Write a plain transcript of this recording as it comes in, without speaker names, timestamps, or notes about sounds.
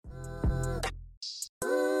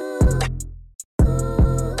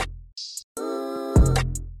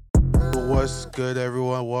What's good,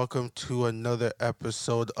 everyone? Welcome to another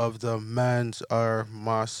episode of the Mans Are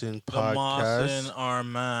Mossin The podcast. Mossin are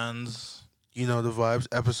mans. You know the vibes.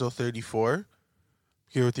 Episode 34.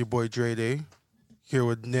 Here with your boy Dre Day. Here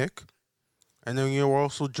with Nick. And then we're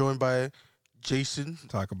also joined by Jason.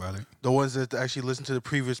 Talk about it. The ones that actually listen to the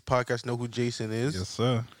previous podcast know who Jason is. Yes,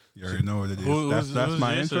 sir. You already know what it is. Who's That's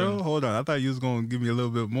my Jason? intro. Hold on. I thought you was going to give me a little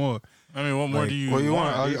bit more. I mean, what more do you What you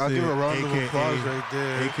want? want? I'll give a round of AKA applause right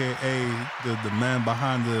there. AKA the man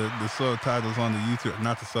behind the subtitles on the YouTube.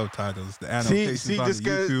 Not the subtitles, the annotations see, on this the guy-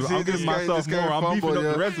 YouTube. see, I'm this giving guy- myself this guy more. I'm beefing fumbled, up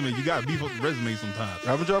yeah. the resume. You got to beef up the resume sometimes.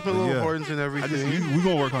 I'm dropping little Yeah. importance and everything. We're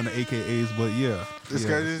going to work on the AKAs, but yeah. This yeah,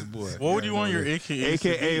 guy it's is- your boy. What would you want no, your yeah. AKA?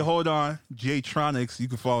 AKA, hold on, J-Tronics. You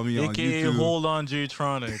can follow me on AKA YouTube. Hold On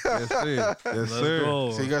J-Tronic. Yes, sir. Yes, Let's sir.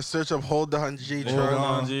 go. So you got to search up Hold On J Hold On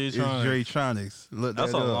Tron. J It's Tronic. J-Tronics. Look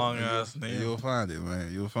That's that a up. long-ass name. You'll find it,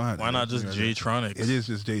 man. You'll find it. Why not just Yeah. J-Tronics? It is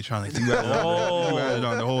just J-Tronics. You added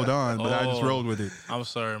on the hold on, but I just Oh. rolled with it. I'm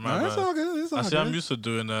sorry, my No, it's bad. all good. It's all I see, good. I'm used to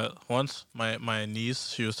doing that. Once, my niece,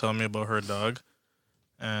 she was telling me about her dog,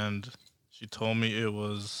 and she told me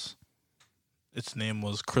its name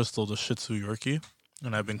was Crystal the Shih Tzu Yorkie,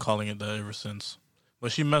 and I've been calling it that ever since.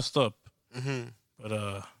 But she messed up. Mm-hmm.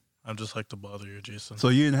 But I'm just like to bother you, Jason. So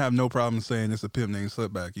you didn't have no problem saying it's a pimp named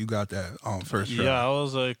Slipback. You got that on first try. Yeah, I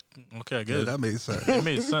was like, okay, I get Yeah, it. that made sense. It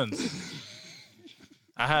made sense.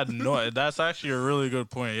 I had no. That's actually a really good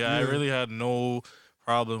point. Yeah, I Yeah. really had no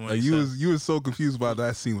problem with Like, you was so confused why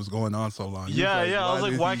that scene was going on so long. You Yeah, yeah. I was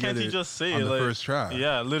like, did why he can't get he it just say on it? the Like, first try?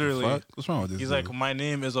 yeah, literally. Fuck? What's wrong with this? He's dude? like, my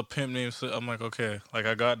name is a pimp name. I'm like, okay, like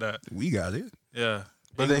I got that. we got it. Yeah.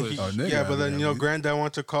 But then, English. Oh, nigga, yeah, but then yeah, you know, we- Granddad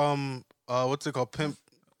wanted to call him, what's it called, pimp.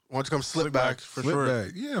 Wanted to come slip back. for sure.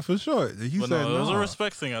 Slipback. Yeah, for sure. He But said no, it was a nah.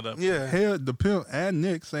 respect thing at that point. Yeah, Hell, the pimp and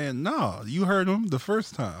Nick saying, "No, you heard him the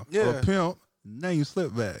first time. Yeah. A pimp named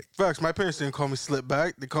Slipback. facts. My parents didn't call me slip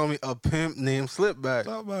back. They call me a pimp named Slipback.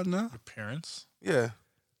 Talk about it now. Your parents. Yeah,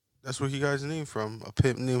 that's where he got his name from. A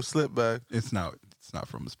pimp named Slipback. It's not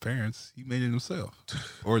from his parents. He made it himself,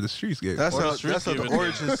 or the streets gave. That's Or the how. streets That's how gave the it to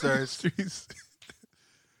origin the starts. streets.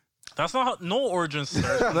 That's not how. No origin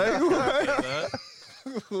starts. Like, like what? that.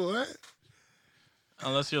 What?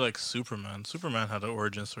 Unless you're like Superman. Superman had an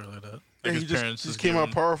origin story like that. Like Yeah, his he parents just came out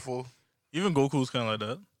given- powerful. Even Goku was kind of like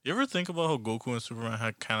that. You ever think about how Goku and Superman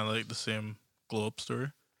had kind of like the same glow up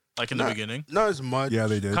story? Like in the Nah. beginning? Not as much. Yeah,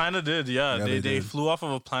 they did. Kind of did, yeah. Yeah, they they did. flew off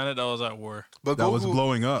of a planet that was at war. But That Goku was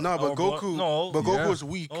blowing up. No, but Oh, Goku. no. But Goku Yeah. was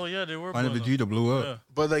weak. Oh, yeah, they were. Planet blowing up. Vegeta blew up. Yeah.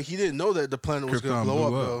 But like he didn't know that the planet was gonna Krypton blow up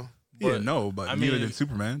blew up. though. He didn't But, know, but I neither mean- did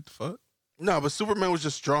Superman. The fuck. No, but Superman was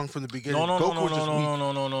just strong from the beginning. No, Goku no, was no, just no,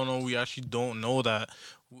 weak. no. We actually don't know that.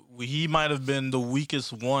 He might have been the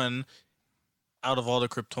weakest one out of all the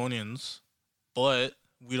Kryptonians, but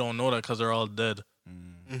we don't know that because they're all dead.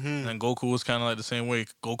 Mm-hmm. And Goku was kind of like the same way.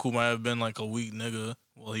 Goku might have been like a weak nigga.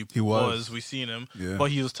 Well, he He was. We seen him, Yeah.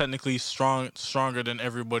 but he was technically stronger than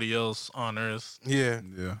everybody else on Earth. Yeah.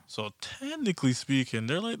 Yeah. So technically speaking,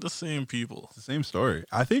 they're like the same people. It's the same story.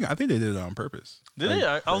 I think they did it on purpose. Did Like- they?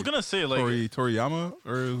 I was like gonna say like Toriyama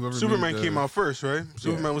or whoever Superman made the- came out first, right?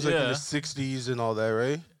 Superman was like in Yeah. the 60s and all that,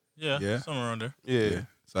 right? yeah, Yeah. somewhere around there. Yeah. Yeah.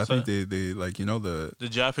 So I think they like the The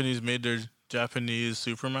Japanese made their Japanese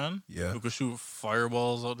Superman yeah who could shoot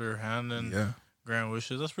fireballs out their hand and yeah. grant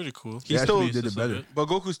wishes. That's pretty cool. He They still actually did it better. But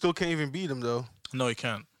Goku still can't even beat him though. No, he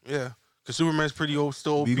can't. Yeah. Because Superman's pretty old,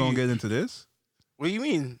 still OP. We gonna get into this? What do you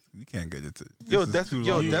mean? We can't get into. Yo, this is that's- too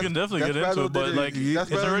yo, long. You Death- can definitely Death get into Battle it, but did it- like Death it's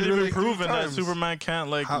Battle already did it been like 3 proven that times. Superman can't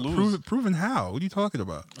like How, lose. proven how? What are you talking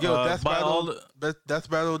about? Yo, Death by all Battle. Death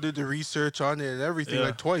Battle did the research on it and everything Yeah.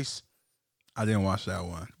 like twice. I didn't watch that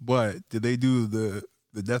one. But did they do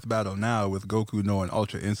the death battle now with Goku knowing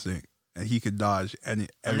Ultra Instinct and he could dodge even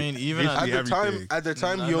At basically the time, everything. at the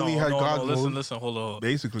time, he only had God mode. Listen, hold on.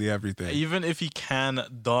 Basically everything. Even if he can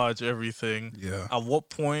dodge everything, Yeah. at what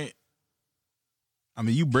point? I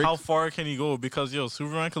mean, you break. How far can he go? Because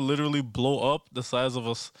Superman could literally blow up the size of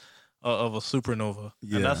a supernova.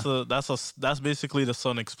 Yeah. And that's basically the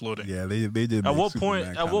sun exploding. Yeah, they did. At make what Superman point?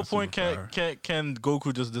 At kinda what point superpower. can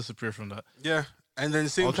Goku just disappear from that? Yeah. And then the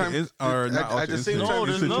same Ultra time, is- or not at Ultra the same Instinct. time, No,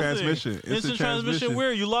 there's Instant nothing. transmission. Instant transmission.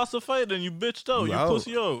 Where you lost the fight and you bitched out. You You out.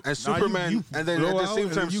 pussy out. and Nah, Superman, you and then at blow the out same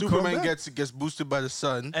and time, then you come Superman back. gets boosted by the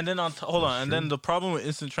sun. And then hold on. And then the problem with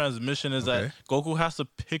instant transmission is Okay. that Goku has to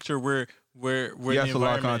picture where He the has to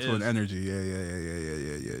lock environment onto is. an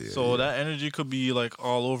energy. Yeah. So that energy could be like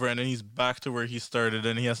all over, and then he's back to where he started,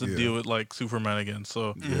 and he has to Yeah. deal with like Superman again.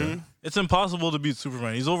 So Yeah. it's impossible to beat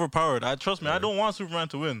Superman. He's overpowered. Trust me, I don't want Superman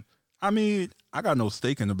to win. I mean, I got no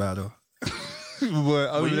stake in the battle. But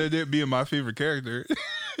other you- than it being my favorite character,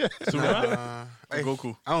 Superman or I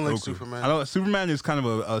Goku? don't like Goku. Superman. I don't. Superman is kind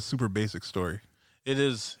of a super basic story. It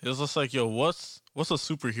is. It's just like, yo, what's a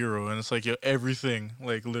superhero? And it's like, yo, everything,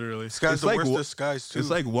 like literally. This guy's It's the like worst wha- disguise too. It's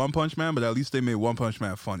like One Punch Man, but at least they made One Punch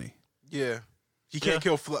Man funny. yeah, he can't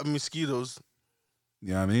Yeah. kill mosquitoes.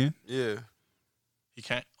 You know what I mean? Yeah, He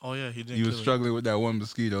can't. Oh yeah, he didn't. He was kill it. struggling with that one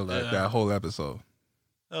mosquito Yeah. that whole episode.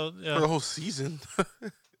 Oh for yeah. the whole season.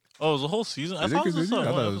 Oh, it was a whole season. I Did thought they it was just continue? I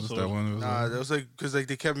that thought one it was just episode. that one. Nah, that was like because like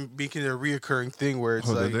they kept making it a reoccurring thing where it's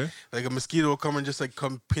like a mosquito will come and just like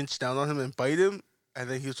come pinch down on him and bite him, and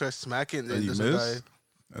then he'll try to smack it and then And he you doesn't miss? die.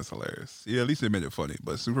 That's hilarious. Yeah, at least they made it funny.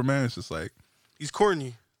 But Superman is just like, He's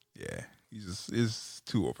corny. yeah, he's just is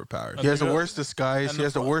too overpowered. I He has the think worst disguise. and He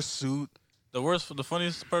has the the- worst suit. The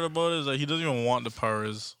funniest part about it is that he doesn't even want the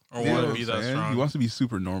powers or You know want what to I'm be that saying? strong. He wants to be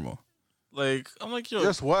super normal. Like, I'm like, yo,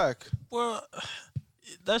 That's whack. well,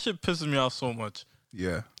 that shit pisses me off so much.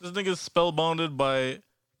 Yeah, This nigga's spellbounded by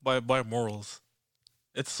morals.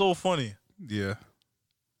 It's so funny. yeah.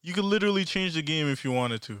 You could literally change the game if you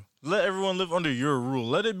wanted to. Let everyone live under your rule.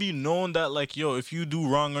 Let it be known that, like, yo, if you do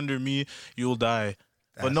wrong under me, you'll die.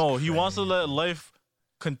 But That's no, he wants to crazy. let life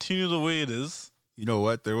continue the way it is. You know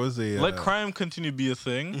what? There was a Let crime continue to be a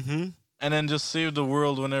thing, Mm-hmm. and then just save the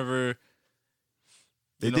world whenever.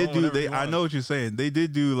 They you know, did do. whenever They. you I want. know what you're saying. They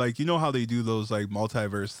did do like you know how they do those like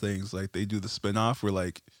multiverse things. Like they do the spinoff where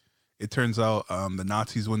like it turns out the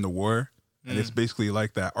Nazis win the war, and it's basically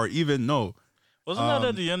like that. Or even no, Wasn't that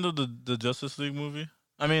at the end of the Justice League movie?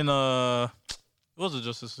 I mean, it was a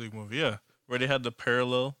Justice League movie, yeah, where they had the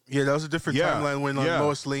parallel. Yeah, that was a different Yeah, timeline when yeah.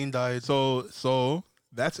 Lois Lane died. so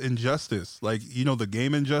that's Injustice. Like you know the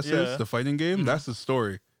game Injustice, Yeah. the fighting game. Mhm. That's the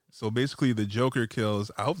story. So basically, the Joker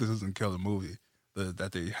kills. I hope this doesn't kill the movie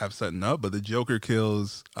that they have setting up, but the Joker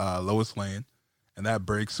kills Lois Lane, and that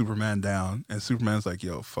breaks Superman down. And Superman's like,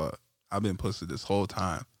 "Yo, fuck, I've been pussy this whole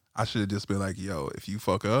time. I should have just been like, yo, if you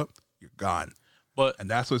fuck up, you're gone." But And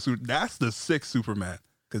that's that's the sixth Superman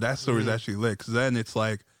because that story's actually lit. Because then it's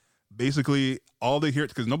like basically all they hear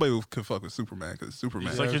because nobody can fuck with Superman because Superman.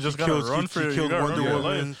 it's like you just he gotta kills- run he for it. You killed gotta run Wonder for your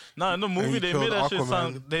Woman, life. Nah, in the and movie he they killed made that shit Aquaman.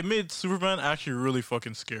 sound. They made Superman actually really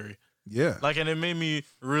fucking scary. Yeah, Like, and it made me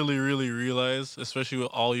really, really realize, especially with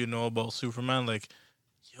all you know about Superman, like,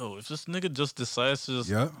 yo, if this nigga just decides to just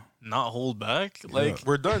yeah. not hold back, like,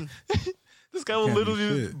 We're done. this guy will Can't do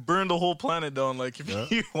literally shit. burn the whole planet down, like, if Yeah.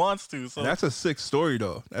 he wants to. So And that's a sick story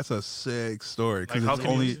though. That's a sick story because Like, how it's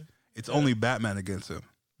can only you- it's only Batman against him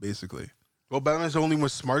basically. Well, Batman's the only one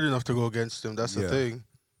smart enough to go against him. That's the Yeah. thing.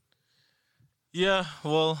 yeah,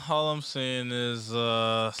 well, all I'm saying is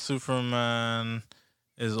Superman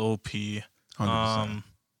is OP. 100%.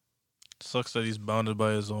 Sucks that he's bounded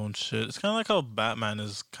by his own shit. It's kind of like how Batman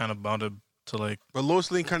is kind of bounded to, like, But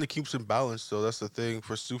Lois Lane kind of keeps him balanced, though. That's the thing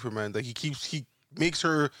for Superman. Like he makes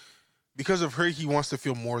her, because of her, he wants to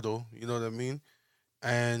feel mortal. You know what I mean?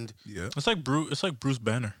 And Yeah, it's like Bruce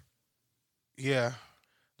Banner, yeah,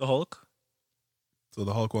 the Hulk. so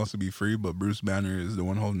the Hulk wants to be free, but Bruce Banner is the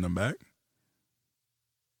one holding him back.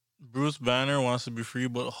 Bruce Banner wants to be free,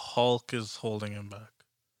 but Hulk is holding him back.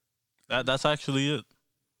 That's actually it.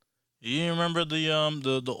 You remember the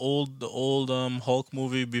old Hulk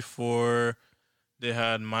movie before they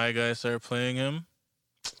had my guy start playing him?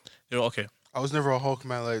 Okay, I was never a Hulk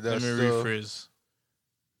man like that. let me so- rephrase.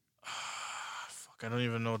 Fuck, I don't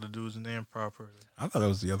even know the dude's name properly. I thought it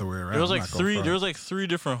was the other way around. There was I'm like not gonna three. front. There was like three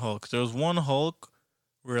different Hulks. There was one Hulk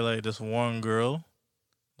where like this one girl,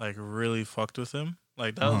 like really fucked with him.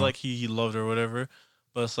 Like that was Uh-huh. like he loved her or whatever.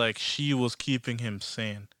 But it's like she was keeping him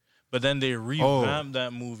sane. But then they revamped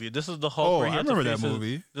that movie. This is the Hulk Oh, where he I had to remember face that his,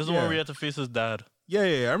 movie. This is the one where he had to face his dad. Yeah,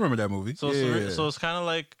 I remember that movie. So yeah. so it's kind of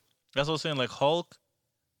like that's what I was saying. Like Hulk.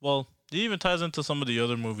 Well, it even ties into some of the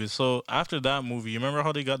other movies. So after that movie, you remember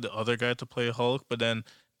how they got the other guy to play Hulk, but then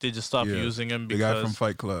they just stopped Yeah. using him the guy from because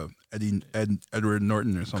Fight Club, Edward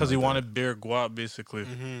Norton or something. he like wanted Bear Gwat basically.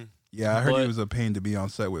 Mhm. that. Yeah, I heard he but- was a pain to be on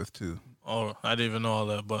set with too. Oh, I didn't even know all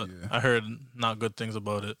that, but Yeah. I heard not good things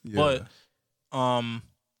about it. Yeah. But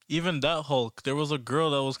even that Hulk, there was a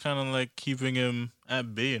girl that was kind of like keeping him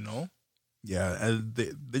at bay, you know? Yeah, and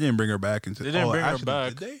they didn't bring her back into. They didn't bring her actually,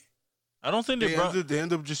 back. Did they? I don't think they They brought.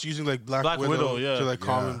 ended up just using like Black, Black Widow, yeah. to like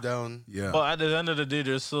calm Yeah. him down. Yeah. But at the end of the day,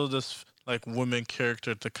 there's still this like woman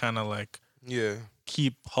character to kind of like Yeah,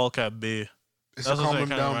 keep Hulk at bay. it's That's to what calm they him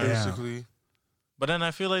kinda down reminded me. basically. But then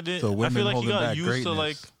I feel like So I feel women like he holding got back used to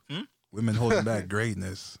like greatness. Women holding back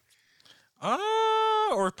greatness.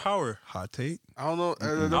 or power. Hot take. I don't know. Mm-mm.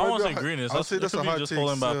 I that don't might want be to a say hot- greenness. I'll say It that's could a be hot just take.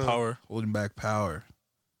 holding back power. Holding back power.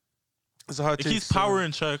 It's a hot It take. keeps power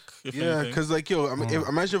in check. If Yeah, anything. because like yo, I mean,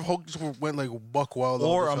 imagine if Hulk just went like buck wild.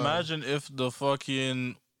 all Or the time. imagine if the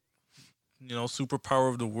fucking superpower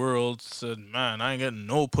of the world, said, "Man, I ain't getting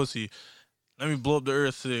no pussy. Let me blow up the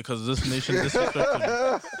earth today because this nation disrespected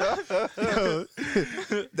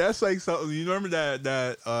me." That's like something. You remember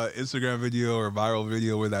that Instagram video or viral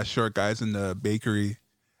video where that short guy's in the bakery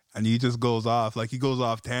and he just goes off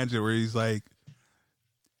tangent where he's like,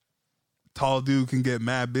 tall dude can get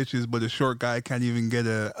mad bitches, but a short guy can't even get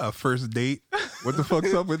a first date. What the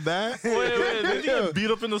fuck's up with that? Wait, did he get beat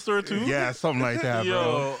up in the store too? Yeah, something like that,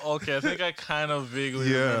 bro. Yo, okay, I think I kind of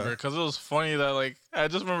vaguely remember because it was funny that like I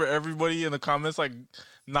just remember everybody in the comments like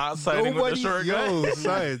not siding with the short guy.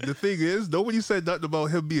 Son, the thing is, nobody said nothing about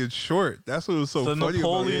him being short. That's what was so the funny.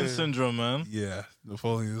 Napoleon about it. syndrome, man. Yeah,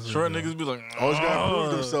 Napoleon Short syndrome. niggas be like, Always gotta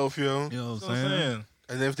prove themselves, yo. You know That's what I'm saying.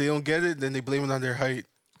 And if they don't get it, then they blame it on their height.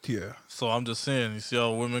 Yeah. So I'm just saying, you see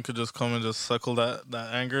how women could just come and just suckle that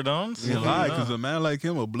anger down? You lie, because a man like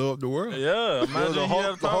him will blow up the world. Yeah, Yo, imagine the he had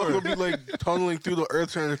Hulk power. will be like tunneling through the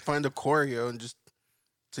earth trying to find a core, yo, and just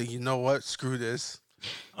say, you know what? Screw this.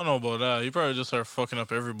 I don't know about that. He probably just start fucking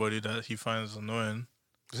up everybody that he finds annoying.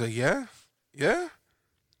 He's like, yeah?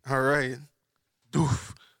 All right.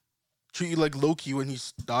 Doof. Treat you like Loki when he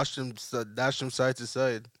dashed him side to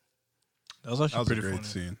side. That was actually That was a pretty great funny.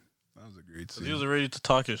 scene. That was a great 'Cause scene. he was ready to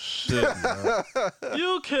talk his shit.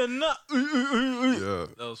 You cannot. Yeah.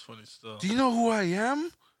 That was funny still. Do you know who I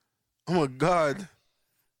am? Oh my God.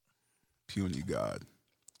 Puny God.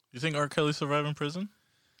 You think R. Kelly survived in prison?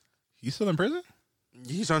 He's still in prison?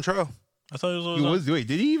 He's on trial. I thought he was. Wait,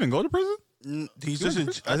 did he even go to prison? He's just in,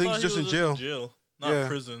 I think he's just in jail. Not Yeah.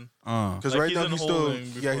 prison. Because Like, right he's now in he's still, holding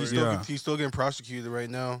yeah, before- he's still getting prosecuted right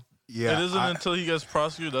now. Yeah. It isn't until he gets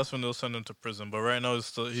prosecuted that's when they'll send him to prison. But right now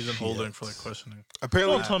he's in holding for like questioning.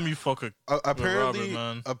 Apparently, Don't tell me you fuck with apparently, Robert,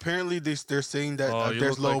 man. apparently they're saying that Oh, you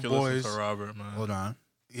there's look like little you listen boys. to Robert, man. Hold on.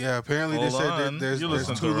 Yeah, apparently they Hold said on. that there's You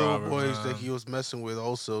listen two to little Robert, boys man. that he was messing with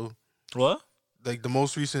also. What? Like the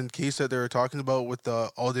most recent case that they were talking about with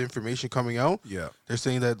all the information coming out, Yeah. they're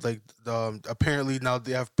saying that like apparently now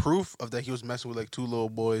they have proof of that he was messing with like two little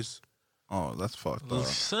boys. Oh, that's fucked up.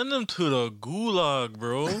 Send him to the gulag,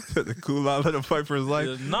 bro. The cool out, let him fight for his life.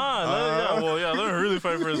 Let him really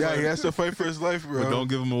fight for his Yeah, life. he has to fight for his life, bro. But don't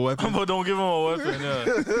give him a weapon. But don't give him a weapon,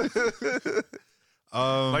 yeah.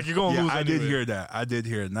 Like you're gonna lose I did anyway. hear that. I did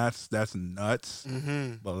hear it. And that's nuts.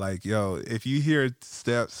 Mm-hmm. But like, yo, if you hear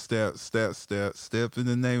step in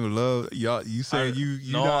the name of love, y'all, you saying you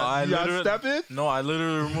not stepping? No, I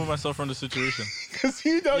literally removed myself from the situation. Because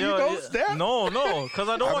you know you don't step. No, because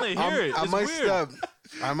I don't want to hear it. I It's might weird. step.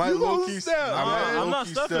 I might You low gonna key step. step. I might I'm not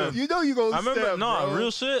low-key stepping. step. You know you gonna I remember, step, bro.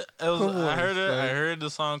 real shit. It was. Come I on, heard it. son. I heard the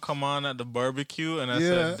song come on at the barbecue, and I Yeah.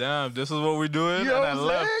 said, "Damn, this is what we're doing." You know and what I I'm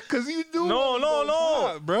left. saying? Because you do.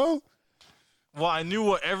 No, bro. Well, I knew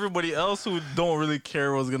what everybody else who don't really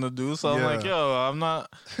care was gonna do, so I'm Yeah. like, "Yo, I'm not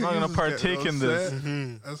gonna partake in this."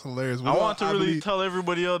 Mhm. That's hilarious. I want to really tell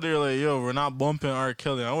everybody out there, like, "Yo, we're not bumping R.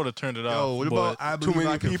 Kelly." I would have turned it off. Yo, what about but I believe many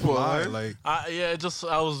I can people, fly? right? Like, I was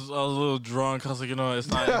a little drunk. I was like, it's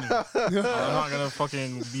not. in me. I'm not gonna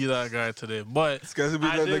fucking be that guy today. But This guy's gonna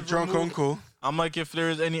I be did like drunk remove- uncle. I'm like, if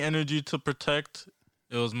there's any energy to protect,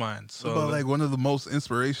 it was mine. So what about like one of the most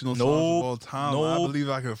inspirational songs of Nope. all time? I Nope. believe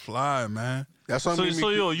I can fly, man. That's what so, made me. so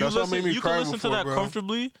yo, you that's what made listen. me You cry can listen to before, that bro.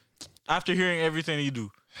 comfortably after hearing everything you do.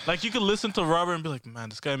 Like you could listen to Robert and be like, man,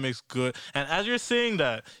 this guy makes good. And as you're saying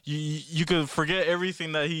that, you could forget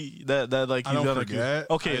everything that like I he's don't done. forget.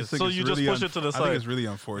 I Okay, just think so it's you just really push it to the I think side. it's really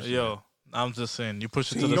unfortunate. Yo, I'm just saying, you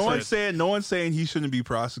push it to the no side. one's saying he shouldn't be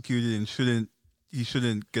prosecuted and he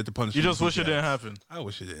shouldn't get the punishment. You just he wish it gets. didn't happen. I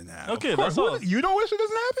wish it didn't happen. Okay, Of course. that's all. What? You don't wish it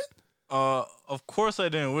doesn't happen? Of course I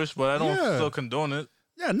didn't wish, but I don't Yeah. still condone it.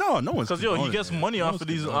 Yeah, no one's Because yo, he condoning gets it. money No off one's of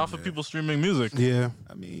these condoning off of it. people streaming music. Yeah.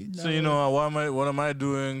 I mean, So you know, what am I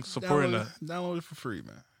doing supporting that? Download it for free,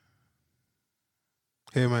 man.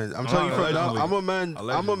 Hey man, I'm telling you from now, allegedly. I'm a man. I'm a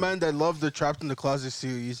Allegedly. man that loved the Trapped in the Closet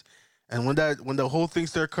series, and when the whole thing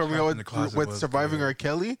started coming Trapped out in the Closet with was surviving good. R.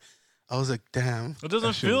 Kelly, I was like, damn, It doesn't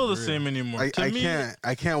That shit feel the was real. same anymore. I To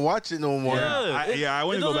me, can't watch it no more. Yeah, I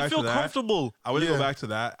wouldn't it go doesn't back feel to that. comfortable. I wouldn't Yeah. go back to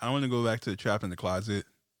that. I want to go back to Trapped in the Closet.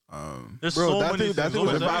 There's Bro, so that many thing- that things. thing was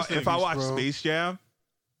So a many masterpiece, if I watch bro. Space Jam,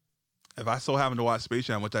 if I so happen to watch Space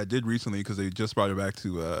Jam, which I did recently because they just brought it back to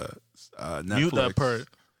Netflix. Mute that part.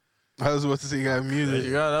 I was about to say you got muted.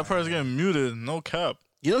 Yeah, that part's getting muted. No cap.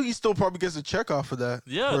 You know he still probably gets a check off of that.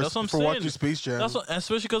 Yeah, for, that's what I'm for saying. watching Space Jam. That's what,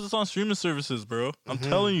 especially because it's on streaming services, bro. I'm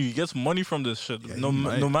telling you, he gets money from this shit. Yeah, no, he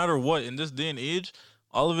might. no matter what. In this day and age,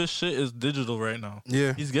 all of his shit is digital right now.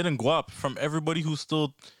 yeah. He's getting guap from everybody who's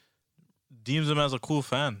still deems him as a cool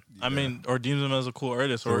fan. I mean, or deems him as a cool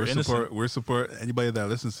artist So or innocent. we're support anybody that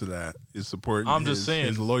listens to that is supporting. I'm just saying.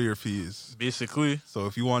 His lawyer fees. Basically, So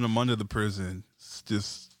if you want him under the prison,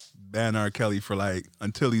 just ban R. Kelly for like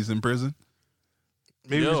until he's in prison.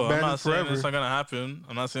 Maybe yo, it's I'm banned not saying forever. it's not gonna happen.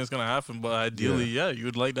 I'm not saying it's gonna happen, but ideally, yeah, you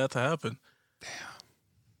would like that to happen.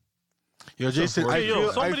 Yo, Jason, I Hey, yo,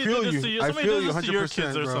 feel somebody did this to you. you. I Somebody feel did you this to your 100%,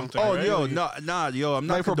 kids or bro. something. Oh, right? yo, yo, I'm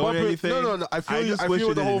not Like for condoning bumping, anything. no. I feel you. just I wish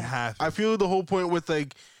feel it the whole. didn't happen. I feel the whole point with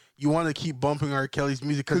like you want to keep bumping R. Kelly's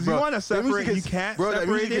music Because you want to separate. You can't that separate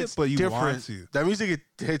music it, hits but you different. want to. That music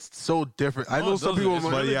hits so different. I No, know it some doesn't. people.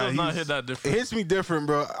 It But really yeah, does not he's- hit that It different. hits me different,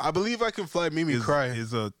 bro. I Believe I Can Fly made me cry.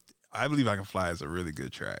 I Believe I Can Fly is a really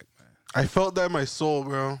good track, man. I felt that in my soul,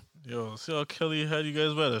 bro. Yo, see how Kelly had you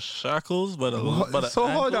guys by the shackles, by the So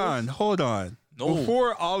hold ankles? on. No.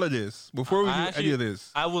 Before all of this, before we do any of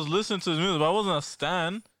this, I was listening to his music, but I wasn't a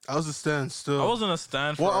stan. I was a stan still. I wasn't a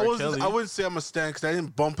stan for Well, R. Kelly. I wouldn't say I'm a stan because I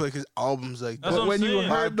didn't bump like his albums like That's that. what I'm when you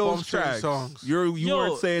saying. I heard those bumped certain tracks, songs. you Yo,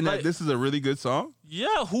 weren't saying like- that this is a really good song.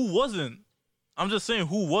 Yeah, who wasn't? I'm just saying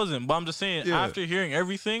who wasn't, but I'm just saying Yeah. after hearing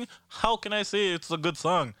everything, how can I say it's a good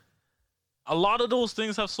song? A lot of those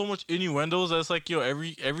things have so much innuendos that it's like, yo,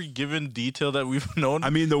 every given detail that we've known. I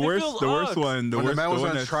mean, the it worst feels one, When the man was on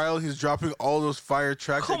that's- trial, he's dropping all those fire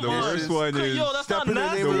tracks. Come like on. worst one is Yo, that's Step not in the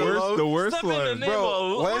nasty. Name of Love. the worst Step in the one. name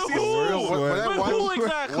Bro, of when I see who? when I Wait, watched- who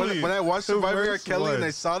exactly? when I watched The Surviving R. worst Kelly and I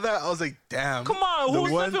one. saw that, I was like, damn. Come on, who's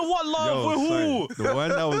stepping what love with who? son, the one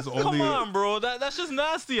that was only Come on, bro. That's just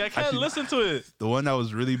nasty. I can't Actually- listen to it. the one that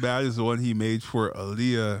was really bad is the one he made for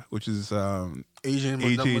Aaliyah, which is Asian,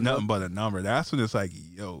 AJ Nothing But a Number. That's when it's like,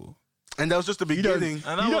 yo, and that was just the he done, beginning.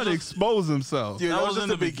 And that he was done just- expose himself. Dude, that that was was just in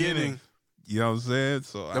the the beginning. beginning. You know what I'm saying?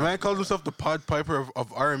 So The man called himself the Pod Piper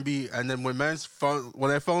of R&B, and then when I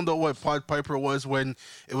found out what Pod Piper was, when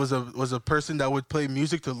it was a person that would play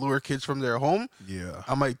music to lure kids from their home, yeah,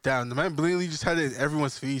 I'm like, damn, the man blatantly just had it in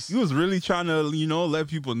everyone's face. he was really trying to, let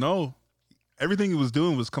people know everything he was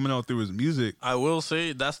doing was coming out through his music. I will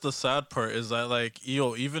say that's the sad part is that like,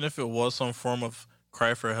 yo, even if it was some form of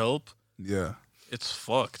cry for help, Yeah, it's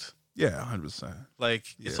fucked. yeah, 100%. Like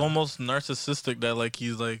it's Yeah. almost narcissistic that like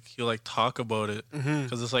he'll like talk about it Mhm.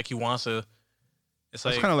 because it's like he wants to. It's It's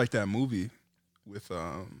like kind of like that movie with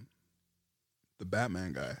the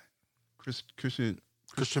Batman guy,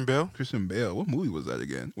 Christian Bale. Christian Bale. What movie was that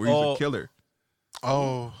again? Where he's Oh. a killer.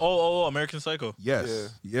 Oh, American Psycho.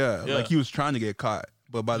 Yes. Yeah. Yeah. Like he was trying to get caught,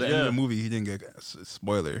 but by the end of Yeah. the movie, he didn't get.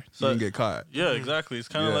 Spoiler. He So- didn't get caught. Yeah, exactly. It's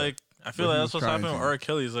kind of Yeah. like I feel But like he that's was what's happening trying with to. R.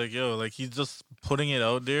 Kelly. He's like, yo, like he's just putting it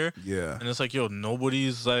out there, Yeah. and it's like, yo,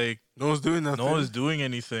 nobody's like, no one's doing nothing. no one's doing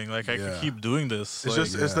anything. Like I Yeah. could keep doing this. It's Like,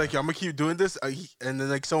 just it's yeah. like I'm gonna keep doing this, and then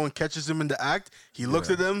like someone catches him in the act. He looks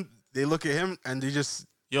Yeah. at them, they look at him, and they just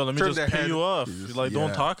yo, let me turn just their pay head. you off. You just- Like, don't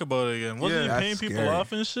yeah. talk about it again. Wasn't Yeah, he paying that's people scary.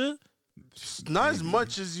 off and shit? not as Maybe.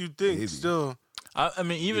 much as you think. Maybe. Still, I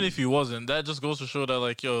mean, even if he wasn't, that just goes to show that,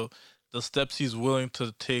 like, yo, the steps he's willing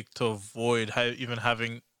to take to avoid even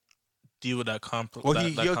having deal with that conflict. well,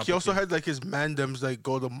 he also had like his mandems like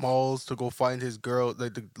go to malls to go find his girl,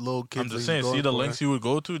 like the little kids. I'm that just he's saying, going see the for. lengths he would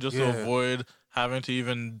go to just Yeah. to avoid having to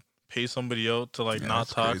even pay somebody out to like Yeah, not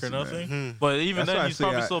that's talk crazy, or nothing. Mhm. But even That's why then, I he's say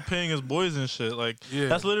probably I- still paying his boys and shit. Like Yeah,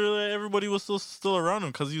 that's literally everybody was still around him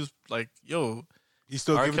because he was like, yo, he's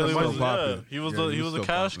still R. giving Kelly them was money. popular. he was Yeah, he was a still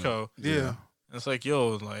cash popular. cow. Yeah. And it's like,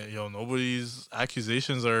 yo, nobody's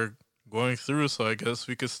accusations are going through, so I guess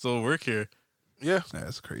we could still work here. Yeah,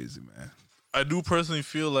 That's crazy, man. I do personally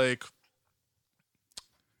feel like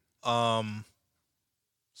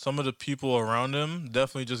some of the people around him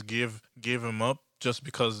definitely just gave him up just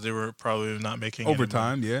because they were probably not making any Over money.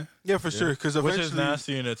 time, yeah. yeah, for sure. Because Which eventually, is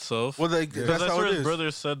nasty in itself. well, like Yeah. Because that's I how swear it his is.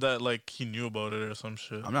 brother said that like he knew about it or some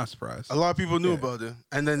shit. I'm not surprised. A lot of people knew Yeah. about it,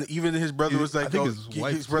 and then even his brother He- was like, I think oh, his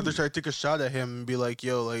wife, his brother too. tried to take a shot at him and be like,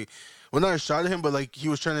 "Yo, like, well, not a shot at him, but like he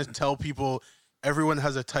was trying to tell people everyone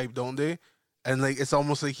has a type, don't they?" And like it's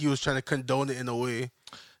almost like he was trying to condone it in a way.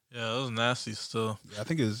 Yeah, that was nasty still. I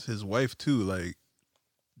think his wife too. Like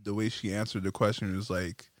the way she answered the question was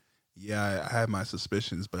like, "Yeah, I had my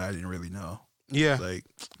suspicions, but I didn't really know." Yeah, Like,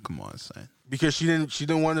 come on, son. because she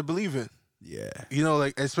didn't want to believe it. Yeah. You know,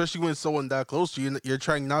 like especially when someone that close to you, you're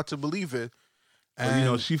trying not to believe it.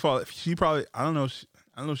 But, she probably I don't know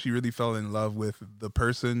if she really fell in love with the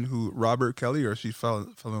person who Robert Kelly, or she fell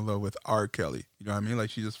in love with R. Kelly. You know what I mean? Like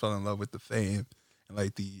she just fell in love with the fame and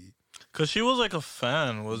like the Cause she was like a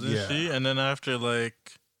fan, wasn't Yeah. she? And then after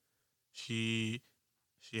like she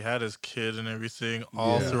had his kid and everything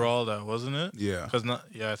all Yeah. through all that, wasn't it? yeah. Cause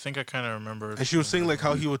I think I kind of remember. and she was saying like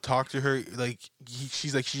how he would talk to her, like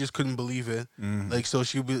she's like she just couldn't believe it. Mhm. Like so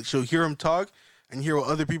she'll hear him talk, and hear what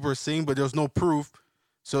other people are saying, but there was no proof.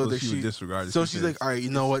 So, that she would disregard it. So she's like, all right,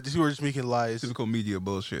 you know what? These people are just making lies. Typical media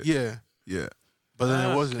bullshit. Yeah. Yeah. But then it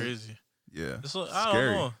That's wasn't. crazy. Yeah. I don't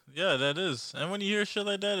Scary. know. Yeah, that is. And when you hear shit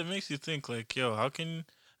like that, it makes you think like, yo, how can?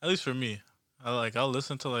 At least for me, I'll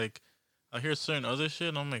listen to like, I hear certain other shit,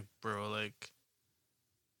 and I'm like, bro, like,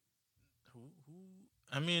 who?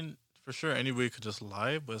 I mean, for sure, anybody could just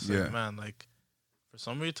lie, but it's like, man, like, for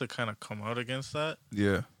somebody to kind of come out against that,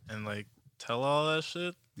 Yeah. and like tell all that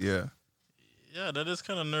shit, Yeah. yeah, that is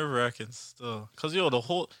kind of nerve wracking still. Cause yo,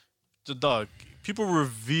 the dog. People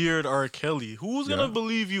revered R. Kelly. Who's gonna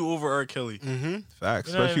believe you over R. Kelly? Mm-hmm. Facts.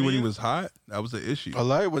 You know what Especially I when he mean? was hot. That was the issue. A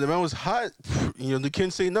lie. When the man was hot, you know, the couldn't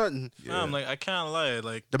say nothing. Yeah. I'm like, I can't lie.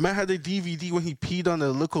 Like, The man had the DVD when he peed on the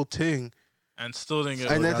little thing. and still didn't get.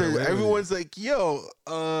 And got then away with everyone's like, yo,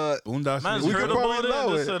 Boondocks. Man's we heard could about probably it. allow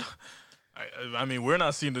And it. said, I mean, we're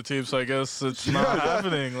not seeing the tape, so I guess it's not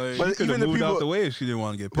happening. Like, But She could even have the moved people- out the way if she didn't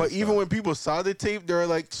want to get pissed but even off. when people saw the tape, they were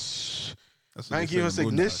like, shh, That's what man, they give say us in Boondocks.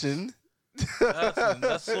 ignition.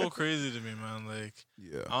 that's so crazy to me, man. Like,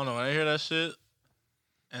 Yeah. I don't know. When I hear that shit,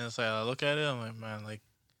 and it's like I look at it, I'm like, man, like,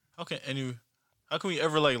 how can we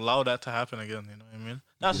ever like allow that to happen again? You know what I mean?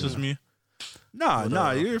 That's just me.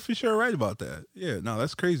 Nah, you're for sure right about that. Yeah, no,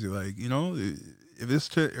 that's crazy. Like, you know,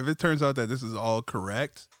 if it turns out that this is all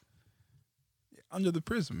correct, under the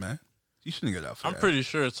prison, man, you shouldn't get out for I'm that. pretty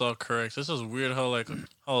sure it's all correct. It's just weird how like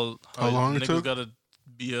how long it niggas took? gotta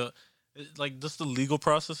be like just the legal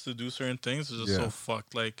process to do certain things is just Yeah. so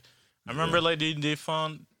fucked. Like I remember like they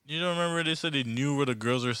found, you don't remember they said they knew where the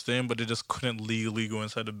girls were staying, but they just couldn't legally go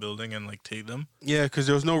inside the building and like take them. Yeah, because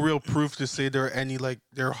there was no real proof to say there were any, like,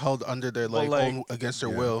 they're held under their, But, like, like, own, against their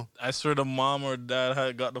yeah. will. I swear the mom or dad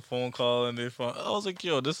had got the phone call and they found. I was like,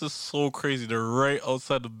 yo, this is so crazy. They're right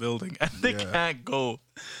outside the building and they Yeah. can't go.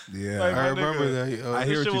 Yeah. Like, I my remember nigga, that. yo. I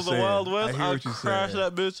hear This what shit you're was the saying. Wild West. I hear I'd what you're crash saying.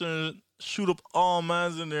 that bitch and shoot up all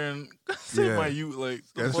mans in there and save Yeah. my youth. Like,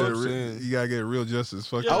 the That's fuck? what it. I'm saying. You gotta get real justice.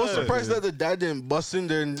 Fuck Yeah. I was that. surprised Yeah. that the dad didn't bust in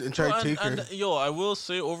there and try Bro, to take her. and, yo, I will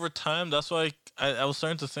say over time, that's why I was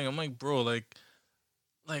starting to think. I'm like, bro, like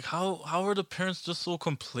how are the parents just so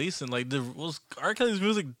complacent? Like, was R. Kelly's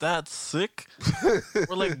music that sick?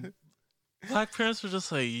 Or like black parents were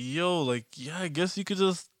just like, yo, like, yeah, I guess you could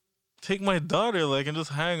just take my daughter, like, and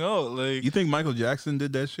just hang out, like. You think Michael Jackson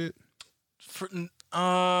did that shit?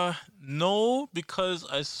 No, because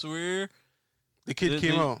I swear The kid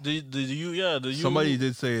came out. Somebody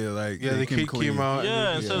did say like Yeah, they the kid clean. came out. Yeah, and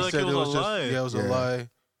and he said like said it was a lie. Yeah, it was a Yeah. lie.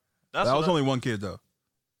 That's That what was only one kid though.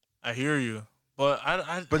 I hear you, but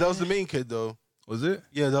I But that was the main kid, though. Was it?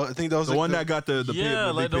 Yeah, I think that was The like one that got the yeah,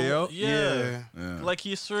 pay, like big payout? yeah. Yeah. Like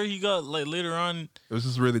he swear he got like later on It was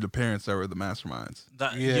just really the parents that were the masterminds.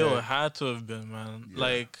 that Yeah. yo it had to have been, man. Yeah.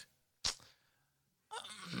 Like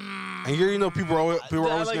And here, you know, people were always like,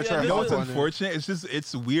 gonna yeah, try to You know help what's on it. unfortunate? It's just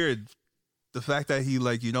it's weird. The fact that he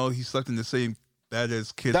like, you know, he slept in the same bed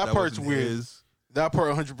as kids. That part's wasn't weird. his. That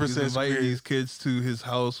part He's 100% is inviting weird. these kids to his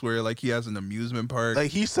house where like he has an amusement park.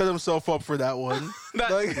 Like, he set himself up for that one.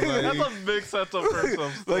 Like- that's a big setup for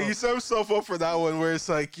himself. Like, he set himself up for that one where it's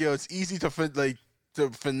like, yo, it's easy to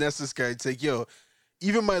finesse this guy. It's like, yo,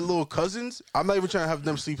 even my little cousins, I'm not even trying to have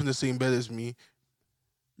them sleep in the same bed as me.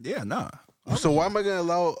 yeah, nah. So why am I gonna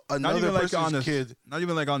allow Not another even like person's on a kid? not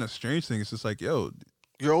even like on a strange thing. It's just like, yo,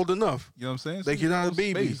 You're old enough. you know what I'm saying? Like, you're not a Some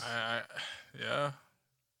baby. space. Yeah.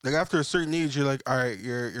 Like, after a certain age, you're like, all right,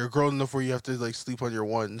 you're grown enough where you have to like sleep on your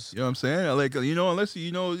ones. You know what I'm saying? Like, you know, unless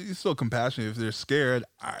you know, you're still compassionate. If they're scared,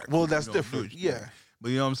 all right, Well, cool, that's you know, different. do what you Yeah. do. But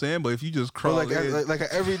you know what I'm saying? But if you just But crawl like, in, like an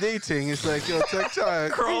everyday thing, it's like, yo, take time.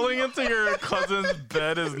 Crawling into your cousin's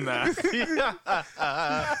bed is nasty.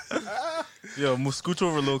 Yo, scooch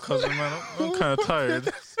over, little cousin, man. I'm kind of tired.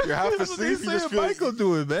 You're half that's what asleep. they You just said feel Michael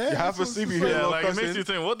doing, man. you're half That's asleep. what You hear Yeah, little like it cousin. makes you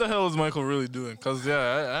think, what the hell is Michael really doing? Because you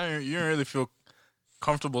don't really feel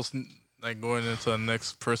comfortable like going into the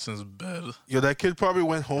next person's bed. Yo, that kid probably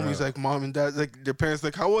went home. He's like, mom and dad, like their parents,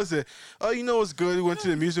 like, how was it? Oh, you know, it's good. We went to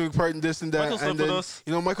the music party and this and that. Michael slept and with then, us.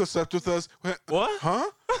 you know, Michael slept with us. What? Huh?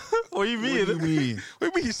 What do you What mean? do you mean? What do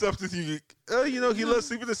you mean he slept with you? You know, he let us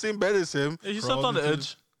sleep in the same bed as him. Yeah, you slept on the into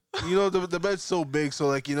edge. You know, the bed's so big, so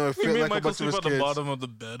like, you know, it You fit made like a Michael bunch of sleep his at the kids. bottom of the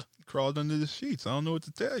bed. Crawled under the sheets. I don't know what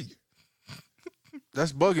to tell you.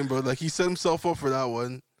 That's bugging, bro. Like, he set himself up for that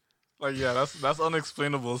one. Like, yeah, that's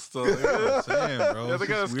unexplainable still. Like, I'm saying, bro. yeah, it's they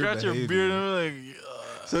gotta just weird scratch your behavior. beard and be like,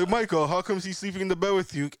 So, Michael, how comes he's sleeping in the bed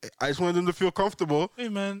with you? I just wanted him to feel comfortable. hey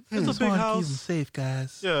man, it's a big house. safe,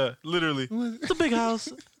 guys. Yeah, literally. It's a big house.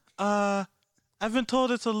 I've been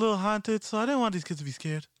told it's a little haunted, so I didn't want these kids to be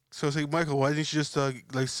scared. So it's like, Michael, why didn't you just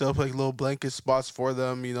like set up like little blanket spots for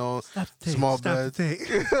them? You know, small bed.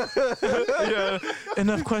 Yeah,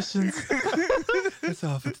 enough questions. That's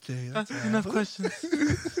all for today. Enough questions.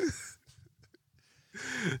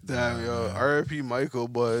 Damn, yo, R.I.P. Michael,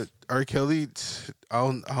 but R. Kelly, I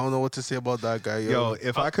don't know what to say about that guy. Yo,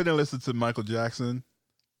 if I couldn't listen to Michael Jackson,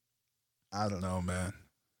 I don't know, man.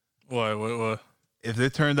 What? If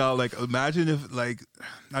it turned out like, imagine if like,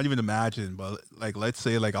 not even imagine, but like, let's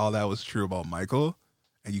say like all that was true about Michael,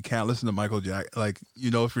 and you can't listen to Michael Jackson. Like, you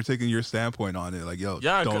know, if you're taking your standpoint on it, like, yo,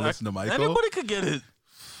 Yeah, don't listen to Michael. Anybody could get it.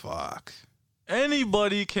 Fuck,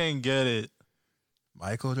 Anybody can get it.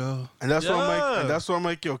 Michael though. And that's why I'm Yeah.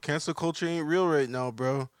 like, yo, cancel culture ain't real right now,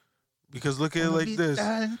 bro. Because look at it like this.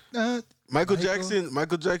 Michael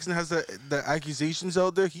Jackson has the accusations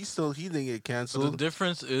out there. He didn't get So the canceled.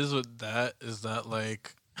 difference is with that is that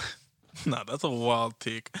like, nah, that's a wild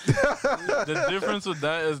take. The difference with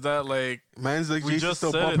that is that like Man's like, we Jason's just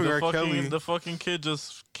still said it. bumping R. The Kelly. fucking kid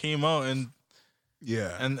just came out and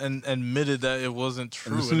Yeah, admitted that it wasn't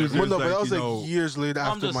true. as soon as Well, there's no, but like, that was you like know, years later I'm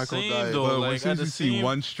after just Michael saying, died. though, but like, as soon at as the you see same-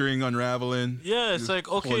 one string unraveling, Yeah, it's just like,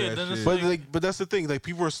 pull okay, that then it's shit. like, But that's the thing. Like,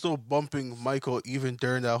 people are still bumping Michael even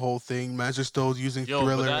during that whole thing. Man's are still using yo,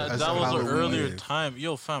 Thriller but as that a was an Halloween. earlier wave. time.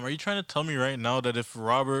 Yo, fam, are you trying to tell me right now that if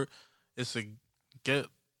Robert is to get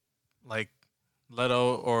like let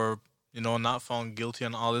out or you know not found guilty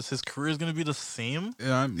on all this, his career is gonna be the same?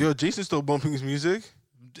 yeah, Yo, Jason's still bumping his music.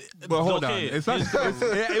 but hold Okay, on, it's not.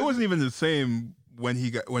 It wasn't even the same when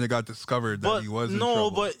it got discovered that But he was in no,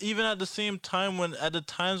 trouble. but even at the same time, when at the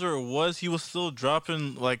times where it was, he was still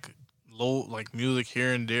dropping like low like music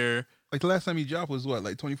here and there. like the last time he dropped was what,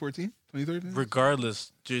 like 2014, 2013?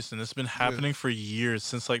 Regardless, Jason, it's been happening for years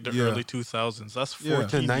since like the Yeah. early 2000s. That's Yeah.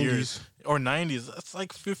 14 The years or 90s. That's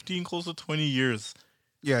like 15, close to 20 years.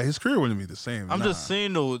 Yeah, his career wouldn't be the same. I'm nah. just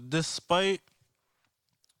saying though, despite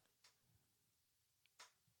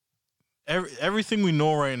everything we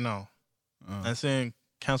know right now, and saying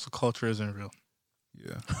cancel culture isn't real,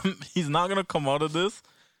 Yeah. he's not gonna come out of this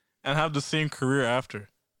and have the same career after.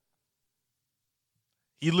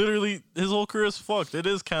 He literally, his whole career is fucked. It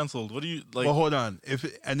is canceled. What do you like? Well, hold on.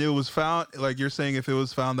 It was found, like you're saying, if it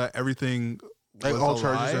was found that everything Like, was all a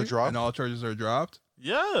charges lie are dropped? and all charges are dropped.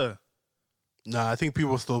 Yeah. Nah, I think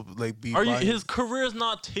people still like be. Are you? buying- His career is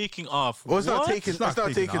not taking off. Well, it's not What? taking. It's not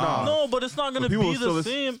taking off. off. No, but it's not gonna But people be will still the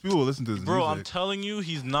same. People will listen to his Bro, I'm music. telling you,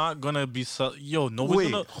 he's not gonna be. Yo, nobody's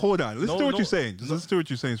Wait, gonna. hold on. Listen No, to what no, you're saying. Just listen to what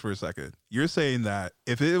you're saying for a second. You're saying that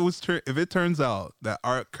if it turns out that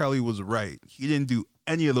R. Kelly was right, he didn't do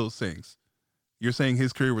any of those things. You're saying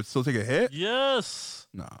his career would still take a hit? Yes,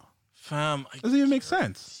 No, fam. doesn't even make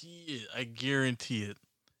sense. I guarantee it.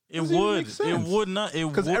 It Doesn't even would. make It sense. would not. It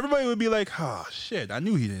would. Because everybody would be like, "Oh shit, I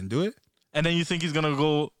knew he didn't do it." And then you think he's gonna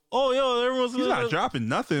go? Oh, yo, everyone's He's not dropping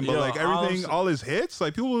nothing, but Yo, like everything, all his hits,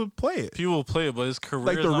 like people would play it. People will play it, but his career.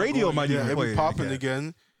 Like the radio might Yeah, even it'd play be it popping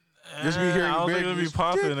again. again. Just be hearing. I don't think it'll be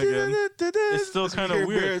popping again. It's still kind of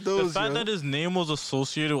weird. The fact that his name was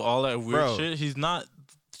associated with all that weird Bro. shit, he's not.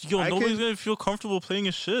 Yo, I nobody's can- gonna feel comfortable playing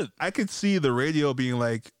his shit. I could see the radio being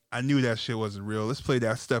like, "I knew that shit wasn't real. Let's play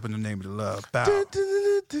that Step in the Name of the Love." Bow.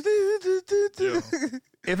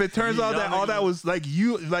 If it turns out that all that was like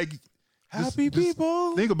you, like Happy just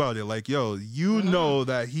people. think about it. Like, yo, you know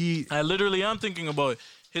that he. I literally am thinking about it.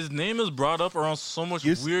 His name is brought up around so much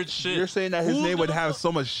weird shit. You're saying that his Who's name would gonna have fu-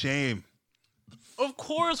 so much shame. Of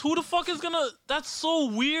course, who the fuck is gonna? That's so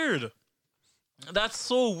weird. That's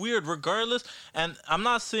so weird. Regardless, and I'm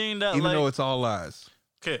not saying that Even like though it's all lies.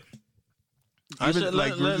 okay. Even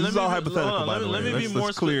like this is all hypothetical, by the way. Let me be Let's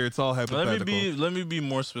more clear. It's all Let hypothetical. me be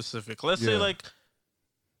more specific. Let's say Yeah. like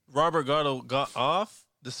Robert got off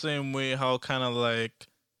the same way how kind of like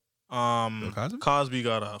Bill Cosby? Cosby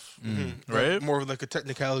got off, right? Like, more of like a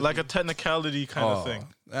technicality. Like a technicality kind of thing.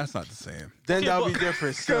 That's not the same. then Okay, that'll but- be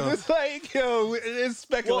different. So. It's like, yo, it's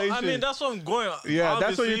speculation. Well, I mean, that's what I'm going. Yeah,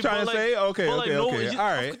 that's what you're obviously, trying but, to say? Okay, but, okay, okay. All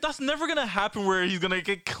right. That's never gonna happen where he's gonna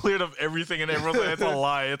get cleared of everything and everyone's like, it's a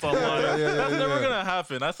lie, it's a lie. yeah, That's yeah, never yeah. gonna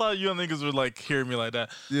happen. I thought you niggas would like hear me like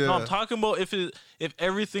that. Yeah. No, I'm talking about if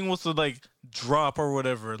everything was to like drop or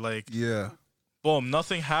whatever, like Yeah. boom,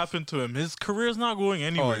 nothing happened to him. His career is not going Oh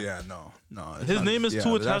anywhere. yeah, no. it's His not- name is yeah,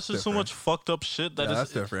 too that's attached to so different. much fucked up shit that Yeah, is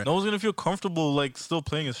that's different. no one's gonna feel comfortable like still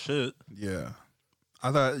playing his shit. Yeah. I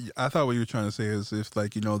thought what you were trying to say is if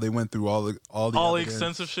like, you know, they went through all the All the evidence.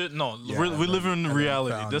 extensive shit. No, Yeah, we and live then- in and then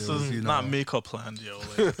reality. found This it was, is you not know- makeup planned, yo.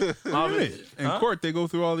 Like, Right. In Huh? court, they go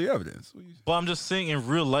through all the evidence. But I'm just saying, in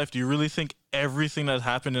real life, do you really think everything that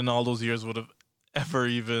happened in all those years would have ever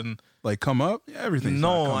even? Like come up, yeah, everything's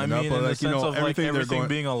No, not I coming mean up, but in the like, you sense know, of like they're everything going-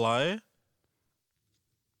 being a lie.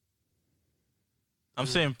 I'm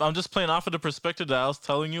saying I'm just playing off of the perspective that I was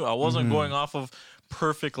telling you. I wasn't going off of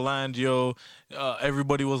perfect land,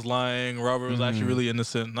 everybody was lying. Robert was actually really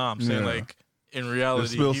innocent. Nah, I'm saying like in reality,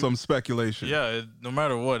 there's still some speculation. Yeah, no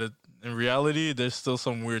matter what, in reality, there's still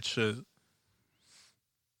some weird shit.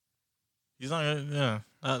 He's not. Yeah,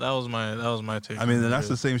 that was my take. I mean, and that's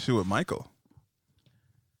the same shit with Michael.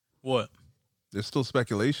 What? There's still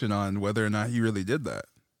speculation on whether or not he really did that.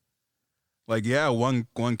 Like, yeah, one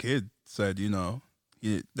kid said, that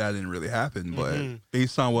didn't really happen, but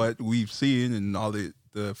based on what we've seen and all the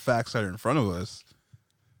facts that are in front of us,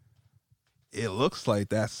 it looks like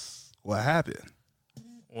that's what happened.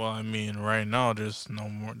 Well, I mean, right now there's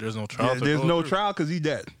no trial. Yeah, there's no trial because he's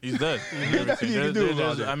dead. He's dead.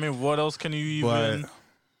 I mean, what else can you even?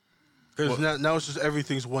 Because now it's just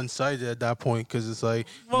everything's one sided at that point. Because it's like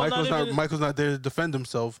Michael's not there to defend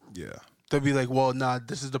himself. Yeah. They'll be like, well, nah,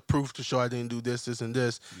 this is the proof to show I didn't do this, this, and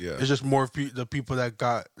this. Yeah. It's just more of the people that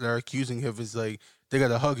are accusing him is like, they got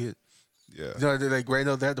to hug it. Yeah. They're like, right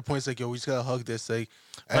now, they're at the point, it's like, yo, we just got to hug this. Like,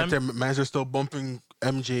 after mans are still bumping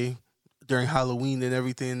MJ during Halloween and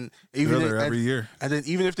everything. Every year. And then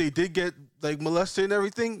even if they did get, like, molested and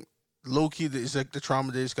everything, low-key, it's like the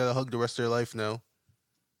trauma, they just got to hug the rest of their life now.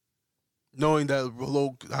 Knowing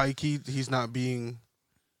that high-key, he's not being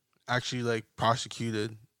actually, like,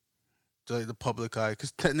 prosecuted. To like the public eye,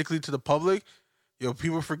 because technically to the public,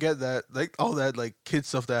 people forget that like all that like kid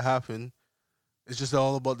stuff that happened. It's just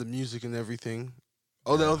all about the music and everything.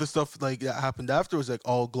 All the other stuff like that happened after was like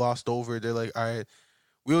all glossed over. They're like, all right,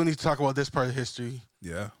 we don't need to talk about this part of history.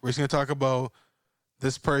 Yeah, we're just gonna talk about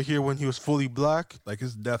this part here when he was fully black, like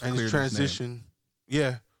his death and his transition.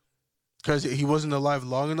 Yeah, because he wasn't alive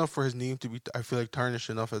long enough for his name to be, I feel like,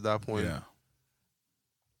 tarnished enough at that point. Yeah.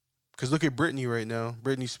 Because look at Britney right now.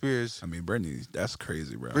 Britney Spears. I mean, Britney, that's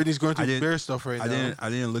crazy, bro. Britney's going through bear stuff right now. I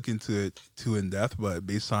didn't look into it too in depth, but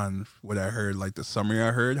based on what I heard, like the summary I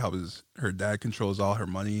heard, how her dad controls all her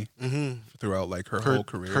money throughout like her whole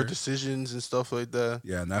career. Her decisions and stuff like that.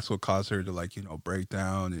 Yeah, and that's what caused her to like, break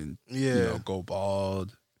down and go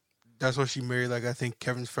bald. That's why she married like I think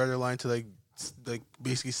Kevin Federline to like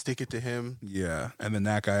basically stick it to him. Yeah. And then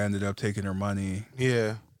that guy ended up taking her money.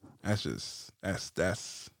 Yeah.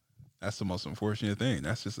 That's the most unfortunate thing.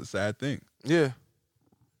 That's just a sad thing. Yeah.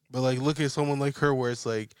 But, like, look at someone like her where it's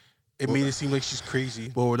like, it made it seem like she's crazy.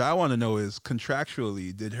 But what I want to know is,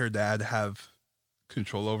 contractually, did her dad have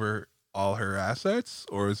control over all her assets?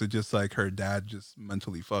 Or is it just like her dad just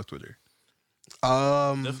mentally fucked with her?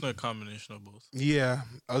 Definitely a combination of both. Yeah.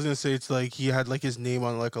 I was going to say it's like he had, like, his name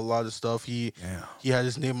on, like, a lot of stuff. He had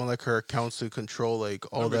his name on, like, her accounts to control,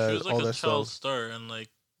 like, all that stuff. She was like a child star and, like,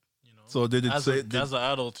 so did it as an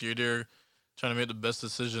adult, you're there trying to make the best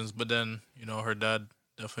decisions, but then, her dad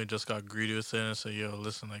definitely just got greedy with it and said, yo,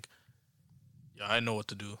 listen, like, yeah, I know what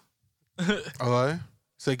to do. Alright.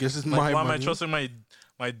 It's like, this is my money. Why am I trusting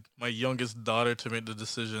my youngest daughter to make the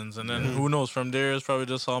decisions? And then who knows, from there, it's probably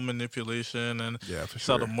just all manipulation and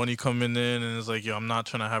saw the money coming in and it's like, yo, I'm not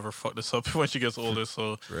trying to have her fuck this up when she gets older,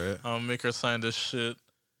 so I'll make her sign this shit.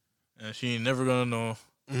 And she ain't never gonna know.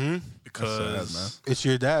 Because sad, it's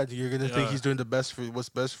your dad. You're gonna think he's doing the best for what's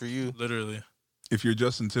best for you. Literally. If you're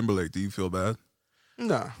Justin Timberlake, do you feel bad?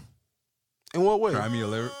 Nah. In what way? Cry Me a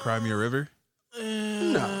River?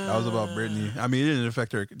 Nah. That was about Britney. I mean, it didn't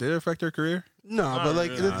affect her. Did it affect her career? No, but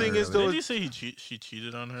like the thing is, though, did you say she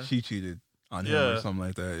cheated on her? She cheated on him or something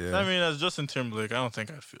like that. Yeah. I mean, as Justin Timberlake, I don't think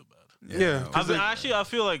I'd feel bad. Yeah. I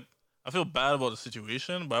feel bad about the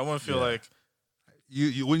situation, but I wouldn't feel like.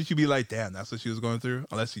 You wouldn't you be like, damn, that's what she was going through,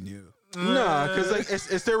 unless you knew. Nah, because like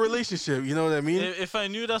it's their relationship. You know what I mean? If I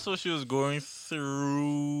knew that's what she was going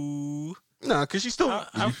through, nah, because she still.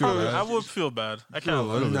 I would feel bad. I can't.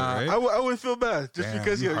 Right? I wouldn't feel bad just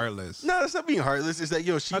because you're heartless. Nah, that's not being heartless. It's that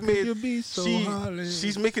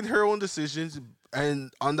she's making her own decisions,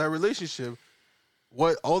 and on that relationship,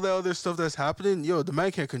 all that other stuff that's happening, the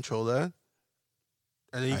man can't control that.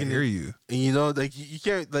 And then I hear you. And like you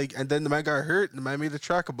can't like, and then the man got hurt. And the man made a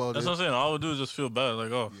track about That's it. what I'm saying. All I would do is just feel bad,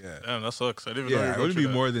 like, oh, damn, that sucks. I didn't even know. Yeah, it would be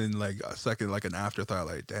more than like a second, like an afterthought.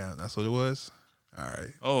 Like, damn, that's what it was. All right.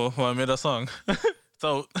 Oh, well, I made that song.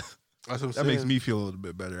 So that makes me feel a little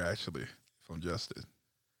bit better, actually. If I'm Justin,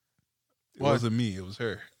 it wasn't me. It was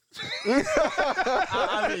her.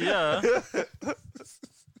 I mean, yeah.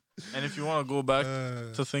 And if you want to go back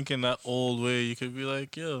to thinking that old way, you could be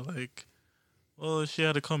like, yo, like. Well, she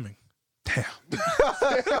had it coming. Damn.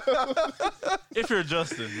 If you're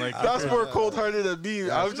Justin, like that's more cold-hearted than me.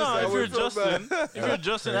 I was just if you're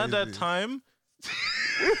Justin at that time,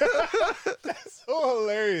 That's so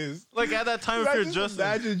hilarious. Like at that time, if I you're just Justin,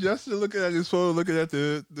 imagine Justin looking at his phone, looking at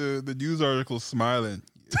the news article, smiling.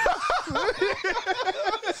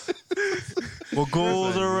 what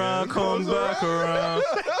goes around comes back around.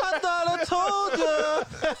 I thought I told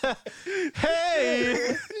you.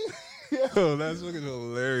 Hey, Yo, that's fucking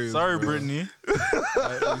hilarious. sorry, bro. Brittany.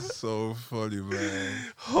 That is so funny, man.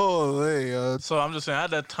 Holy, So I'm just saying,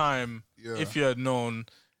 at that time, Yeah. if you had known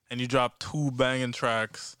and you dropped 2 banging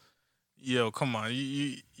tracks, yo, come on,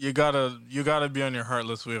 you gotta be on your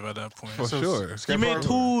heartless wave at that point. For sure. He made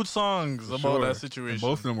 2 songs about Sure. that And situation,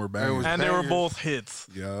 both of them were bangers. and they were bangers. both hits.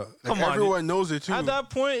 Yeah. Come like on, everyone knows it too. At that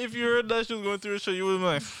point, if you heard that she was going through a show, you would be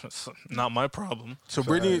like, not my problem. So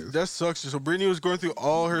Brittany, Facts. that sucks. So Brittany was going through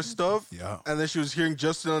all her stuff, Yeah. and then she was hearing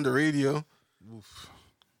Justin on the radio, Oof.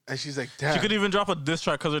 and she's like, "Damn." She could even drop a diss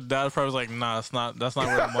track because her dad probably was like, nah, that's not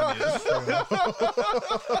where the money is.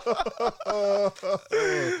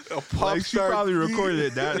 A pop Like, she star probably beat. recorded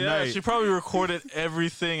it that Yeah, night. she probably recorded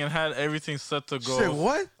everything and had everything set to She go. said,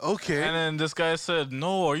 "What? Okay." And then this guy said,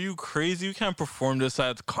 "No, are you crazy? You can't perform this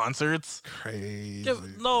at concerts." Crazy. Yeah,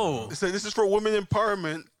 no. He said, "This is for women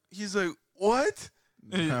empowerment." He's like, "What?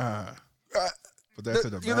 Nah. But that's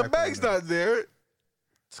in the The bag's burner. not there."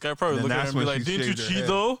 This guy probably And look then at that's him and be when like, she "Didn't you shaved her cheat head.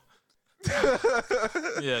 though?"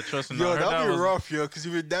 Yeah, trust me. Yo, her dad that'd be was- rough, yo. Because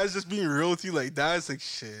if your dad's just being real to you like that, it's like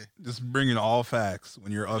shit. Just bringing all facts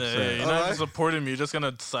when you're Yeah, upset. you're not even supporting me. You're just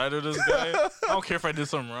gonna side with this guy. I don't care if I did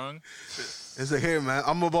something wrong. It's like, hey man,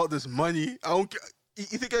 I'm about this money. I don't. You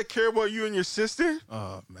think I care about you and your sister?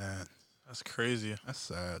 Oh man, That's crazy. that's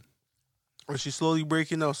sad. Or she's slowly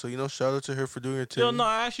breaking out. So shout out to her for doing her thing. Yo, no,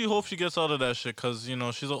 I actually hope she gets out of that shit because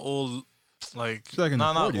she's an old, like, She's like in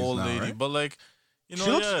her not 40s old now, lady, right? but like, she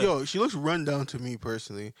looks, yeah. she looks run down to me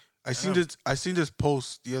personally. I seen Yeah. this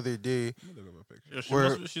post the other day. Let me look up a picture. Yeah,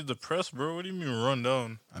 Where- she's depressed, bro. What do you mean run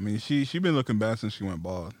down? I mean, she been looking bad since she went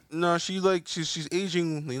bald. No, she's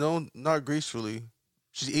aging, not gracefully.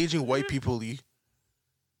 She's aging white people-y.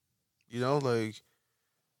 Like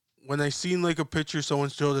when I seen like a picture someone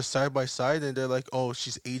showed us side by side and they're like, "Oh,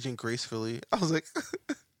 she's aging gracefully." I was like,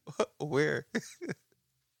 "Where?"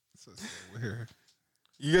 It's so weird.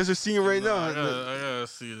 You guys are seeing it right No, now. I gotta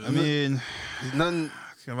see this. I mean, Nothing.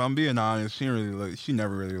 if I'm being honest, she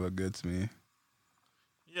never really looked good to me.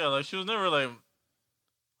 Yeah, like she was never like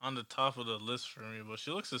on the top of the list for me, but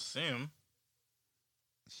she looks the same.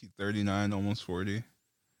 She's 39, almost 40.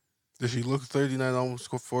 Does she look 39, almost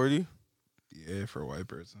 40? Yeah, for a white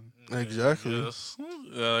person. Exactly. Yes.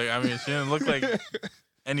 Yeah, like, I mean, she didn't look like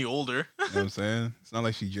any older. You know what I'm saying? It's not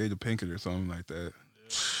like she Jada Pinkett or something like that.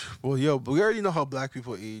 Well, but we already know how black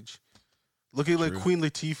people age. Look at like True. Queen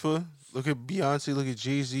Latifah. Look at Beyonce. Look at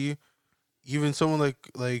Jay-Z. Even someone like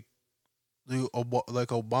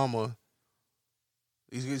Obama.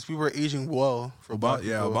 These people are aging well for black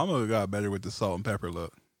people. Obama got better with the salt and pepper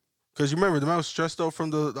look. Because you remember, the man was stressed out from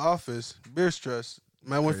the office. Bare stressed.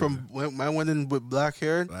 Man went in with black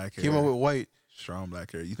hair. Black Came out hair. with white. Strong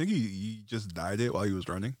black hair. You think he just dyed it while he was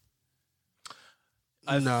running?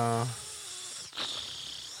 Nah.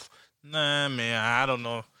 Nah, man, I don't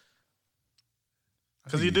know.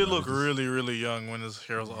 Because he did look really, really young when his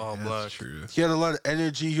hair was all Yeah, black. that's true. He had a lot of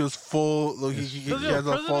energy. He was full. Look, he Because had a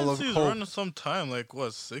fall of presidency's hope. running some time, like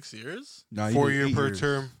what, 6 years? No, he 4 did year 8 per years.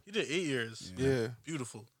 term. He did 8 years. Yeah.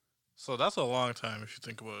 Beautiful. So that's a long time if you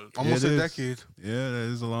think about it. Almost it a is. decade. Yeah, that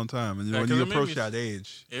is a long time. And Yeah, when 'cause you it made approach me- that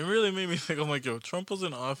age, It really made me think, I'm like, yo, Trump was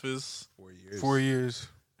in office, 4 years. 4 years.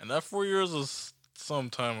 and that 4 years was some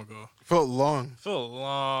time ago. Felt long. Felt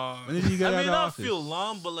long. When did he get I out mean, of not office? feel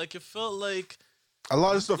long, but like it felt like A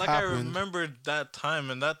lot of stuff I happened. remembered that time,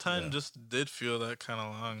 and that time Yeah. just did feel that kind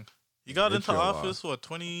of long. You got did into feel long. office, what,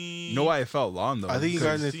 20? You know why it felt long though? I think he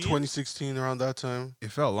got in 16? 2016 around that time.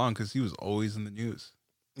 It felt long because he was always in the news.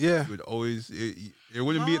 Yeah. He would always. It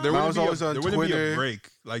wouldn't be. There Man wouldn't was be. always on There wouldn't be a Twitter. break.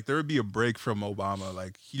 Like there would be a break from Obama.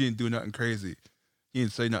 Like he didn't do nothing crazy. He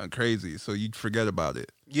didn't say nothing crazy, so you'd forget about it.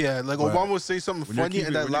 Yeah, like But Obama would say something when you're funny and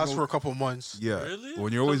keeping- that when you lasts go- for a couple months. Yeah. Really?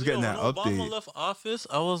 When you're always 'Cause, getting yo, that when Obama update. left office,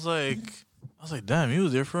 I was like, damn, he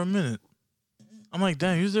was there for a minute. I'm like,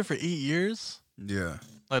 damn, he was there for 8 years. Yeah.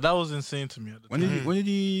 Like that was insane to me at the When time. did he? When did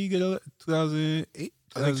he get elected? 2008.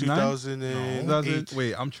 I think 2009? 2008.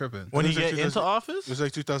 Wait, I'm tripping. When he it was like get into 2000 office? It was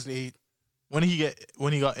like 2008 When he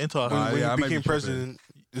got into office? Nah, when yeah, I he might be became tripping. president.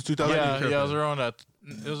 It was 2008. yeah, tripping. it was around that.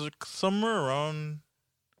 It was like somewhere around.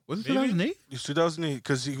 Was it Maybe? 2008? It was 2008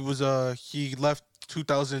 because he left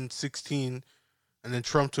 2016, and then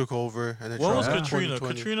Trump took over, and then What Trump was Yeah. left Katrina?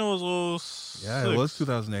 2020. Katrina was 06. Yeah, it was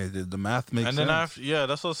 2008. The math makes And sense. then after, yeah,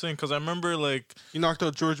 that's what I was saying. Because I remember like He knocked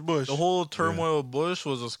out George Bush. the whole turmoil of Bush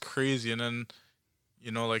was just crazy, and then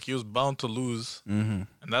you know, like he was bound to lose, Mm-hmm.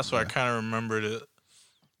 and that's why I kind of remembered it.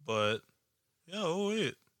 But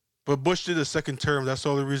yeah, But Bush did a second term. That's the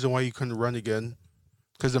only reason why he couldn't run again.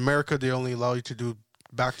 Because America, they only allow you to do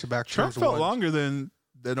back-to-back Trump terms. felt once. longer than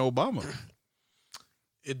Obama.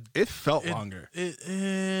 It felt longer. I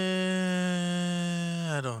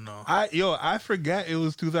don't know. I forget it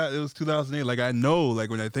was 2008. Like I know, like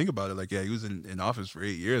when I think about it, like yeah, he was in office for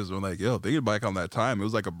 8 years. I'm like, yo, thinking back on that time, it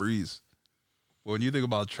was like a breeze. But when you think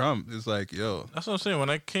about Trump, it's like, yo, That's what I'm saying. When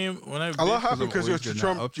I A lot happened because always getting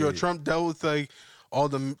that update. Trump dealt with like all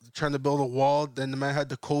the trying to build a wall. Then the man had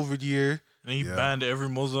the COVID year. and he Yeah. banned every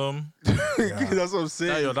Muslim. That's what I'm Yeah,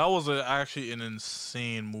 saying. yo, that was actually an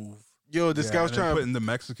insane move. Yo, this guy was and then trying to. putting the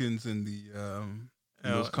Mexicans in the in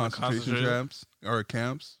those the concentration concentration-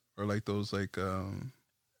 camps or like those like I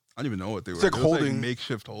don't even know what they were. It's like It was holding.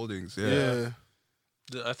 makeshift holdings. Yeah,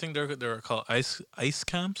 Yeah. I think they're called ice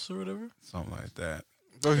camps or whatever. something like that.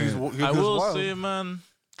 Oh, he Yeah. was, he I was will wild. say, man,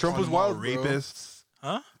 Trump was Calling them all wild, bro. rapists.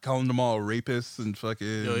 huh? Calling them all rapists and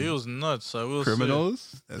fucking Yo, he was nuts. I will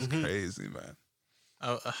criminals. That's Mhm. crazy, man.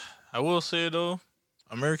 say. I will say though,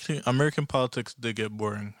 American politics did get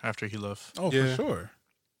boring after he left. Oh, Yeah. for sure.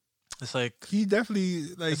 It's like He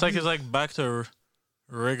definitely like. it's like back to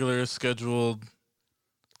regular scheduled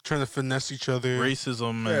Trying to finesse each other.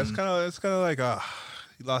 racism yeah, and it's kind of like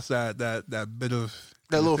he lost that bit of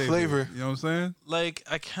That little table. flavor. You know what I'm saying? like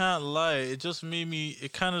I can't lie. It just made me.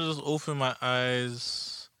 It kind of just opened my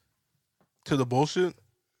eyes. To the bullshit.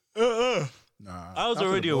 Nah, I was not for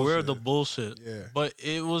already the aware of the bullshit. bullshit. Yeah. But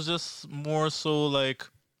it was just more so like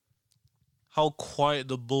how quiet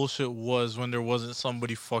the bullshit was when there wasn't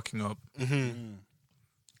somebody fucking up. Mm-hmm.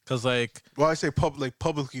 Cause like, Well, I say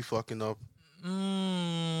publicly fucking up.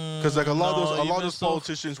 Because like a lot of those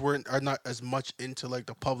politicians are not as much into like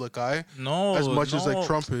the public eye no as much as like no,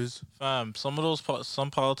 Trump is. Fam, some of those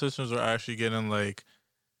some politicians are actually getting like,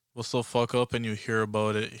 will still fuck up, and you hear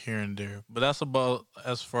about it here and there. But that's about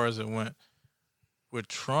as far as it went. With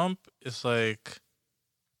Trump, it's like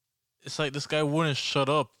this guy wouldn't shut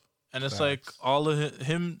up, and it's like Facts. all of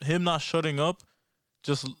him not shutting up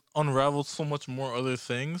just unraveled so much more other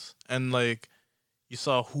things, and like you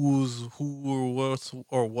saw who's who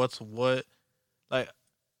or what's what,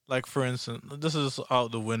 like for instance, this is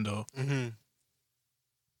out the window. Mm-hmm.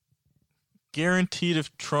 Guaranteed,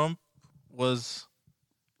 if Trump was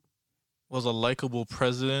a likable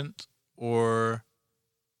president, or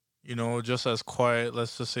you know, just as quiet,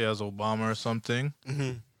 let's just say as Obama or something,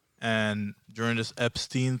 Mm-hmm. and during this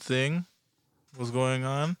Epstein thing was going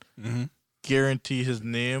on, Mm-hmm. guarantee his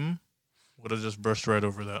name would have just brushed right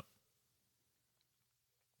over that.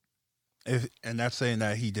 And that's saying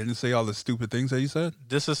that he didn't say all the stupid things that he said.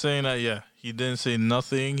 This is saying that he didn't say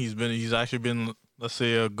nothing. He's actually been, let's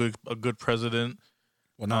say, a good president,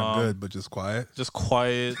 Well, not Um, good, but just quiet. just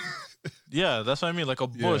quiet. Yeah, that's what I mean, like a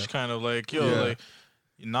Bush Yeah. kind of like Yeah. like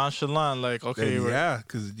nonchalant, like okay, Then, yeah,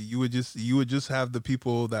 because you would just have the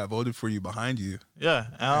people that voted for you behind you. yeah.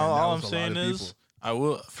 And that all I'm was a lot saying of is, people. I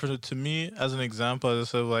will to me as an example, I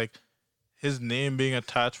said like his name being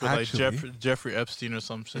attached with Actually- like Jeffrey Epstein or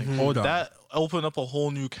something. Mhm. Hold on. That opened up a whole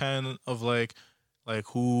new kind of like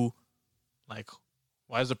who, like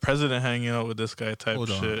why is the president hanging out with this guy type Hold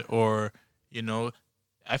on. shit, or you know,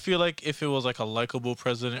 I feel like if it was like a likable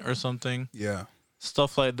president or something, Yeah.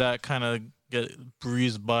 stuff like that kind of get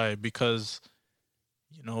breezed by, because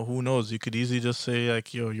you know, who knows, you could easily just say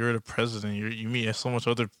like, yo, you're the president, you meet so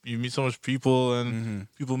much people, and Mm-hmm.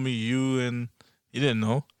 people meet you and you didn't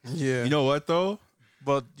know, Yeah. You know what though?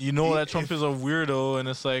 but you know that If- Trump is a weirdo, and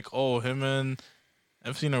it's like, oh, him and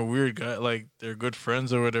Epstein are weird guy, like they're good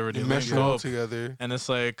friends or whatever, they they mesh link it all up, together. and it's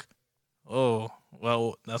like, oh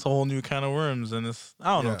well, that's a whole new kind of worms, and it's, I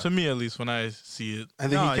don't know, Yeah. to me at least when I see it.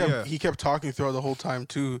 And then Nah, he kept talking throughout the whole time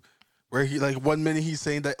too, where he like 1 minute he's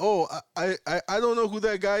saying that, oh, I don't know who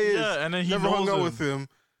that guy is. Yeah, and then he Never hung knows out him. with him.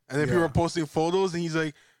 And then Yeah. people are posting photos, and he's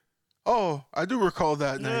like, oh, I do recall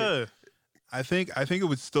that night. Yeah. I think it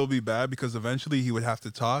would still be bad because eventually he would have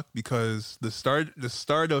to talk, because the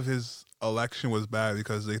start of his election was bad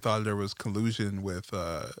because they thought there was collusion with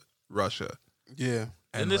Russia. Yeah.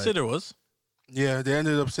 And they like, say there was. Yeah, they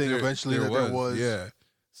ended up saying eventually that there was. Yeah.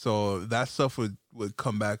 So that stuff would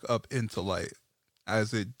come back up into light,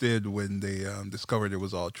 as it did when they discovered it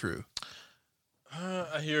was all true.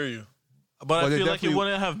 I hear you, but But I it feel like it definitely-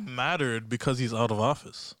 wouldn't have mattered because he's out of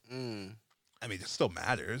office. Mm. I mean, it still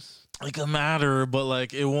matters. It can matter, but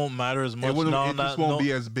like it won't matter as much. It, wouldn't, now it that just won't no,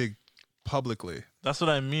 be as big publicly. that's what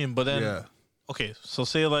I mean. But then, Yeah. okay, so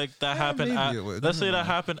say like that Yeah, happened. maybe it would. Let's say I don't that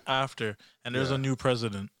know. happened after, and there's Yeah. a new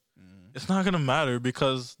president. It's not gonna matter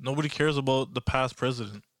because nobody cares about the past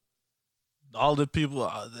president. All the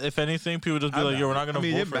people, if anything, people just be like, "Yo, we're not gonna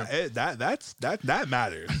vote for him." That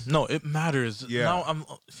matters. No, it matters. Yeah. Now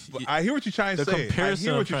I hear what you're trying to The say. comparison I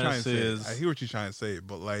hear what you're I'm trying to say. is- I hear what you're trying to say,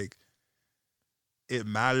 but like, it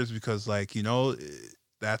matters because, like, you know,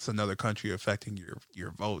 that's another country affecting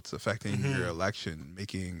your votes, affecting your election,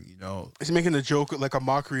 making, you know, He's making a joke, like a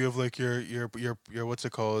mockery of like your what's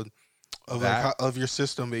it called, of like That- of your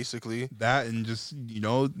system, basically. that, and just, you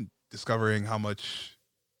know, discovering how much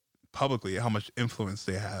influence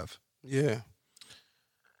they have. Yeah.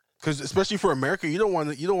 Because especially for America, you don't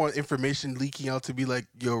want information leaking out to be like,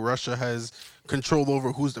 yo, Russia has control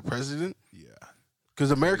over who's the president. Yeah,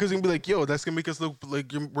 Because America's gonna be like, yo, that's gonna make us look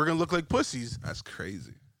like we're gonna look like pussies. that's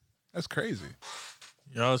crazy. That's crazy.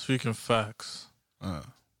 y'all speaking facts. Uh,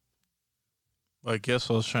 But I guess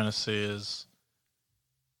what I was trying to say is,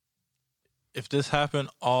 if this happened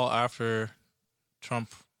all after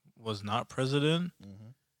Trump was not president,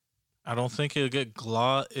 I don't think it'll get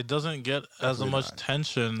It doesn't get as Definitely much not.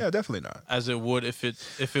 tension yeah, definitely not. as it would if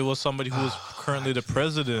it was somebody who was currently the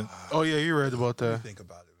president. Oh yeah, you're right about that. Think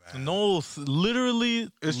about it, man. No, literally,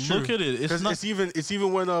 It's look true. at it. It's Because not. it's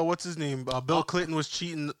even when what's his name, Bill Clinton was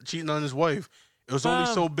cheating on his wife. It was only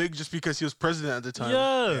Fam. so big just because he was president at the time.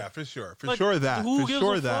 Yeah, Yeah, for sure. For Like, sure that. who For gives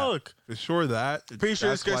sure a that. fuck? For sure that. Pretty sure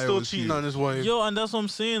this That's guy's why it still was cheating huge. on his wife. Yo, and that's what I'm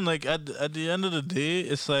saying. Like at the end of the day,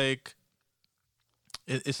 it's like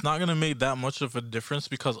it's not gonna make that much of a difference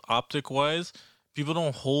because optic wise, people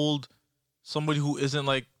don't hold somebody who isn't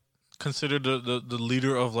like considered the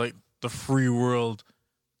leader of like the free world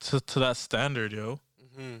to that standard, yo.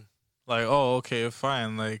 hmm Like, oh, okay,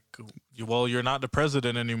 fine. Like, you're not the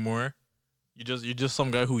president anymore. You're just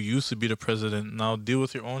some guy who used to be the president. Now deal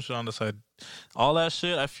with your own shit on the side. All that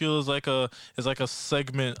shit I feel is like a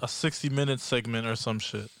segment, a 60-minute segment or some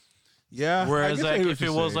shit. Yeah. Whereas I guess I like hear what if it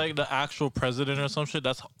you're was saying. like the actual president or some shit,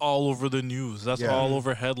 that's all over the news. That's Yeah. all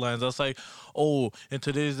over headlines. That's like, oh, in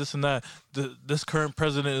today's this and that, this current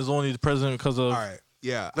president is only the president because of All right.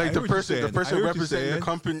 Yeah. I Like hear the what you're person saying. I representing hear what the you're saying.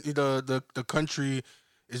 company, the country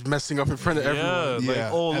is messing up in front of yeah, everyone. like Yeah.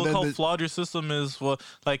 oh And look then how the- flawed your system is. Well,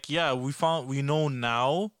 like yeah, we know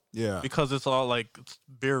now Yeah. because it's all like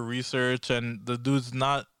bare research and the dude's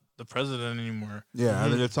not the president anymore. Yeah.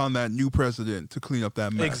 And then it's on that new president to clean up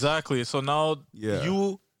that mess. Exactly. So now Yeah.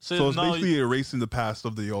 you say So it's now basically erasing the past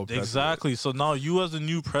of the old president. exactly. So now you as the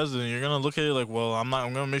new president, you're gonna look at it like, well, I'm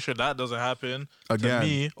gonna make sure that doesn't happen Again. to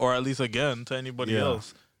me or at least again to anybody Yeah.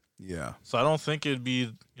 else. Yeah. So I don't think it'd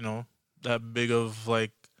be that big of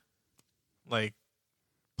like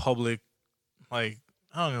public like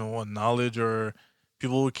I don't know what knowledge or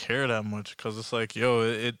people would care that much because it's like yo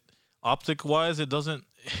it optic wise it doesn't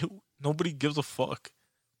nobody gives a fuck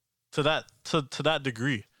to that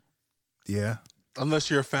degree Yeah. Unless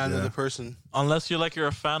you're a fan of Yeah. the person. unless you're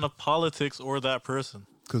a fan of politics or that person.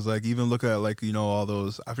 Because, like, even look at, like, you know, all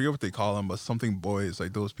those, I forget what they call them, but something boys,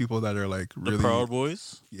 like those people that are, like, The really, Proud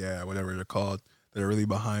Boys. yeah, whatever they're called, that are really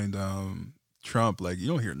behind Trump. Like, you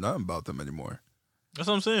don't hear nothing about them anymore. That's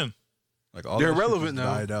what I'm saying. Like, all They're that shit irrelevant just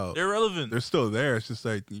now. died out. They're relevant. They're still there. It's just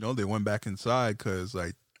like, you know, they went back inside because,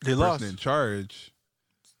 like, They the lost. person in charge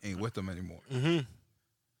ain't with them anymore. Mm-hmm.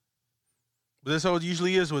 But that's how it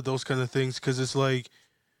usually is with those kind of things, because it's like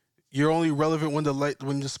you're only relevant when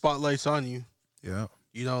the spotlight's on you. Yeah.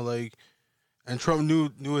 You know, like, and Trump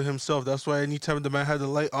knew it himself. That's why anytime the man had the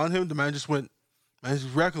light on him, the man just went, man, he's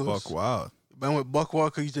reckless. Fuck wild. Man went buck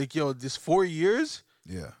wild because he's like, yo, this 4 years,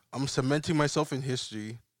 Yeah. I'm cementing myself in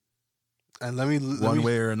history, and let me One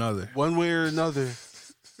way or another. one way or another.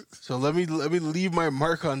 So let me leave my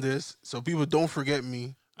mark on this, so people don't forget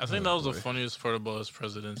me. I think Oh, that was boy. the funniest part about his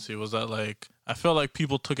presidency was that like I felt like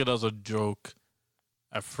people took it as a joke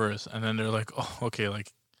at first, and then they're like, "Oh, okay,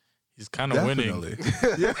 like he's kind of winning."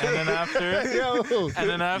 Definitely. yeah. And then after, Yo. and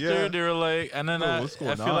then after Yeah. they were like, and then Yo, I what's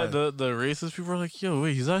feel going like on? the racist people were like, "Yo,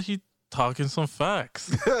 wait, he's actually talking some facts."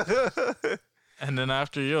 And then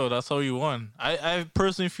after, yo, that's how he won. I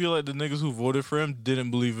personally feel like the niggas who voted for him didn't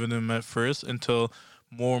believe in him at first until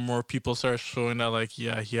more and more people started showing that like,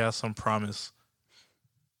 yeah, he has some promise.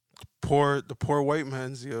 The poor white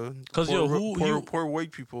man's, yo. 'Cause, Poor- yo, who- poor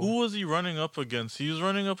white people. Who was he running up against? He was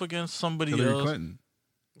running up against somebody Hillary else. Clinton.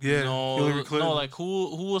 Yeah, no, Hillary Clinton. no, like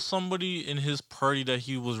who was somebody in his party that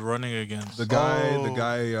he was running against? The guy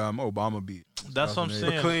Oh. Obama beat. That's what I'm 2008.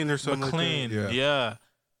 saying. McLean or something like that. McLean, Yeah. yeah.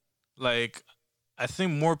 Like, I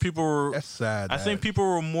think more people were. That's sad. I think people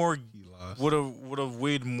were more he lost. would have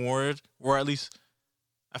weighed more, or at least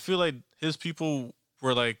I feel like his people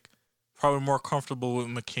were like probably more comfortable with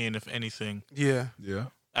McCain, if anything, Yeah,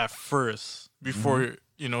 at first before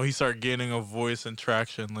he started gaining a voice and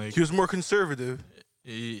traction. Like, He was more conservative.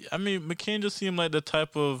 I mean, McCain just seemed like the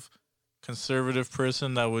type of conservative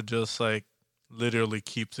person that would just like literally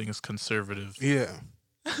keep things conservative. Yeah.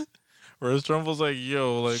 Whereas Trump was like,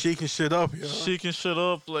 yo, like Shaking shit up, yo. shaking shit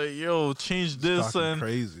up, like, yo, change this Talking and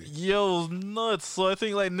crazy. yo, nuts. So I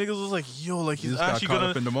think like niggas was like, yo, like He he's just got actually caught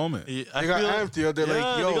gonna. up in the moment. I They got feel amped, yo. They're Yeah,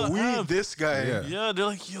 like, they yo, got we amped. need this guy. Yeah. yeah, they're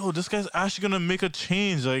like, yo, this guy's actually gonna make a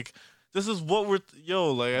change. Like, this is what we're,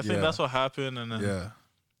 like I think Yeah. that's what happened, and then Yeah.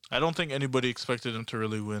 I don't think anybody expected him to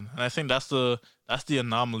really win, and I think that's the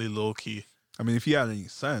anomaly, low key. I mean, if he had any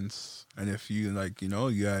sense, and if you like, you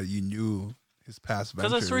knew his past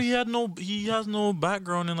Because ventures. I swear he has no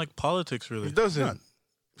background in like politics really. He doesn't. None.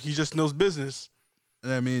 He just knows business.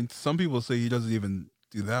 And I mean, some people say he doesn't even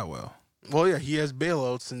do that well. Well, yeah, he has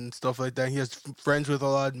bailouts and stuff like that. He has friends with a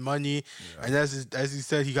lot of money, and as he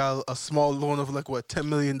said, he got a small loan of like what $10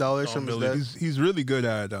 million from his dad. He's really good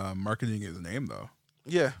at marketing his name, though.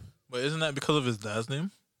 Yeah, But isn't that because of his dad's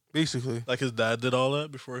name? basically, Like his dad did all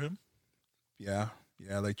that before him. Yeah,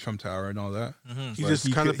 like Trump Tower and all that. Mm-hmm. he But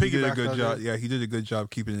just kind of he did a piggybacked good on job. it. Yeah, he did a good job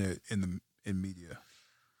keeping it in media.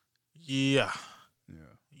 Yeah,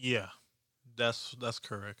 Yeah, that's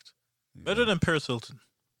correct. yeah. Better than Paris Hilton.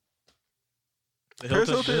 The Paris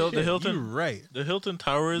Hilton, Hilton? the Hilton, You're right. the Hilton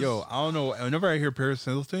Towers. Yo, I don't know. Whenever I hear Paris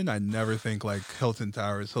Hilton, I never think like Hilton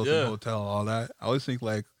Towers, Hilton Yeah. Hotel, all that. I always think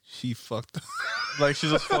like she fucked. like she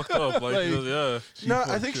just fucked up. Like, Like- she just- yeah. she No, I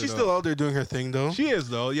fucked think shit she's up. still out there doing her thing though. She is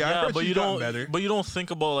though. Yeah, I heard but she's you gotten don't. better. But you don't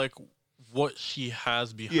think about like what she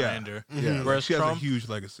has behind her. Yeah, Mhm. Whereas she has Trump- a huge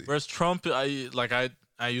legacy. Whereas Trump,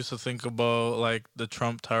 I used to think about like the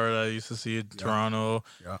Trump Tower that I used to see in Toronto.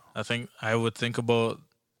 Yeah. I think I would think about.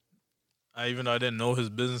 Even though I didn't know his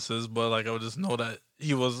businesses, but like I would just know that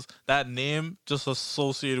he was that name just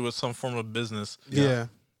associated with some form of business. Yeah.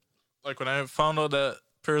 Like when I found out that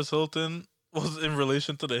Paris Hilton was in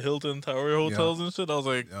relation to the Hilton Tower hotels and shit, I was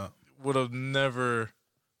like, Yeah, would have never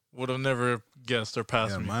guessed or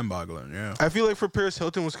passed me. mind-boggling. Yeah, I feel like for Paris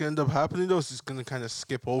Hilton, what's gonna end up happening though is just gonna kind of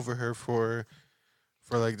skip over her for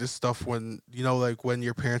like this stuff when like when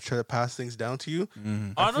your parents try to pass things down to you.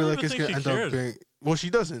 mm-hmm. I I feel don't like even it's think gonna she end cared. up being. Well,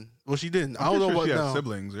 she doesn't. Well, she didn't. I I'm don't know pretty what sure she now. has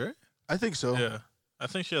siblings, right? I think so. Yeah, I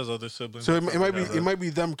think she has other siblings. So that it might be probably it might be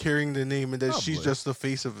them carrying the name, and then she's Probably. just the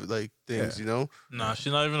face of like things, Yeah. Nah,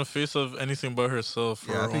 she's not even a face of anything but herself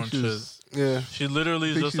for Yeah, her I own think shit. she's. Yeah. She literally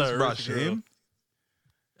is Think just she's that brought earth girl. shame.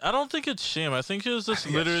 I don't think it's shame. I think it's just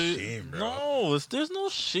think it's literally shame, bro. no. There's no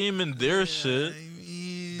shame in their shit.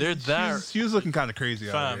 They're that She was looking kind of crazy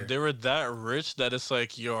out fam. here. They were that rich that it's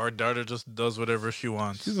like yo, our daughter just does whatever she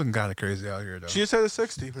wants. She's looking kind of crazy out here, though. She just had a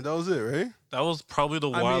sex tape, and that was it, right? That was probably the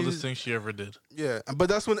I wildest mean- thing she ever did. Yeah, but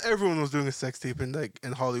that's when everyone was doing a sex tape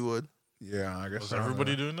in Hollywood. Yeah, I guess. Was I don't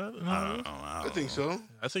everybody know. doing that? in I Hollywood? don't know. I think so.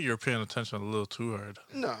 I think you're paying attention a little too hard.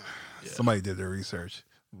 Nah. Yeah. Somebody did their research.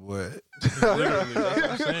 What? Literally, that's what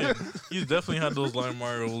I'm saying. He's definitely had those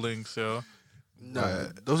LimeWire links, yo. Nah,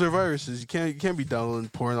 those are viruses. You can't be downloading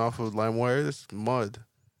porn off of LimeWire. That's mud.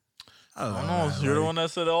 I don't I know. don't know. man, You're the like- one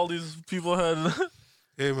that said all these people had.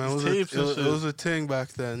 Hey man, These tapes and it shit. was a thing back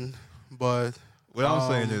then, but What I'm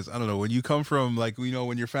saying Um, is, I don't know. When you come from like,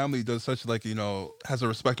 when your family does such like, has a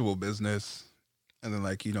respectable business, and then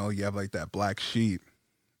like, you have like that black sheep.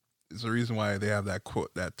 It's the reason why they have that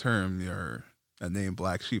quote, that term, or that name,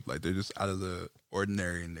 black sheep. Like they're just out of the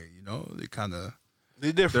ordinary, and they kind of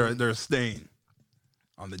they different. they're a stain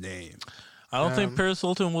on the name. I don't think Um, Paris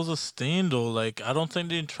Hilton was a stain though. Like I don't think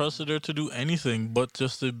they entrusted her to do anything but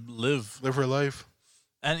just to live. Live her life.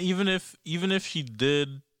 And even if she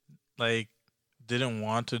did, like, didn't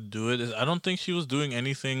want to do it, I don't think she was doing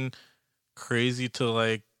anything crazy to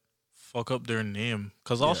like fuck up their name.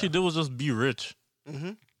 Cause all Yeah. she did was just be rich.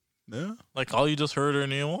 Mm-hmm. Yeah. Like all you just heard her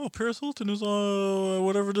name, oh, Paris Hilton is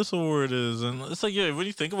whatever this award is, and it's like, yeah, when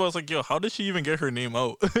you think about it, it's like, yo, how did she even get her name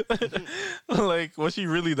out? Like, was she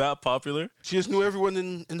really that popular? She just knew everyone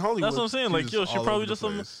in Hollywood. That's what I'm saying. She Like, was yo, she all probably over the just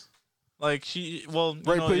some, place. like she, well, you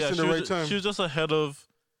Right know, place yeah, in she the was right ju- time. She was just ahead of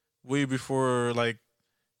way before like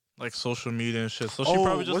social media and shit. So she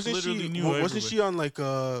probably just literally knew. Wasn't everybody. she on like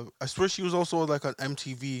I swear she was also like on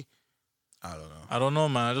MTV, I don't know. I don't know,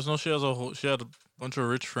 man. I just know she had a bunch of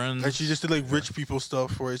rich friends. and she just did like rich people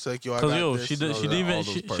stuff where it's like, yo, I Cause got yo, this she and did. all She that. didn't even. all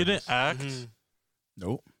those She didn't parties. act. Mhm.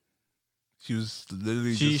 Nope. She was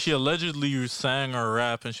literally She just, she allegedly sang or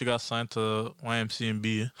rap, and she got signed to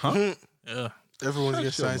YMCMB. huh? Mhm. Yeah. Everyone Shut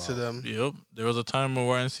gets your signed to mouth. them. Yep. There was a time where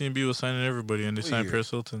YMCMB was signing everybody, and they What signed year? Paris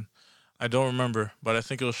Hilton. I don't remember, but I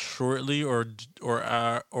think it was shortly or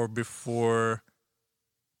before.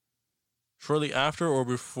 Shortly after or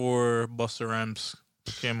before Busta Rhymes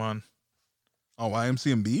came on. Oh,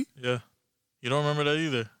 YMCMB? Yeah. You don't remember that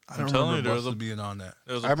either. I I'm don't telling you, remember there was Busta a being on that.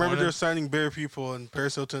 there was a I remember point they in- were signing bare people, and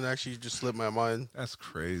Paris Hilton actually just slipped my mind. That's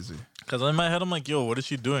crazy. Cause in my head, I'm like, yo, what is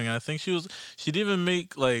she doing? And I think she didn't even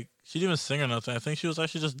make she didn't even sing or nothing. I think she was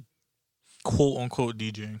actually just quote unquote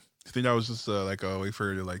DJing. You think that was just like a way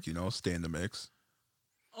for her to stay in the mix?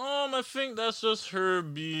 I think that's just her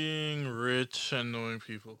being rich and knowing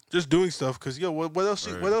people. Just doing stuff, cause what else?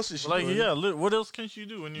 Right. What else is she Like, doing? yeah, what else can she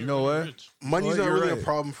do when You know when you're what? rich? Money's Well, not you're really right. a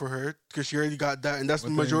problem for her, cause she already got that, and that's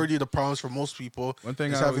One the thing- majority of the problems for most people. One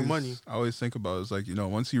thing Is I having always, money. I always think about is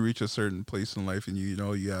once you reach a certain place in life and you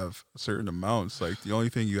have certain amounts, the only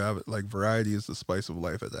thing you have variety is the spice of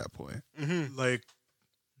life at that point. Mm-hmm. Like,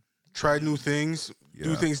 Try new things,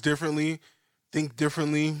 do Yeah. things differently, think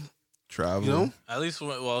differently. Travel. You know? at least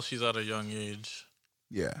while she's at a young age.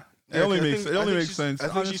 Yeah. It Yeah, only I makes think- it I only think makes she's- sense. I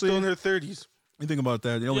think Honestly, she's still in her 30s. you think about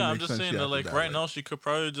that. It only Yeah, I'm makes just sense saying she that had to die, right now she could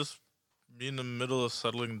probably just be in the middle of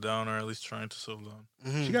settling down or at least trying to settle down.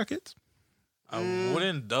 Mhm. She got kids. I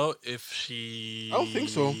wouldn't doubt if she. I don't think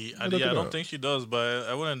so. I Look it don't up. think she does, but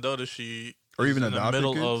I wouldn't doubt if she. Or is even in the adopted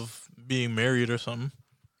middle kids? of being married or something.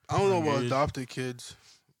 I don't know about Engaged. adopted kids, I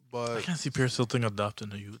but can't see Paris Hilton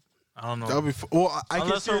adopting a youth. I don't know. that would be. Well, I can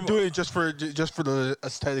Unless see her her- doing it just for the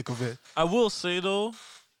aesthetic of it. I will say though,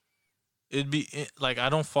 it'd be I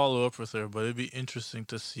don't follow up with her, but it'd be interesting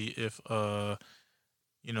to see if some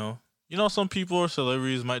people or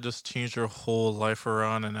celebrities might just change their whole life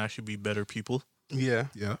around and actually be better people. Yeah.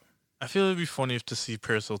 Yeah. I feel it'd be funny to see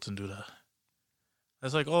Paris Hilton do that.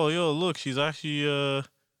 It's like, oh, yo, look, she's actually,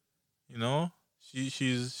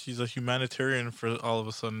 she's a humanitarian for all of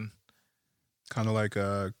a sudden. Kind of like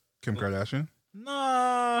Kim Kardashian.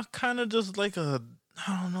 Nah, kind of just like I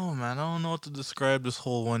don't know, man. I don't know what to describe this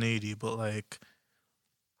whole 180, but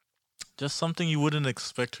just something you wouldn't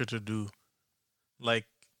expect her to do. Like,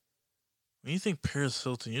 when you think Paris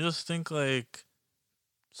Hilton, you just think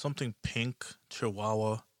something pink,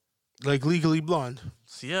 chihuahua. Like Legally Blonde.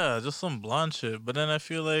 So yeah, just some blonde shit. But then I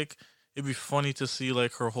feel like it'd be funny to see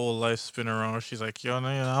her whole life spin around where she's like, yo,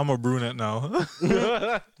 I'm a brunette now.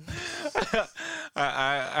 I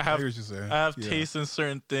I have hear what you're saying. I have Yeah. taste in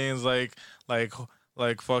certain things like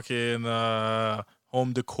fucking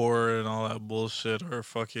home decor and all that bullshit, or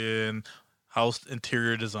fucking house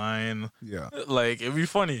interior design. Yeah. It'd be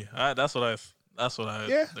funny. That's what I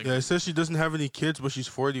Yeah. think. Yeah, it says she doesn't have any kids, but she's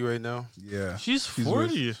 40 right now. Yeah. She's She's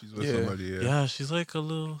 40. With, she's with Yeah. somebody. Yeah. Yeah, she's like a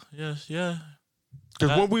little yeah.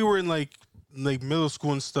 Because when we were in middle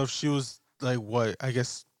school and stuff, she was what? I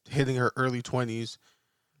guess hitting her early 20s.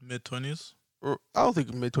 Mid-20s. Or I don't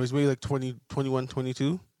think mid 20s, maybe 20, 21,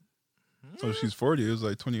 22. So if she's 40. It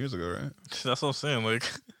was 20 years ago, right? That's what I'm saying. Yeah.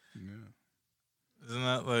 Isn't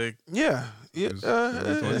that Yeah. Yeah. She was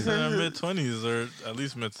it's in her mid-20s or at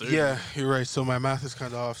least mid-30s? Yeah, you're right. So my math is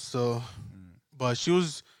kind of off. So, but she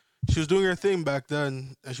was doing her thing back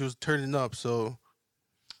then, and she was turning up. So,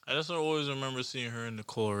 I just always remember seeing her and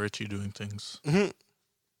Nicole Richie doing things. mhm.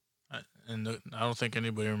 And I don't think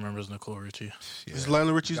anybody remembers Nicole Richie. This is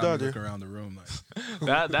Lionel Richie's Got me daughter. looking around the room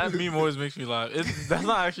That meme always makes me laugh. That's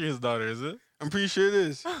not actually his daughter, is it? I'm pretty sure it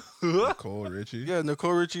is. Nicole Richie. Yeah,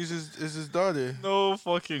 Nicole Richie is his daughter. No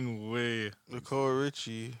fucking way. Nicole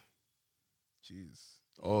Richie. Jeez.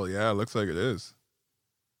 Oh yeah, it looks like it is.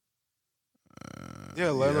 Yeah,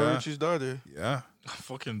 Lionel yeah. Richie's daughter. Yeah. I'm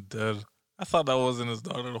fucking dead. I thought that wasn't his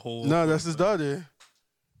daughter the whole No, that's his daughter.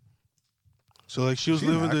 So she was She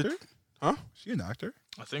an living actor? the. Huh? She an actor?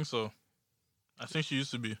 I think so. I think she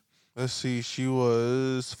used to be. Let's see. She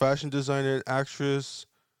was fashion designer and actress.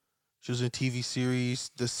 She was in TV series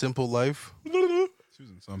The Simple Life, She was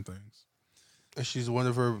in some things. and she's one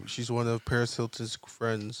of Paris Hilton's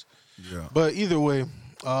friends. Yeah. But either way,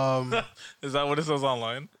 Is that what it says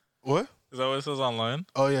online? what? Is that what it says online?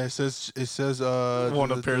 Oh yeah, it says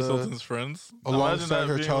One of Paris Hilton's friends? Imagine alongside that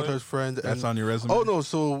her being childhood friend. That's and, on your resume. oh no,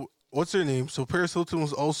 so what's her name? So Paris Hilton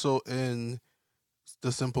was also in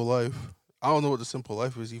The Simple Life. I don't know what The Simple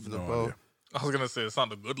Life is even No about. idea. I was gonna say it's not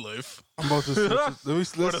the good life. I'm about to let's Or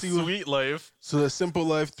let's the see. What, sweet life. so The Simple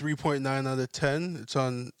Life 3.9 out of 10. It's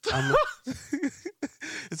on.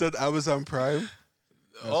 It's on Amazon Prime.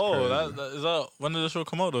 Oh, crazy. that is that. When did the show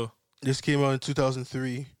come out though? This came out in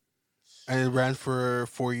 2003, and it ran for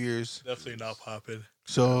 4 years. Definitely not popping.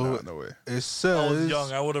 So No way. it I says was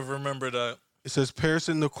young. I would have remembered that. it says Paris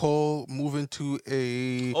and Nicole move into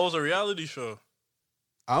a. Oh, it was a reality show.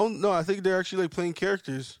 I don't know. I think they're actually playing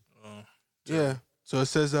characters. Oh. Yeah. So it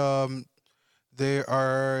says they're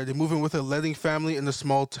moving with a letting family in the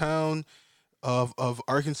small town of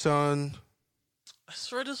Arkansas. I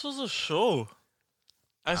swear this was a show.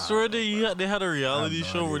 I swear they had a reality no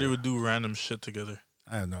show where they idea. would do random shit together.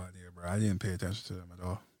 I have no idea, bro. I didn't pay attention to them at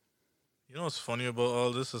all. You know what's funny about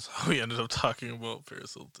all this is how we ended up talking about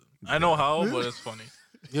Paris Hilton. I know how, but it's funny.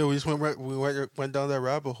 Yeah, we just went down that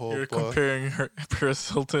rabbit hole. You're but- comparing Paris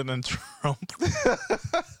Hilton and Trump.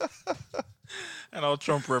 And how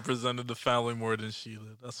Trump represented the family more than she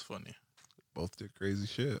did. That's funny. Both did crazy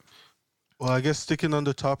shit. Well, I guess sticking on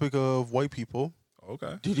the topic of white people,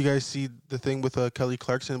 Okay. did you guys see the thing with Kelly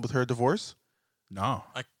Clarkson with her divorce? No.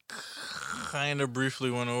 I kind of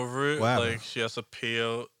briefly went over it. What happened? Like, she has to pay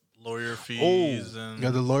out lawyer fees and Yeah,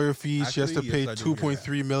 the lawyer fees. She has to Actually, pay yes, I did hear that.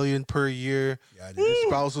 $2.3 million per year, Yeah, I did.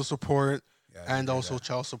 spousal support, Yeah, I did and hear also that.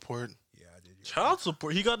 child support. Yeah, I did. Hear child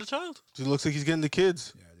support. He got the child. So it looks like he's getting the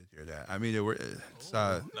kids. that. Yeah, I did hear that. I mean, it's,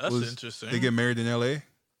 That's interesting. They get married in L.A.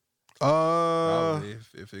 Uh, Probably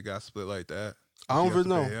if it got split like that. I don't You have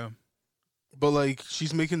even to know. pay him. But like,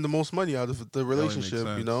 she's making the most money out of the only makes relationship.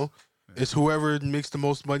 You sense. know, Yeah. it's whoever makes the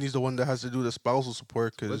most money is the one that has to do the spousal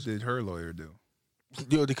support. What Because did her lawyer do?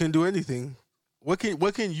 they couldn't do anything. What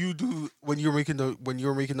can you do when you're making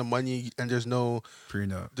the money and there's no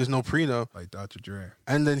Prenup, prenup? like Dr. Dre.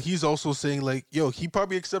 And then he's also saying like, yo, he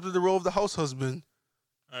probably accepted the role of the house husband.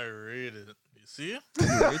 I rated it. You see? You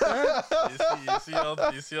rate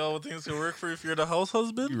that? You see how things can work for you if you're the house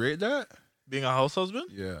husband? You rate that? Being a house husband?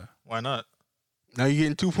 Yeah. Why not? Now you're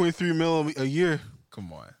getting 2.3 mil a year.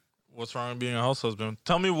 Come on. What's wrong with being a house husband?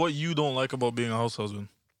 Tell me what you don't like about being a house husband.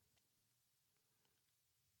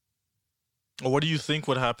 Or what do you think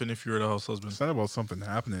would happen if you were the house husband? It's not about something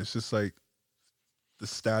happening. It's just like the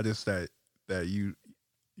status that you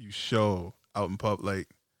show out in public. Like,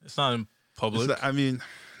 It's not in public. I mean,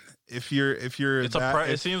 if you're It's that,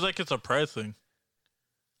 it seems like it's a pride thing.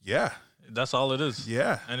 yeah, That's all it is.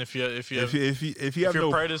 yeah. And if you If you if have your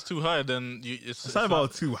no, pride is too high, then it's not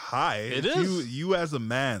about too high. It If is. you as a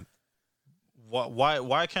man.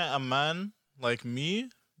 Why can't a man like me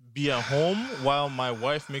be at home while my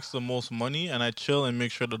wife makes the most money and I chill and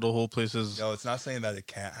make sure that the whole place is. Yo, it's not saying that it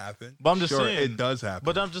can't happen. But I'm just Sure, saying it does happen.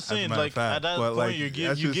 But I'm just as a saying, matter of like fact. at that But, point, like, you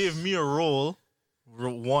that's just- gave me a role,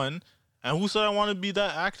 one, and who said I want to be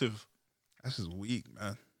that active? That's just weak,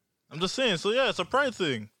 man. I'm just saying. So yeah, it's a pride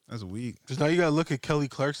thing. That's weak. Because now you gotta look at Kelly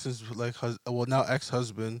Clarkson's now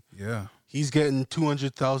ex-husband. Yeah. He's getting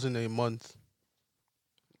 $200,000 a month,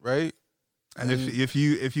 right? And if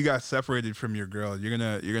you got separated from your girl, you're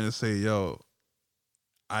gonna say, yo,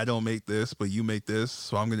 I don't make this, but you make this,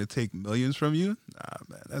 so I'm gonna take millions from you. Nah,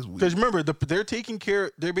 man, that's weak. Because remember, they're taking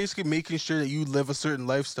care. They're basically making sure that you live a certain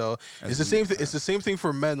lifestyle. That's It's the same weak, thing. man. It's the same thing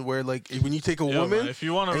for men, where like when you take a Yeah, woman, man, if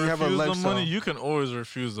you want to and you have a refuse the lifestyle. money, you can always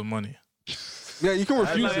refuse the money. yeah, you can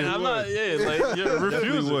refuse Like, it. I'm not. Yeah, like yeah, I refuse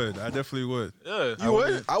definitely it. would. I definitely would. Yeah, You would?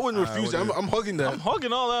 wouldn't- I wouldn't I refuse it. wouldn't. I'm hugging that. I'm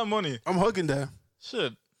hugging all that money. I'm hugging that.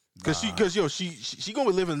 Shit. Cause she gonna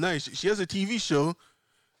be living nice. She has a TV show.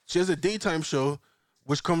 She has a daytime show,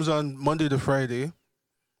 which comes on Monday to Friday.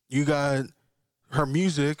 You got her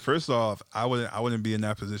music. First off, I wouldn't be in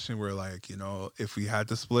that position where, like, you know, if we had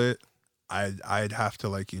to split, I'd have to,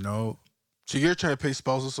 like, you know, So you're trying to pay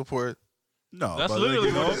spousal support. no. That's but,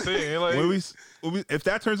 literally like, you what know, I'm saying. Like, when we if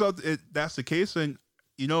that turns out that's the case, then,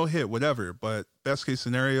 you know, hit whatever. But best case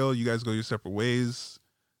scenario, you guys go your separate ways,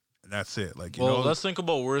 and that's it. Like, you well, know, let's think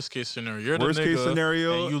about worst case scenario. You're worst the case nigga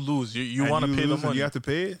scenario, and you lose. You and want to pay the lose and money. you have to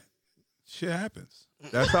pay it. Shit happens.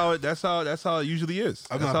 That's how it usually is.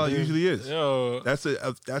 I'm That's not how it paying. usually is. Yo,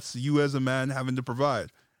 That's you as a man having to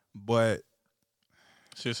provide, but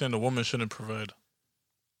so you're saying the woman shouldn't provide?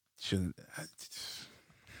 shouldn't.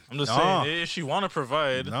 I'm just Nah. saying if she want to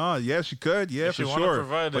provide, No, yeah, she could, yeah, If for you wanna sure.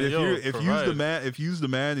 provide, But then, if yo, you if you's the provide.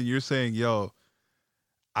 man, and you're saying, yo,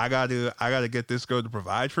 I gotta get this girl to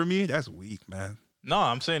provide for me, that's weak, man. no,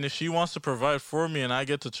 I'm saying if she wants to provide for me and I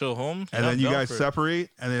get to chill home, And yeah, then I'm you down guys for it. separate,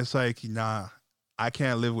 and it's like, nah, I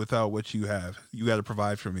can't live without what you have. You got to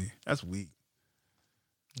provide for me. That's weak.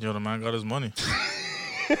 Yo, the man got his money.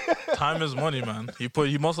 Time is money, man. He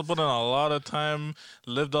must have put in a lot of time,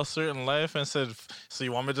 lived a certain life, and said, "So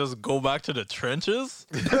you want me to just go back to the trenches?"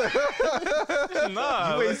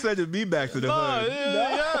 Nah, You ain't like, sending me back to the nah, hood.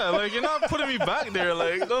 yeah, like you're not putting me back there.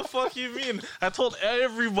 Like the fuck you mean? I told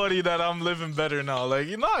everybody that I'm living better now. Like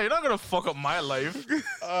you're not gonna fuck up my life.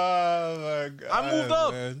 Oh my god! I moved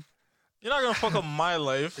up. man. You're not gonna fuck up my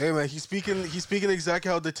life. Hey man, he's speaking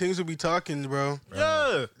exactly how the things will be talking, bro.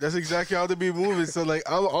 Yeah. That's exactly how they be moving. So like,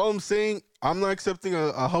 all I'm saying, I'm not accepting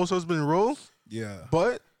a house husband role, Yeah.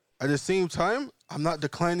 but at the same time, I'm not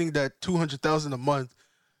declining that $200,000 a month.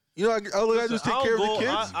 You know, all I gotta do is take care of the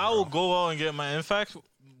kids. I will go out and get my. In fact,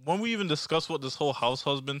 when we even discussed what this whole house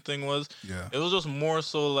husband thing was, Yeah. it was just more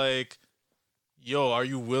so like yo, are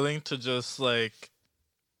you willing to just like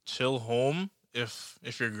chill home if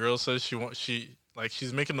your girl says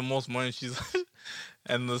she's making the most money, she's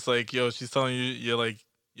and it's like, yo, she's telling you you're like,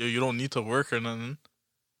 yo, you don't need to work or nothing.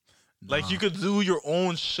 Like, you could do your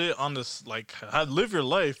own shit on this, like, live your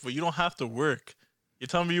life, but you don't have to work. You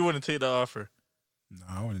telling me you wouldn't take that offer? No,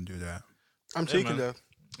 I wouldn't do that. I'm taking man. that.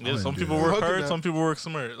 Yeah, some do people that. work Hugging hard, that. some people work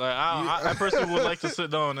smart. Like, I personally would like to sit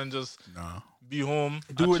down and just No. be home,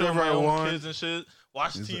 Do chill with whatever my I own want. kids and shit,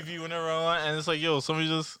 watch TV whenever I want, and it's like, yo, somebody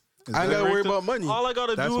just. I ain't gotta worry about money. All I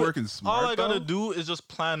gotta That's do. working smart, All I gotta though? do is just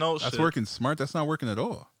plan out That's shit. working smart. That's not working at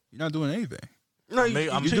all. You're not doing anything. No, I'm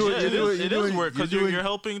you saying, do yeah, it. it is work because you're doing- you're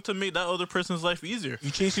helping to make that other person's life easier.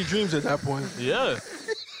 You chase your dreams at that point. Yeah.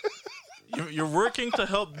 You're working to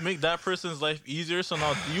help make that person's life easier, so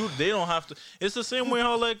now they don't have to. It's the same way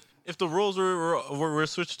how, like, if the roles were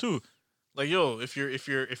switched too. Like, yo, if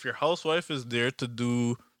your housewife is there to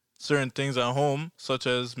do certain things at home, such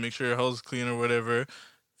as make sure your house is clean or whatever,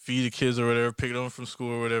 feed the kids or whatever, pick them up from school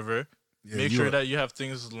or whatever, Yeah, make you sure are- that you have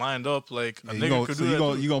things lined up. Like, a Yeah, nigga could do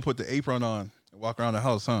that. you gonna put the apron on and walk around the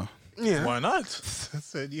house, huh? Yeah. Why not? I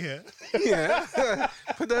said, yeah. Yeah.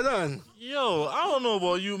 Put that on. Yo, I don't know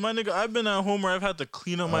about you, my nigga. I've been at home where I've had to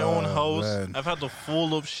clean up my own Oh, house. man. I've had to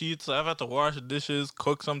fold up sheets. I've had to wash dishes,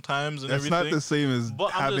 cook sometimes, and That's everything. not the same as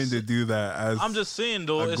But I'm having just- to do that as I'm just saying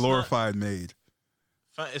though, a glorified maid.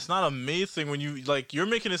 it's not a maid thing when you like you're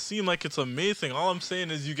making it seem like it's a maid thing. All I'm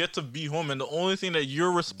saying is you get to be home, and the only thing that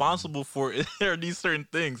you're responsible for are these certain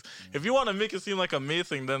things. If you want to make it seem like a maid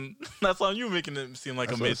thing, then that's on you making it seem like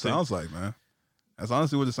That's a what maid it thing. sounds like, man. That's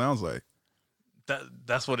honestly what it sounds like.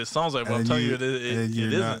 That's what it sounds like. But I'm And telling you, and then it you're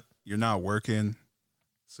isn't. not you're not working,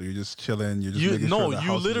 so you're just chilling. You're just making No, sure the you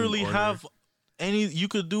house is in literally order. have you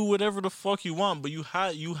could do whatever the fuck you want, but you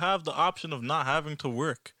have the option of not having to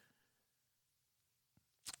work.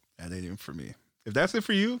 That ain't it for me. If that's it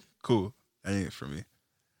for you, cool. That ain't it for me.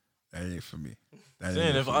 That ain't it for me. That ain't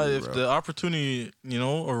Saying it for me, if bro. the opportunity,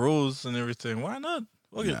 arose and everything, why not?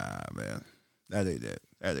 Fuck it. Nah, man. That ain't it.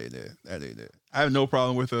 That ain't it. That ain't it. I have no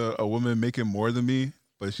problem with a woman making more than me,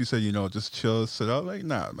 but if she said, just chill, sit out, like,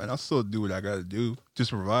 nah, man, I'll still do what I gotta do.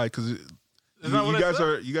 Just provide, because that what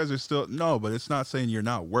I you guys are still, no, but it's not saying you're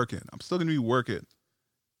not working. I'm still gonna be working.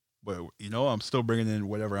 But, I'm still bringing in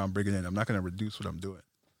whatever I'm bringing in. I'm not gonna reduce what I'm doing.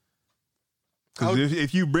 Because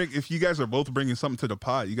if you guys are both bringing something to the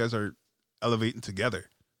pot, you guys are elevating together.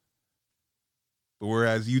 But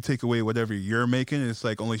whereas you take away whatever you're making, it's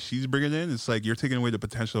like only she's bringing in. It's like you're taking away the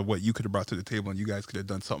potential of what you could have brought to the table, and you guys could have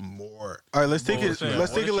done something more. All right, let's take Well, it. yeah,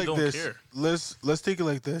 Let's what take if it you like don't this. care? Let's take it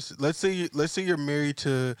like this. Let's say you're married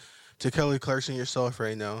to Kelly Clarkson yourself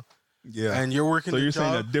right now, Yeah, and you're working. so the you're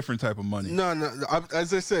job. saying a different type of money. No.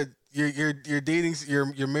 As I said, you're dating.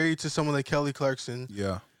 You're married to someone like Kelly Clarkson,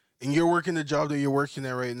 Yeah, and you're working the job that you're working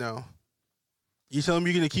at right now. You tell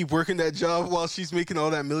me you're gonna keep working that job while she's making all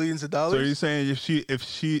that millions of dollars? so you're saying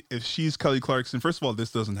if she's Kelly Clarkson, first of all,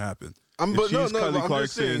 this doesn't happen. I'm, If but no, she's no, Kelly I'm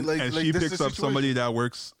just saying, Clarkson and like she this is picks the up somebody situation. that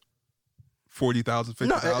works 40,000,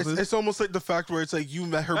 No, 50,000, it's almost like the fact where it's like you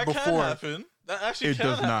met her That can before. happen. That actually It can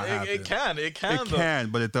does not happen. It can. it though. can,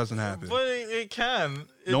 but it doesn't happen. But it can.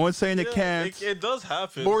 No one's saying it can't. It does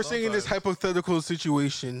happen. But we're saying in this sometimes. hypothetical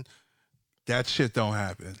situation, That shit don't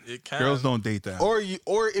happen. It can. Girls don't date that.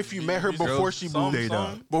 or if you met her before she Some blew, date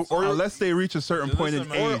out. or Unless they reach a certain point in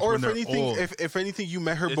Listen, man. age or when if they're anything, old. if anything, you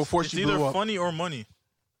met her before it's she either blew up. funny or money.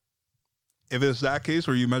 If it's that case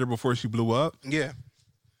where you met her before she blew up, Yeah,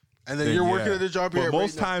 and then then you're yeah. working at the job you're But at right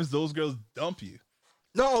most now. times those girls dump you.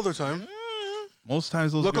 Not all the time. Most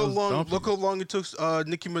times those Look how girls long. dump Look you. how long it took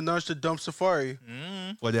Nicki Minaj to dump Safari.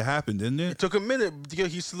 But it happened, didn't It it? took a minute. Yeah,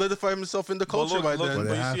 he solidified himself in the culture by then. What But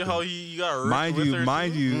you see happened? how he got ripped Mind with you, her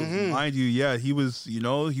mind too? you, Mm-hmm. mind you. Yeah, he was.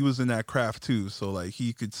 He was in that craft too. So like,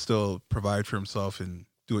 he could still provide for himself and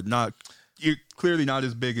do it. Not you're clearly not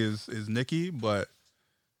as big as Nicki, but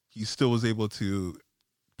he still was able to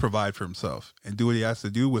provide for himself and do what he has to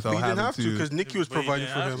do without But he didn't having have to because Nicki was But he providing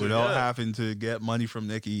didn't for have him. to. without Yeah. having to get money from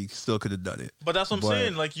Nicki. He still could have done it. But that's what I'm But-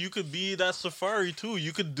 saying. Like, you could be that Safari too.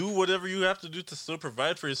 You could do whatever you have to do to still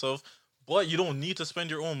provide for yourself, but you don't need to spend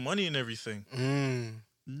your own money and everything.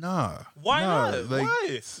 Nah. Why nah, not? like,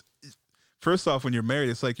 Why? First off, when you're married,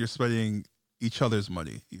 it's like you're spending each other's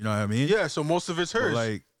money. You know what I mean? Yeah, so most of it's But hers.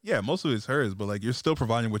 like, yeah, most of it's hers, but like you're still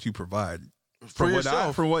providing what you provide. For From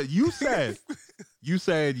yourself. from what you said, you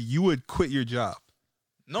said you would quit your job.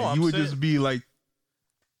 No, and I'm you would saying, just be like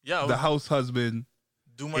yeah, I the would house husband,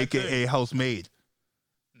 do my aka thing. housemaid.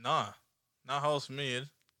 Nah, not housemaid,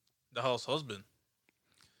 the house husband.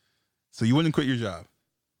 So you wouldn't quit your job,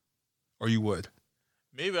 or you would.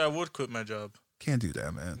 Maybe I would quit my job. Can't do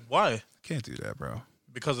that, man. Why? Can't do that, bro.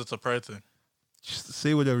 Because it's a pride thing. Just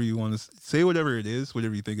say whatever you want to say, whatever it is,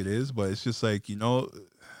 whatever you think it is. But it's just like,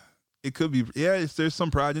 it could be, yeah, there's some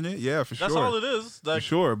pride in it. Yeah, for sure. That's all it is. For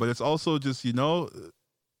sure. But it's also just, when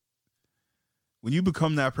you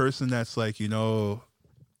become that person that's like,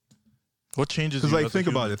 what changes? Because you like, as a think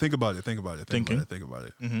about human? it. Think about it. Think about it. Thinking. Think about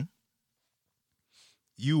it. Mm-hmm.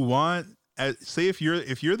 You want, say if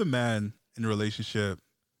you're the man in a relationship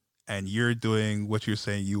and you're doing what you're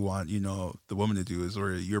saying you want, the woman to do is,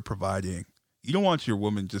 or you're providing. You don't want your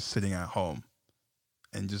woman just sitting at home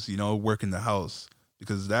and just, working the house,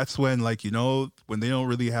 because that's when, like, when they don't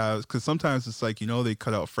really have, because sometimes it's like, they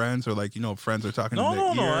cut out friends, or like, friends are talking in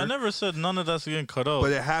their ear. I never said none of that's getting cut out.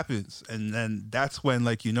 But it happens. And then that's when,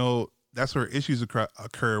 like, that's where issues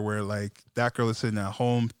occur, where like that girl is sitting at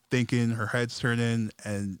home thinking, her head's turning,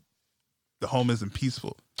 and the home isn't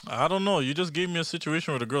peaceful. I don't know. You just gave me a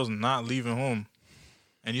situation where the girl's not leaving home,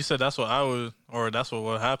 and you said that's what I would, or that's what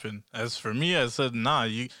would happen. As for me, I said, nah.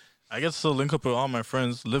 I get to still link up with all my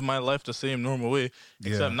friends, live my life the same normal way.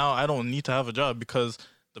 Except now I don't need to have a job, because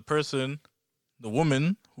the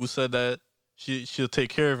woman who said that she'll take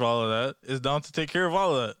care of all of that is down to take care of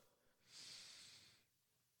all of that.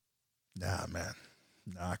 Nah, man.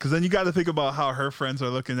 Nah, because then you got to think about how her friends are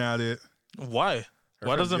looking at it. Why?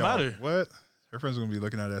 Why does it matter? What? Her friends are going to be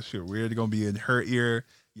looking at that shit weird. They're going to be in her ear.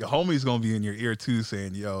 Your homie's going to be in your ear too,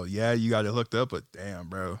 saying, yo, yeah, you got it hooked up, but damn,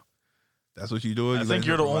 bro. That's what you doing? I think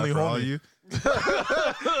you're the only homie. He's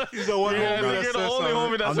the one homie. You're the only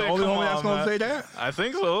homie that's I'm the only homie that's going to say that? I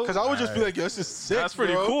think so. Because I would just be like, yo, this is sick. That's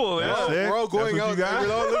pretty bro. cool. Yeah. We're all going out,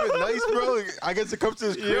 living nice, bro. Like, I get to come to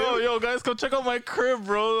this crib. Yo, guys, come check out my crib,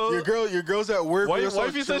 bro. Your girl's at work.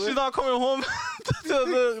 Wifey said she's not coming home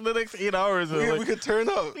the next 8 hours. We could turn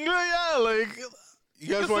up. Yeah, like.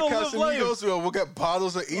 You guys want Casamigos? We'll get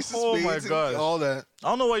bottles of Ace of Spades. Oh my gosh. All that. I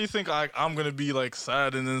don't know why you think I'm going to be like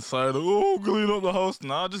sad and inside. Like, oh, clean up the house.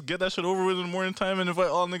 Nah, just get that shit over with in the morning time and invite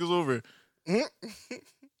all niggas over.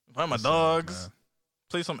 Invite my dogs.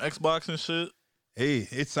 Play some Xbox and shit. Hey,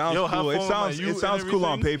 it sounds cool. It sounds cool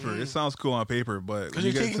on paper. Mm. It sounds cool on paper, but because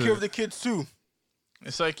you're taking care of the kids too.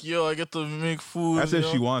 It's like, yo, I get to make food. That's if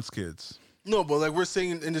she wants kids. No, but like we're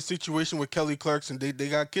saying in the situation with Kelly Clarkson, they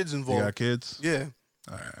got kids involved. They got kids? Yeah.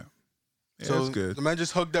 All right. Yeah, so that's good. The man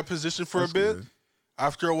just hugged that position for a bit. Good.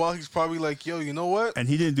 After a while, he's probably like, yo, you know what? And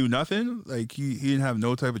he didn't do nothing? Like, he didn't have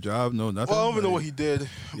no type of job, no nothing? Well, I don't even know what he did.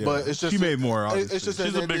 Yeah. But it's just... She made more, obviously. It's just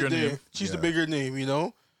she's a bigger name. She's the bigger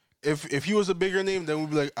name, If he was a bigger name, then we'd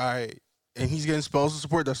be like, all right. And he's getting spousal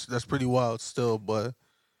support, that's pretty wild still. But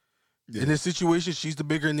in this situation, she's the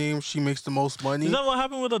bigger name. She makes the most money. Is that what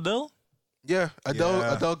happened with Adele? Yeah.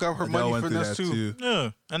 Adele got her money for this too. Yeah.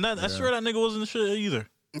 And I swear that nigga wasn't shit either.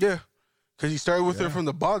 Yeah. Because he started with her from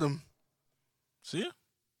the bottom. See?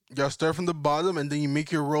 Y'all start from the bottom, and then you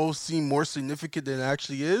make your role seem more significant than it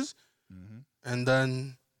actually is. Mm-hmm. And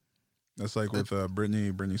then... That's like with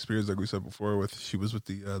Britney Spears, like we said before, she was with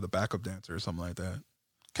the backup dancer or something like that.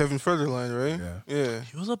 Kevin Federline, right? Yeah.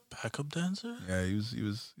 He was a backup dancer? Yeah, he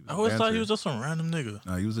was I always thought he was just some random nigga.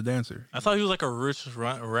 No, he was a dancer. I thought he was like a rich,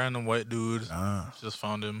 random white dude. Nah. Just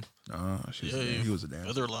found him. Nah, he was a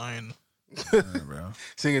dancer. Federline. Yeah, bro.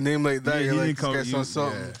 Seeing a name like that, you're like, this guy's on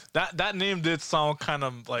something. Yeah. That name did sound kind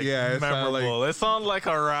of like memorable. It sounded like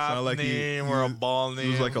a rap name or a ball name.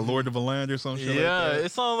 It was like a Lord of a Land or some shit. Yeah, like that.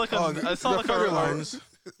 It sounded like it sounded like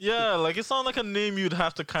yeah, like it sounded like a name you'd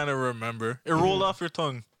have to kind of remember. It rolled off your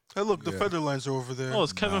tongue. Hey, look, the Federlines are over there. Oh,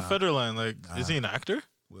 it's Kevin Federline. Like, is he an actor?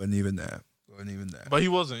 Wasn't even that. But he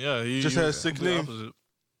wasn't. Yeah, he just had a sick name. Opposite.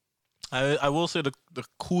 I will say the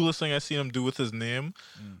coolest thing I seen him do with his name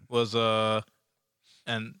was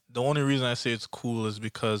and the only reason I say it's cool is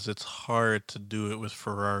because it's hard to do it with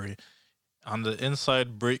Ferrari. On the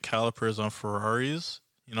inside brake calipers on Ferraris,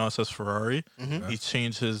 it says Ferrari. Mm-hmm. He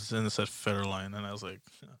changed his and it said Federline, and I was like,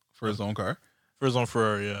 for his own car, for his own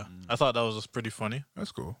Ferrari. Yeah, I thought that was just pretty funny.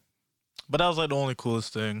 That's cool. But that was like the only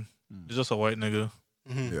coolest thing. He's just a white nigga.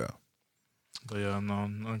 Mm-hmm. Yeah. But yeah,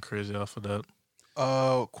 I'm crazy off of that.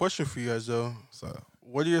 Question for you guys though.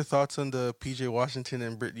 What are your thoughts on the PJ Washington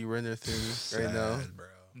and Brittany Renner thing right now? Bro.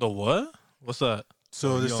 The what? What's that?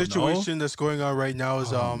 So the situation that's going on right now is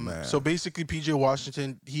so basically PJ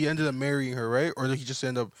Washington, he ended up marrying her, right? Or did he just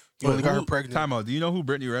end up only got her pregnant? Time out. Do you know who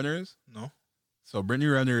Brittany Renner is? No. So Brittany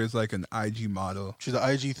Renner is like an IG model. She's an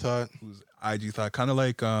IG thought. Who's IG thought, kind of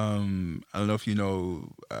like I don't know if you know,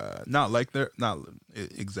 not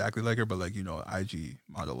exactly like her, but like IG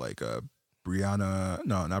model like Brianna.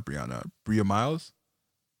 No, not Brianna. Bria Miles.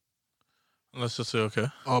 Let's just say okay.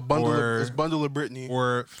 Bundle of Brittany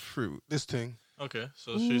or Fruit. This thing. Okay,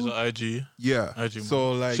 so she's an IG. Yeah. IG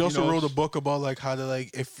So like, She also you know, wrote a book about like how to like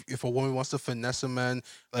if a woman wants to finesse a man,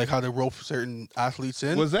 like how to rope certain athletes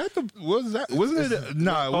in. wasn't it?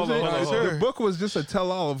 Nah, it Hold wasn't. on, it? hold on. The book was just a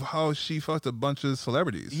tell-all of how she fucked a bunch of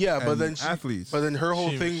celebrities. Yeah, but and then athletes. But then her whole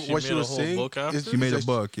She- thing, she what made she a was whole saying, book after? is, she made a is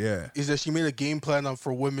that book. Yeah, is that she made a game plan on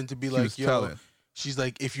for women to be she like, was yo, telling. she's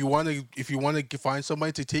like, if you want to find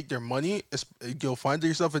somebody to take their money, you'll find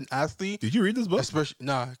yourself an athlete. Did you read this book? Especially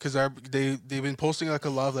because they've been posting like a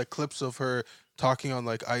lot of like clips of her talking on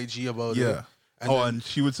like IG about it. Yeah. And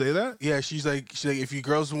she would say that. Yeah, she's like if you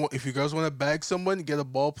girls want to bag someone, get a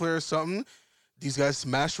ball player or something. These guys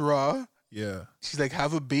smash raw. Yeah. She's like,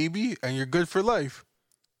 have a baby and you're good for life.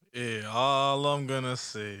 Yeah, all I'm gonna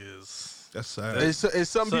say is That's sad. It's something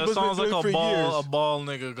so people's it been sounds like doing for a years. ball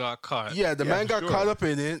nigga got caught. Yeah, the Yeah, man for got sure. caught up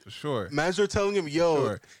in it. For sure. Mans are telling him, yo,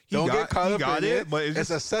 Sure. He don't got- get caught he up got in it, it. but it's It's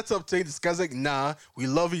a setup thing. This guy's like, nah, we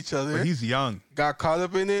love each other. But he's young. Got caught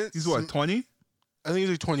up in it. He's what, 20? I think he's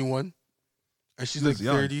like 21. And she's like He's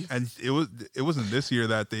young. 30. And it wasn't this year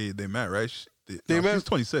that they met, right? They met- She's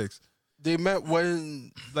 26. They met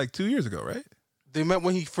when Like 2 years ago, right?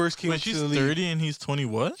 he first came Wait, to she's the league. 30 and he's 20.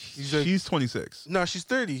 What? He's like, She's 26. no, she's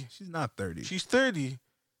 30. She's not 30. She's 30.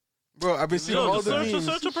 Bro, I've been seeing Yo, all just the search, memes.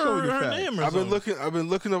 search up Show me her facts. name or I've been something.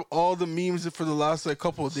 looking up all the memes for the last like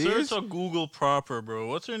couple of days. Search on Google proper, bro.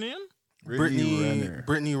 What's her name?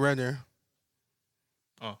 Brittany Renner.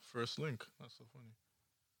 Oh, first link. That's so funny.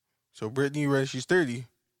 So Brittany Renner, she's 30.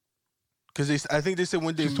 Because I think they said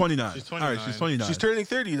when they She's 29. She's All right, 29. she's 29. she's turning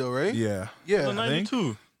 30 though, right? Yeah. Yeah. No,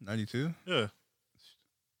 92. 92? Yeah.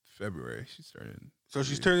 February. She started. So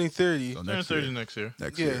she's turning 30. So Turn next 30 year. next year.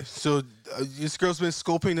 Next Yeah. year. So this girl's been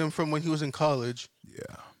scoping him from when he was in college.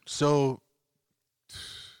 Yeah. So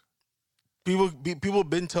people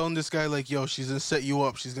been telling this guy like, yo, she's gonna set you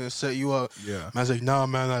up. She's gonna set you up. Yeah. Man's like, nah,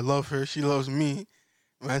 man, I love her. She loves me.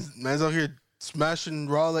 Man's out here smashing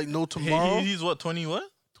raw like no tomorrow. He's what, 20 what?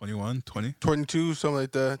 21, 20. 22, something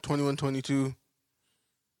like that. 21, 22.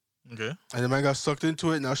 Okay. And the man got sucked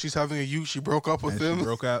into it. Now she's having a youth. She broke up with And him. She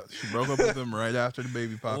broke up with him right after the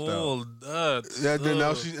baby popped out. Oh, that's... Yeah, then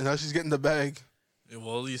now she's getting the bag.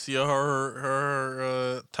 Well, you see how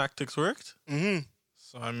her tactics worked? Mm-hmm.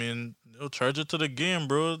 So, I mean, he'll charge it to the game,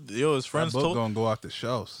 bro. Yo, his That friends book told... gonna go off the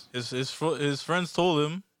shelves. His friends told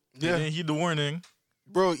him. Yeah. He didn't heed the warning.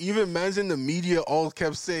 Bro, even mans in the media all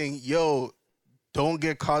kept saying, yo, don't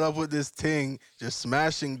get caught up with this thing. Just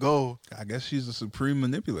smash and go. I guess she's a supreme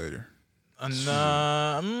manipulator.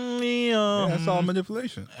 Yeah, That's all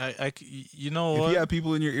manipulation. you know If what? you have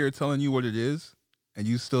people in your ear telling you what it is, and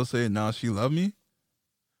you still say, "Nah, she love me,"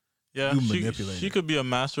 Yeah, You she manipulator. could be a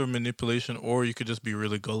master of manipulation, or you could just be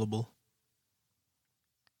really gullible.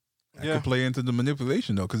 that Yeah. could play into the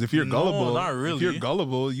manipulation though. Because if you're No, gullible, not if really. you're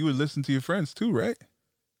gullible, you would listen to your friends too, right?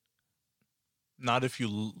 Not if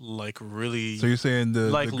you like really So you're saying the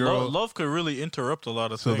girl, love could really interrupt a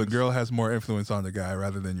lot of so things. the girl has more influence on the guy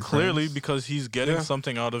rather than your clearly friends. because he's getting Yeah.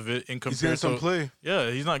 something out of it in He's getting comparison some to play. yeah,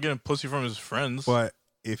 he's not getting pussy from his friends. But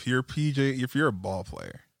if you're if you're a ball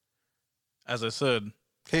player, As I said,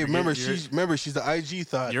 Hey, remember you're- she's the IG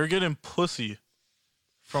thought. you're getting pussy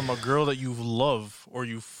from a girl that you love or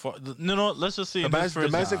you no, let's just say The in this man's, the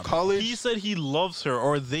first- man's in college. he said he loves her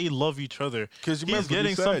or they love each other. Because He's remember,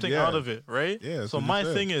 getting said, something yeah. out of it, right? Yeah, that's So what he my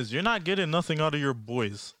said. thing is, you're not getting nothing out of your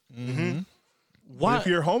boys. Mm-hmm. But Why? if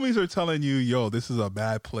your homies are telling you, "Yo, this is a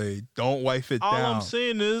bad play. Don't wife it All down. I'm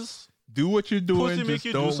saying is, Do what you're doing. pussy make Just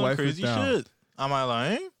you don't do some wife crazy it down." shit. Am I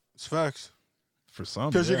lying? It's facts. For some,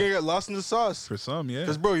 Because yeah. you're gonna get lost in the sauce. For some, yeah.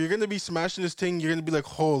 Because bro, you're gonna be smashing this thing. You're gonna be like,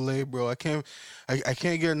 holy, bro, I can't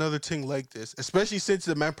get another thing like this. Especially since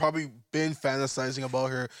the man probably been fantasizing about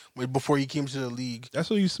her before he came to the league. That's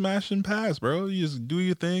what you smash and pass, bro. You just do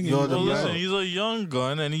your thing. Yo, And the Well, you man- listen, he's a young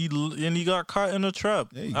gun, and he got caught in a trap.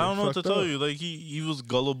 Yeah, he I don't got know what to fucked tell up. you. Like he was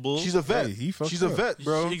gullible. She's a vet. Hey, he fucked She's a up. vet,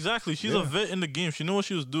 bro. Exactly. She's Yeah. a vet in the game. She knew what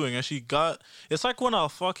she was doing, and she got. It's like when a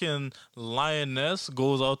fucking lioness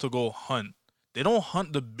goes out to go hunt. They don't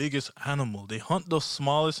hunt the biggest animal. They hunt the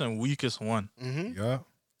smallest and weakest one. Mm-hmm. Yeah.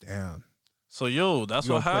 Damn. So yo, that's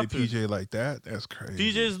You what don't happened. play PJ like that? That's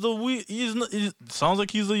crazy. PJ's the weak. He sounds like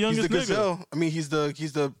he's the He's youngest the nigga. gazelle. I mean, he's Bambi.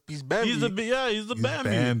 He's the He's the He's Bambi.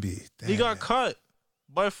 Bambi. He got Damn. cut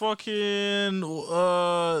by fucking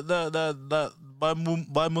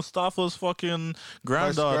by Mustafa's fucking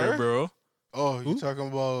granddaughter, Square? bro. Oh, you Who? talking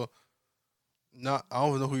about? Not. I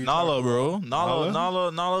don't know who you're Nala, talking bro.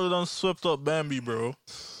 Nala? Nala done swept up Bambi, bro.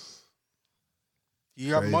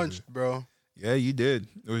 You got Crazy. munched, bro. Yeah, you did.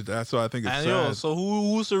 That's why I think it's And sad. yo, so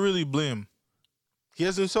who's to really blame? He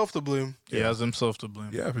has himself to blame. He has himself to blame.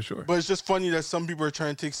 Yeah, for sure. But it's just funny that some people are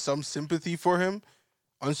trying to take some sympathy for him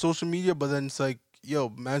on social media, but then it's like, yo,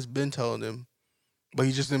 man's been telling him, but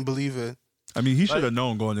he just didn't believe it. I mean, he should have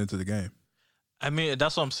known going into the game. I mean,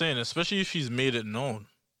 that's what I'm saying. Especially if she's made it known.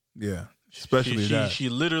 Yeah, especially that. She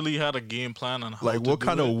literally had a game plan on how. Like, to what do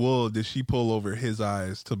kind it. of wool did she pull over his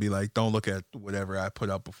eyes to be like, don't look at whatever I put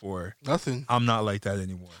up before? Nothing. I'm not like that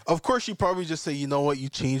anymore. Of course, she probably just say, you know what, you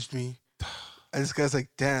changed me. And this guy's like,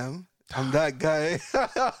 damn, I'm that guy. I'm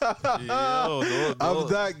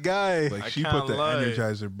that guy. Like, I she can't put the lie.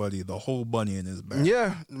 Energizer buddy, the whole bunny in his back.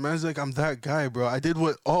 Yeah, the man's like, I'm that guy, bro. I did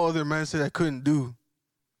what all other men said I couldn't do.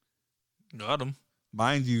 Got him.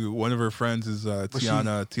 Mind you, one of her friends is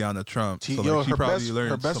Tiana Trump. So Yo, like, she her probably best, learned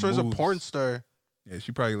her best some friend's a moves. porn star. Yeah,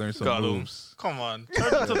 she probably learned some Got him. moves. Come on,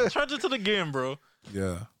 charge it to the game, bro.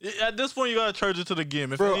 Yeah. At this point, you gotta charge it to the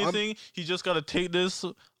game. If Bro, anything, he just gotta take this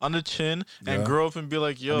on the chin and Yeah. grow up and be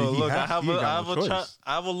like, "Yo, I mean, he look, has- I he got have no a child. choice.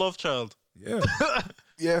 I have a love child." Yeah.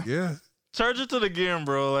 Yeah. Yeah. Charge it to the game,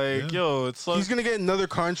 bro. Like, Yeah. yo, it's like He's going to get another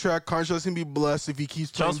contract. Contract's going to be blessed if he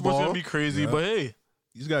keeps playing child support's ball. gonna be crazy, Yeah. but hey,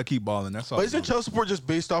 You just gotta keep balling. That's all. But isn't child support just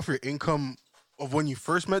based off your income of when you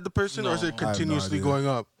first met the person, or is No. it I have no continuously idea. going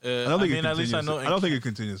up? I don't think at least I know. I don't think it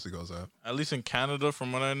continuously goes up. At least in Canada,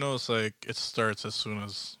 from what I know, it's like it starts as soon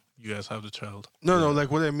as you guys have the child. No, like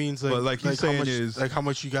what it means, like, But like he's saying how much, is- like how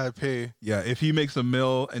much you gotta pay. Yeah, if he makes $1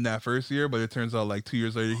 million in that first year, but it turns out like 2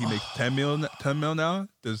 years later he makes 10 million now,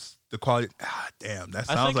 does the quality? Damn, that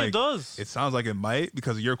I sounds think like it does. It sounds like it might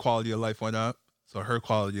because your quality of life went up, so her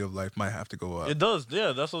quality of life might have to go up. It does,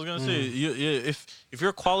 yeah. That's what I was gonna say. If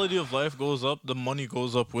your quality of life goes up, the money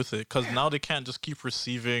goes up with it. Because now they can't just keep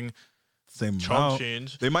receiving Same chunk amount.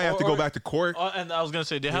 change. They might have to Or- go back to court. And I was gonna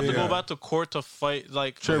say they have to Yeah. go back to court to fight.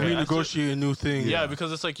 Like Try to okay, I renegotiate a new thing. Yeah,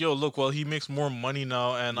 because it's like, yo, look, well, he makes more money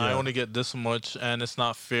now, and I Yeah. only get this much, and it's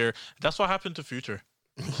not fair. That's what happened to Future.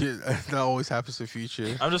 Yeah, that always happens to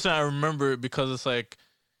Future. I'm just saying, I remember it because it's like,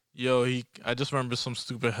 yo, I just remember some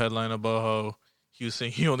stupid headline about how he was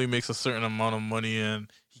saying he only makes a certain amount of money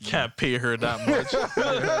and he can't pay her that much.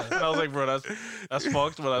 And I was like, bro, that's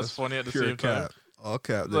fucked, but that's funny at the Pure same time. cap. All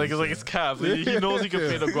cap. Like it's cap. Like, he knows he can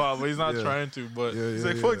pay the guap, but he's not Yeah. trying to. But He's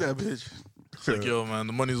like, fuck that bitch. it's like, yo, man,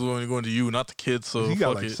 the money's only going to you, not the kids. So He got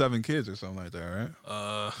fuck like it. 7 kids or something like that,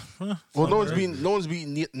 right? Well, no one's being.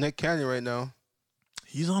 beating Nick Cannon right now.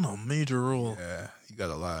 He's on a major roll. Yeah, he got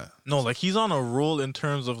a lot. No, like he's on a roll in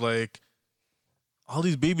terms of like all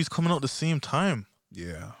these babies coming out the same time.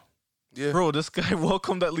 Yeah, Yeah, Bro, this guy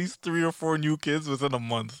welcomed at least 3 or 4 new kids within a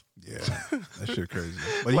month. yeah, that shit crazy.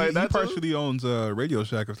 But Like, he that's a- partially owns Radio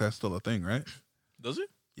Shack, if that's still a thing, right? Does he?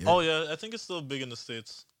 Yeah. Oh yeah, I think it's still big in the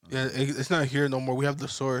States. yeah, it's not here no more. We have the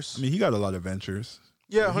source. I mean, he got a lot of ventures.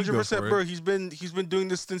 Yeah, he go 100%, for it. bro. He's been doing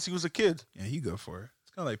this since he was a kid. Yeah, he good for it.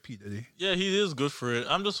 It's kind of like P Diddy. Yeah, he is good for it.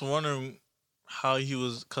 I'm just wondering how he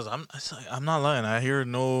was, cause I'm not lying. I hear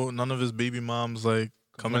none of his baby moms like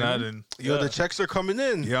coming at him. Yo, Yeah. the checks are coming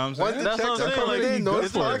in. Yeah, I'm saying? Once the That's checks what I'm are saying. coming Like, in, no, good it's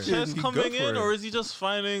is for the it. locking. checks He coming good for in, it. or is he just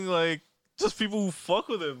finding like just people who fuck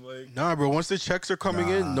with him? Like, Nah, bro. Once the checks are coming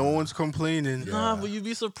in, no Nah. one's complaining. Yeah. nah, but you'd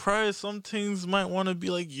be surprised. Some things might want to be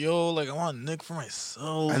like, yo, like I want Nick for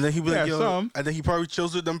myself. And then he be like, Yeah, yo, some. and then he probably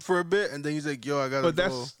chills with them for a bit, and then he's like, yo, I gotta But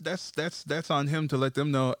go. that's on him to let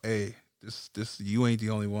them know, hey, this you ain't the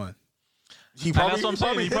only one. He And probably, that's what I'm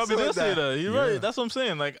saying. He hits probably it did like say that. You're Yeah. right. That's what I'm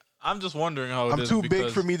saying. Like, I'm just wondering how it I'm is too big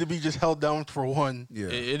because for me to be just held down for one. Yeah,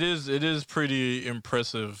 It is pretty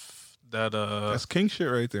impressive that that's king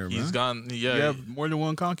shit right there, man. he's gone. Yeah, You have more than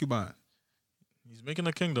one concubine. he's making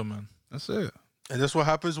a kingdom, man. That's it. And that's what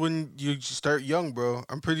happens when you start young, bro.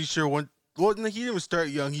 I'm pretty sure he didn't even start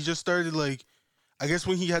young. He just started like, I guess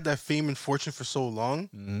when he had that fame and fortune for so long.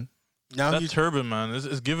 Mm-hmm. Now That he's turban, man,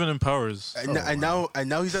 is giving him powers. and now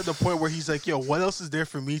he's at the point where he's like, yo, what else is there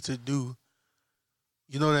for me to do?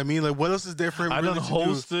 You know what I mean? Like, what else is there for him I really done to do?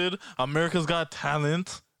 hosted America's Got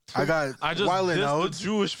Talent. I just wilding dissed out. the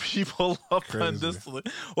Jewish people up and Crazy. this.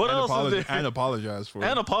 What else is there? And apologize for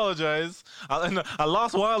And it. apologize. I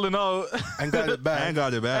lost wilding out. And got it back. And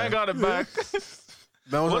got it back. and got it back.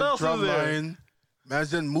 Man was What on else is there? Drumline.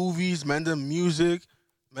 Man's done movies. Man done music.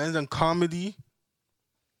 Man done comedy.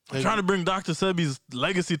 I'm trying to bring Dr. Sebi's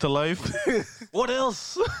legacy to life. What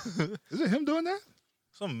else? Is it him doing that?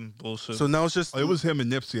 Some bullshit. So now it's just Oh, it was him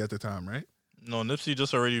and Nipsey at the time, right? No, Nipsey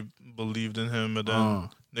just already believed in him, and then Oh.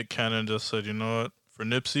 Nick Cannon just said, "You know what? For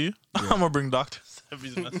Nipsey, I'm gonna bring Dr.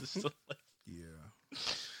 Sebi's message to life." Yeah.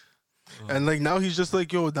 and like now he's just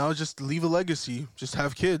like, yo, now just leave a legacy. Just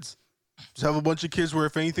have kids. Just have a bunch of kids where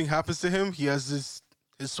if anything happens to him, he has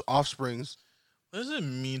his offsprings. What does it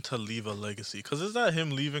mean to leave a legacy? Because is that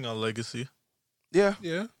him leaving a legacy? Yeah,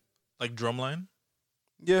 Yeah. Like Drumline?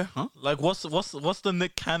 yeah. Like what's the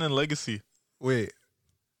Nick Cannon legacy? Wait.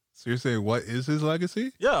 So you're saying what is his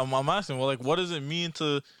legacy? Yeah, I'm asking. Well, like, what does it mean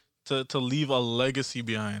to leave a legacy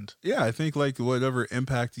behind? Yeah, I think like whatever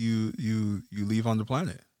impact you leave on the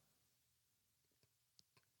planet.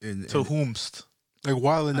 To whomst? Like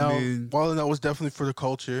Wild 'N I Out. mean- Wild 'N Out was definitely for the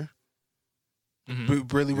culture.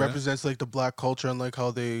 Mhm. Really Yeah. represents like the black culture and like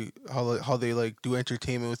how they like do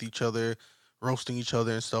entertainment with each other, roasting each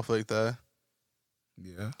other and stuff like that.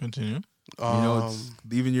 Yeah. Continue. It's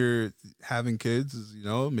even your having kids is,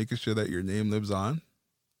 making sure that your name lives on.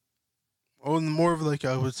 More of like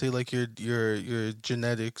I would say like your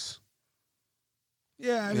genetics.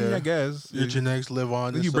 Yeah, I mean, Yeah. I guess. Your genetics live on.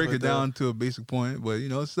 If and you stuff break like it that. down to a basic point, but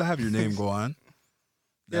still have your name go on.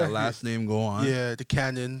 That Yeah. last name go on. Yeah, the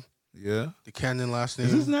Cannon last name.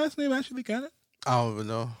 Is his last name actually Cannon? I don't even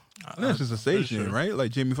know. I think it's just a stage name, right?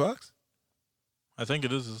 Like Jamie Foxx? I think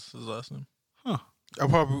it is his last name.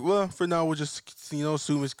 For now we'll just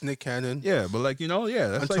assume it's Nick Cannon. Yeah, but that's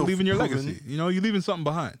Until like leaving your proven. legacy. You're leaving something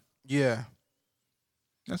behind. Yeah.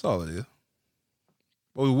 That's all it is.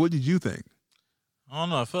 Well, what did you think? I don't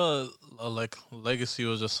know. I felt like legacy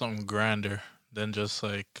was just something grander than just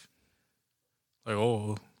like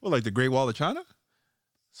Well, like the Great Wall of China?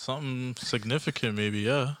 something significant. Maybe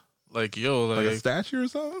yeah. Like yo, Like a like statue or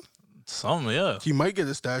something? something yeah. He might get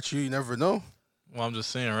a statue. You never know. Well, I'm just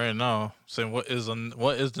saying right now. Saying what is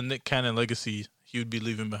the Nick Cannon legacy he would be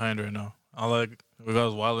leaving behind right now? I like we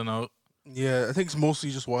guys wilding out. Yeah, I think it's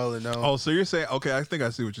mostly just Wild 'N Out. Oh, so you're saying, okay, I think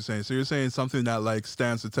I see what you're saying. So you're saying something that like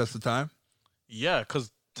stands the test of time? Yeah,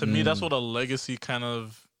 because to me that's what a legacy kind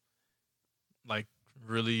of like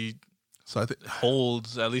really So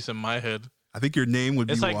holds, at least in my head. I think your name would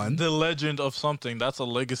be It's like one. the legend of something. That's a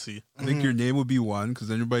legacy. I think your name would be one because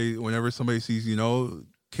whenever somebody sees,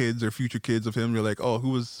 kids or future kids of him, you're like, oh, who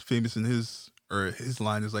was famous in his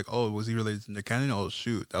line is like, oh, was he related to Nick Cannon? Oh,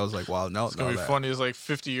 shoot. That was like Wild 'N Out. It's gonna be funny. It's like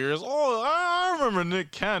 50 years. Oh, I remember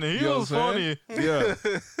Nick Cannon. He was funny. Yeah.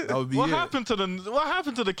 That would be What it. happened to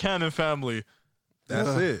the Cannon family? That's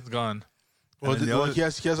Yeah. it. It's gone. Well, And then the other- he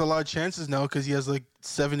has a lot of chances now because he has like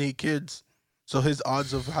 7-8 kids. So his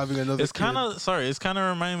odds of having another It's kind of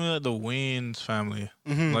reminding me of the Wayne's family.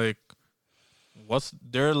 Mhm. Like, what's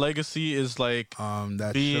their legacy is like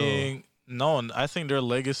that being known. I think their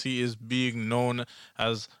legacy is being known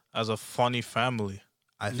as a funny family. show.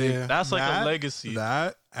 I think Yeah. That's like that- a legacy.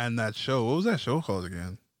 That and that show. What was that show called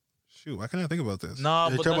again? Shoot, why can't I think about this? Nah,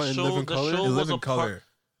 You're but talking the about In show, Living the Color? show In was Living a Color. part.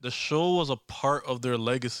 The show was a part of their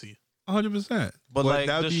legacy. 100%. But like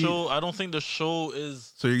that the would be- show, I don't think the show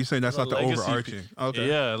is. So you're saying that's the not the legacy overarching? Okay.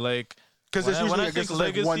 Yeah, like because when there's I- when usually I I guess think it's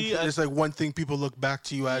like one. legacy, I- It's like one thing people look back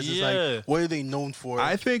to you as. Is Yeah. like what are they known for?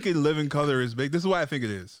 I think In Living Color is big. This is why I think it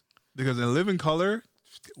is. Because In Living Color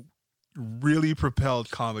really propelled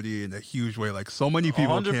comedy in a huge way. Like so many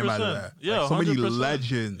people came out of 100%. that. Yeah, Like, so many 100%.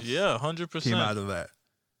 legends yeah, came out 100%. of that.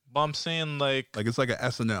 But I'm saying like, Like it's like a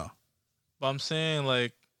SNL.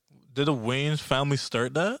 did the Wayne's family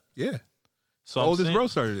start that? Yeah. So I'm Oldest saying, bro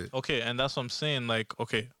started it. okay, and that's what I'm saying. Like,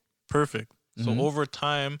 okay, perfect. Mhm. So over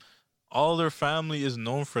time, all their family is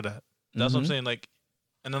known for that. That's what I'm Mhm. saying. Like,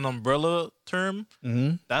 in an umbrella term,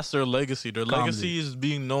 Mm-hmm. that's their legacy. Their Comedy. legacy is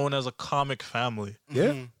being known as a comic family. Yeah.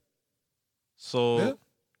 Mhm. So Yeah.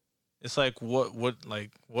 it's like what.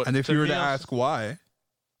 And if to you were me, to ask why,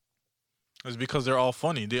 it's because they're all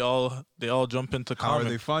funny. They all jump into how are comic.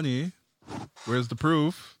 they funny? Where's the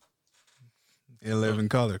proof? In Living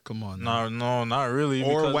Color. Come on. now. No, not really.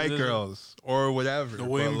 Or because white it is- girls. Or whatever. The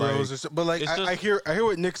Wayne But, Bros. But like it's I just- hear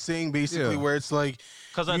what Nick's saying basically, Yeah. where it's like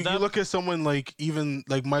Because you, at that you look at someone like even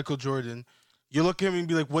like Michael Jordan, you look at him and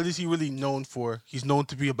be like, what is he really known for? He's known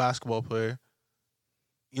to be a basketball player.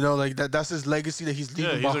 You know, like that's his legacy that he's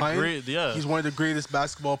leaving he's behind. a great He's one of the greatest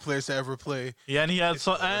basketball players to ever play. Yeah, and he had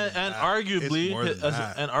so more than and that. arguably It's more than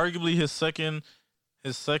that. and arguably his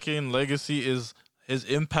second legacy is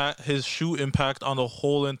his shoe impact on the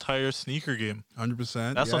whole entire sneaker game.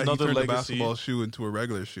 100%. That's yeah, another he turned legacy. a basketball shoe into a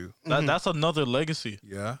regular shoe. That's another legacy.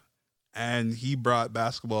 Yeah. And he brought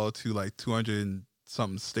basketball to like 200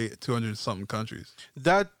 something countries.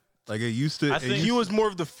 That Like it used to. I it think used- he was more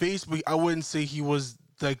of the face, but I wouldn't say he was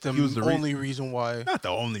like the, He was the only reason why. not the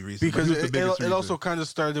only reason, Because but he was the it biggest reason. also kind of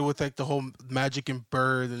started with like the whole Magic and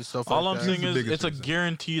Bird and stuff All like I'm that. saying the is biggest it's a reason.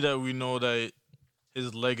 guarantee that we know that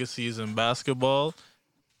his legacy is in basketball,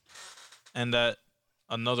 and that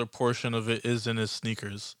another portion of it is in his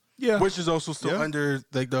sneakers. Yeah. which is also still Yeah. under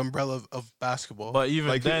like the umbrella of basketball. But even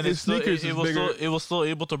Like, then, his it's still, sneakers is bigger. it was still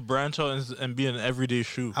able to branch out and be an everyday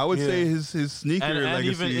shoe. I would Yeah. say his sneaker And legacy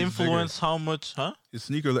even is influence how much, huh? bigger. His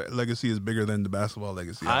sneaker legacy is bigger than the basketball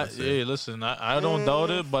legacy. I would say. Hey, listen, I don't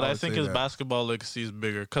doubt it, but I I would think say his that. basketball legacy is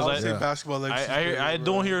bigger. I Because would say Yeah. basketball legacy is bigger, I bro.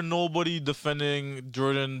 don't hear nobody defending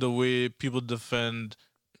Jordan the way people defend.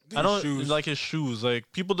 I These don't shoes. like his shoes.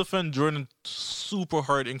 Like people defend Jordan super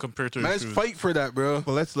hard in compared to his Man's shoes. fight for that, bro.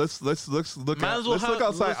 But let's look Might as well let's look have-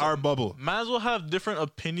 outside listen, our bubble. Might as well have different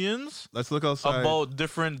opinions Let's look outside. about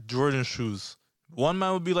different Jordan shoes. One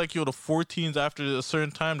man would be like, yo, the 14s after a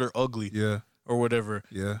certain time they're ugly Yeah, or whatever.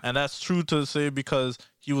 yeah. And that's true to say because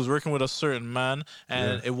he was working with a certain man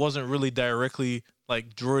and Yeah. it wasn't really directly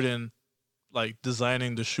like Jordan like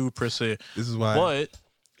designing the shoe per se. This is why. But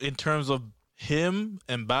in terms of him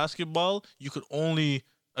and basketball, you could only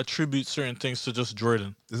attribute certain things to just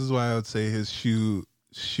Jordan. This is why I would say his shoe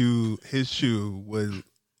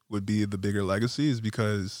would be the bigger legacy, is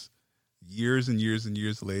because years and years and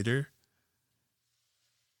years later,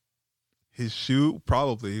 his shoe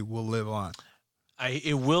probably will live on.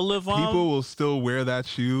 It will live on. People will still wear that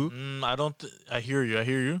shoe, I don't. I hear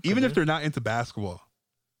you. even if they're not into basketball.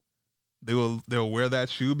 They'll wear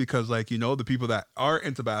that shoe because, like, you know, the people that are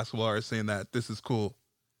into basketball are saying that this is cool.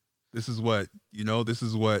 This is what, you know, this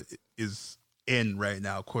is what is in right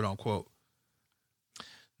now, quote unquote.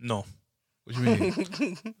 No, What do you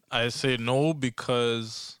mean? I say no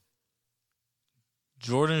because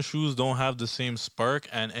Jordan shoes don't have the same spark,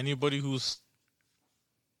 and anybody who's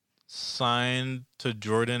signed to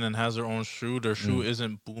Jordan and has their own shoe, their shoe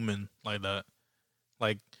isn't booming like that.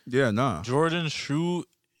 Like Yeah, nah. Jordan's shoe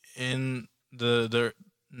in the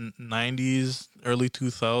 90s, early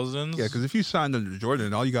 2000s. Yeah, because if you signed under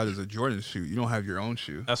Jordan, all you got is a Jordan shoe. You don't have your own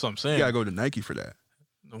shoe. That's what I'm You saying. gotta go to Nike for that.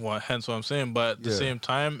 Hence what I'm saying. But at the Yeah. same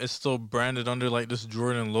time, it's still branded under like this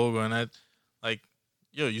Jordan logo, and I like,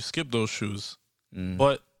 yo, you skip those shoes.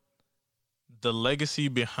 But the legacy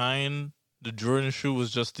behind the Jordan shoe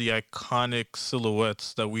was just the iconic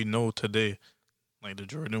silhouettes that we know today, like the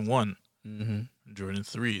Jordan 1, Jordan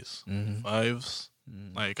 3s, 5s.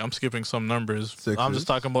 Like, I'm skipping some numbers. I'm Sixes. just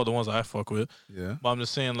talking about the ones I fuck with. Yeah. But I'm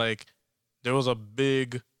just saying, like, there was a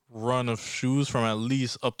big run of shoes from at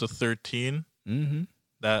least up to 13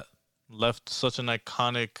 that left such an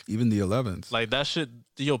iconic, Even the 11s. like, that shit,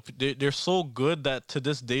 yo, they're so good that to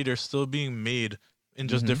this day they're still being made in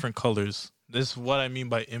just different colors. This is what I mean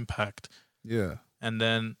by impact. Yeah. And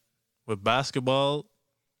then with basketball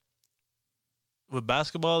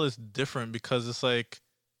it's different because it's like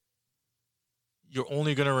you're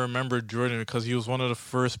only gonna remember Jordan because he was one of the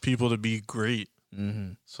first people to be great.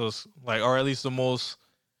 So it's like, or at least the most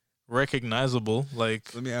recognizable.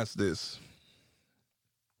 Like, Let me ask this.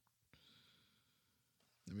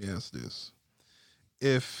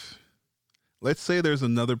 If, let's say there's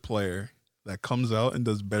another player that comes out and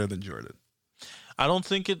does better than Jordan. I don't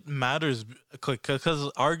think it matters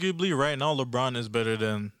because arguably right now LeBron is better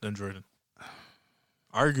than Jordan.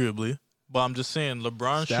 Arguably. But I'm just saying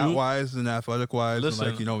LeBron Stat shoot. wise and athletic wise, and Listen.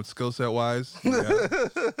 like, you know, skill set wise. Yeah.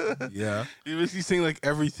 Yeah. You're basically saying like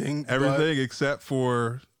everything. Everything except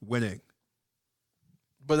for winning.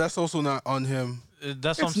 But that's also not on him.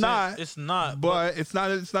 That's what It's I'm not, saying. It's not. But it's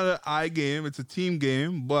not an eye game, it's a team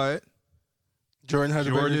game, but Jordan had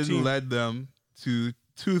a better Jordan team. led them to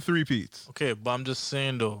 2 3-peats. Okay, but I'm just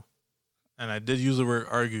saying though, and I did use the word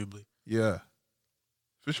arguably. Yeah.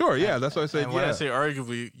 For sure. Yeah, that's what I said. And when Yeah. I say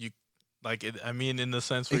arguably, you like it. I mean in the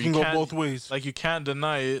sense where It you can go can't, both ways. like you can't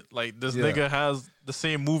deny it. Like this Yeah. nigga has the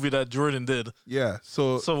same movie that Jordan did. Yeah.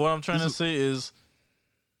 So So what I'm trying to this is- say is,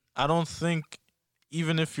 I don't think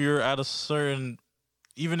even if you're at a certain,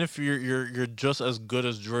 even if you're just as good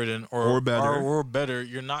as Jordan Or better. or better,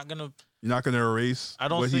 you're not gonna. you're not going to erase I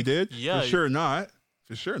don't what he think- did? yeah. For sure not.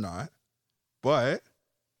 For sure not. But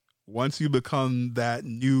once you become that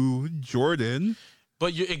new Jordan,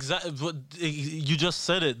 But you you just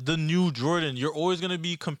said it. The new Jordan, you're always gonna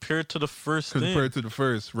be compared to the first thing. compared to the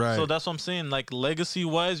first, right? So that's what I'm saying. Like legacy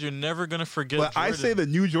wise, you're never gonna forget. but I Jordan. say the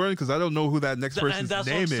new Jordan because I don't know who that next And person's that's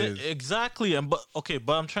what name I'm saying. is. Exactly. And but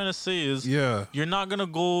I'm trying to say is, Yeah. you're not gonna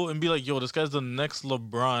go and be like, yo, this guy's the next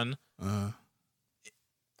LeBron.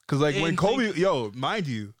 Because like when And Kobe, mind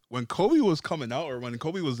you, when Kobe was coming out or when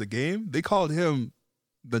Kobe was the game, they called him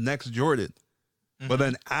the next Jordan. Mm-hmm. But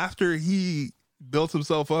then after he built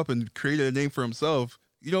himself up and created a name for himself,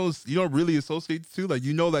 you don't really associate the two. Like,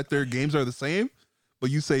 you know that their games are the same, but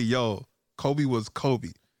you say, yo, Kobe was Kobe.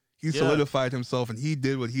 He Yeah. solidified himself and he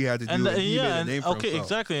did what he had to do. And And he made a name for okay, himself.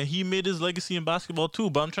 exactly. And he made his legacy in basketball too.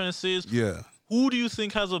 But I'm trying to say is, Yeah. who do you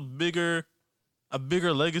think has a bigger a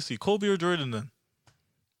bigger legacy, Kobe or Jordan? Then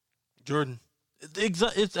Jordan.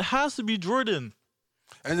 it has to be Jordan.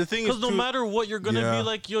 And the thing is, Because no matter what, you're gonna Yeah. be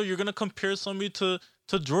like, yo, you're gonna compare somebody to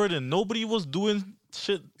Jordan. Nobody was doing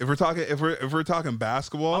shit. If we're talking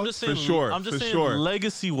basketball, I'm just saying, for sure, I'm just for saying, sure.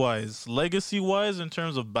 legacy wise, in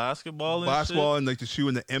terms of basketball, Basketball and like the shoe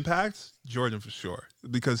and the impact, Jordan for sure,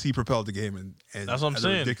 because he propelled the game in That's what I'm a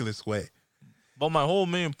saying. ridiculous way. But my whole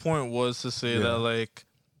main point was to say Yeah. that, like,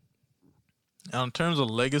 in terms of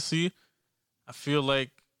legacy, I feel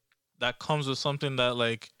like that comes with something that,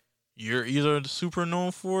 like, you're either super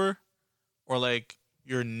known for or, like,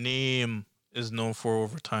 your name is known for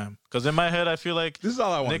over time. Because in my head, I feel like This is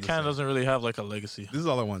all I want. Nick Cannon doesn't really have, like, a legacy. This is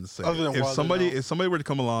all I wanted to say. Other than If Wilder somebody now. were to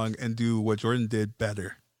come along and do what Jordan did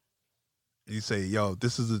better, and you say, "Yo,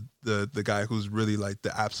 this is the guy who's really like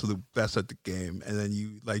the absolute best at the game," and then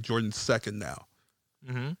you like Jordan's second now.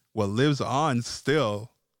 Mm-hmm. What lives on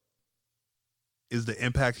still is the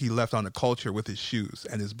impact he left on the culture with his shoes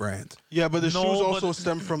and his brand. Yeah, but the No, shoes but- also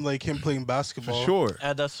stem from like him playing For basketball. sure.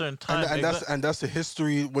 At that certain time. And that's the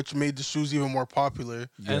history which made the shoes even more popular.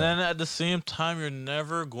 Yeah. And then at the same time, you're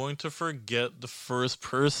never going to forget the first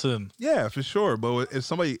person. Yeah, for sure. But if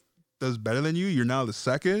somebody does better than you, you're now the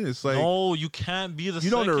second. It's like, No, you can't be the You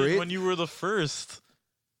don't second narrate? when you were the first.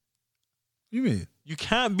 you mean? You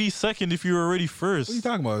can't be second if you were already first. What are you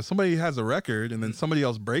talking about? If somebody has a record and then somebody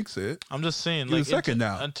else breaks it. I'm just saying, You're like, the second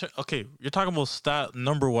now. okay, you're talking about stat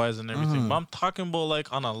number wise and everything, Mhm. but I'm talking about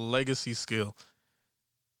like on a legacy scale.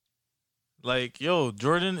 Like, yo,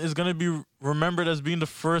 Jordan is gonna be remembered as being the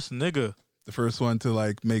first nigga. The first one to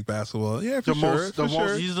like make basketball. Yeah, for The sure. most- for the sure.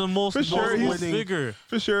 most- He's the most For sure, notable he's figure.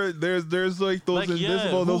 For sure, there's like those Like, yeah,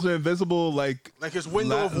 invisible, who- those are invisible like Like his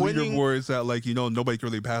window of winning, leaderboards that like nobody can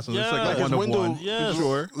really pass on. It's Yeah. like Like a his one of window- one. yes. For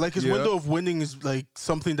sure. like his Yeah. window of winning is like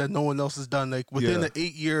something that no one else has done. Like within Yeah. an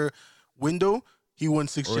 8-year window, he won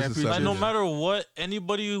 6 Or is it championships. Like, seven? no Yeah. matter what,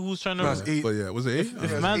 anybody who's trying to, No, it's eight. But yeah, was it eight?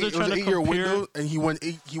 If Uh, Yeah, man's are it was trying an to 8-year compare- window, and he won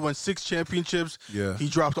 8. He won 6 championships. yeah, He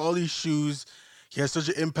dropped all these shoes. He has such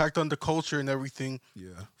an impact on the culture and everything. yeah.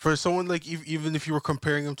 For someone like even if you were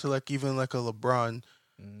comparing him to like even like a LeBron,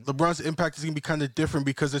 LeBron's impact is gonna be kind of different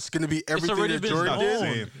because it's gonna be it's everything already that been Jordan not the did,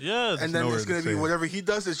 same. known. Yeah, and then nowhere it's gonna the be same. whatever he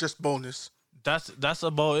does is just bonus. that's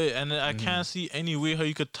about it. And I can't see any way how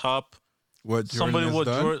you could top What Jordan has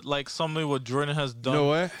done? somebody what Jordan has You done. know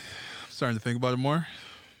what? I'm starting to think about it more.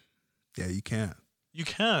 Yeah, you can't. You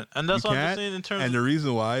can't, and that's You what I'm can't, saying in terms. And the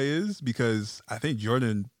reason why is because I think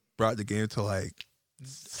Jordan brought the game to like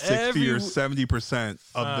 60 or Every- 70%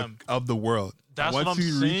 Fam. of the world. That's Once what I'm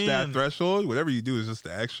you reach that saying. threashhold, whatever you do is just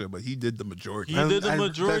the extra. But he did the majority. He did the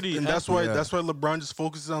majority, and that's why Yeah. that's why LeBron just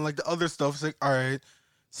focuses on like the other stuff. It's like, all right,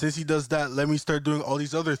 since he does that, let me start doing all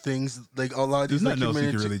these other things. Like a lot of There's these like nothing else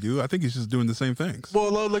he can really do. I think he's just doing the same things. well, a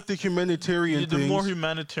lot of like the humanitarian the things. more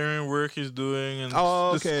humanitarian work he's doing and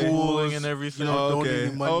Oh, the okay. schooling and everything. You know, okay,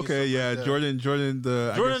 donating money and okay, stuff yeah. like that. Jordan,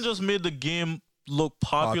 I Jordan guess- just made the game look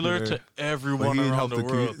popular, Popular. to but everyone he didn't around help the the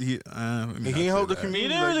world. community. He ain't help the He community.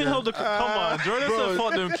 didn't really like help the. that. Come on, Jordan Bro. said,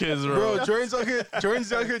 "Fuck them kids, bro." Bro,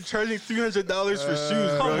 Jordan's out here charging $300 for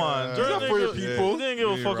shoes. Come bro. on, It's Jordan not for the didn't give- people. He didn't give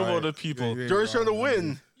a You're fuck about right. the people. You're Jordan's trying to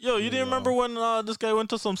win. Yo, you didn't remember when this guy went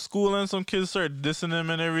to some school and some kids started dissing him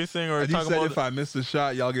and everything, or And he talking said about if I missed a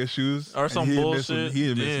shot, y'all get shoes. or And some he didn't miss bullshit. one- He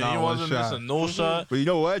didn't miss Yeah, not he one wasn't shot. missing no shot. But you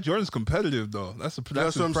know what? Jordan's competitive though. That's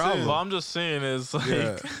That's his what I'm problem. saying. But I'm just saying is like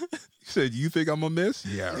Yeah. You said you think I'm gonna miss?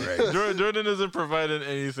 Yeah, right. Jordan isn't providing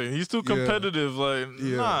anything. He's too Yeah. competitive. Like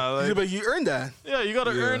Yeah. nah, Yeah, like but you earned that. yeah, you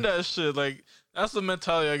gotta Yeah. earn that shit. Like that's the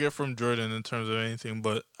mentality I get from Jordan in terms of anything.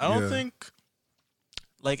 But I don't Yeah. think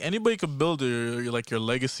like anybody could build your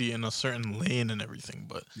legacy in a certain lane and everything.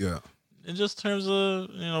 But Yeah. in just terms of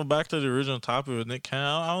back to the original topic with Nick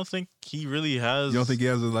Cannon, I don't think he really has. You don't think he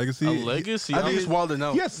has a legacy? a legacy? I think it's wilding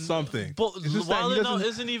out. He has something. but It's just that he Wildin' Out doesn't-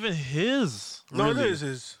 isn't even his. No, really. it is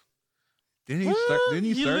his. Didn't he start? Didn't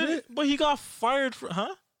he start it? But he got fired for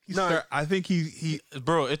No. I think he.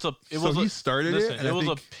 Bro, it So was he a, started listen, it, and it I was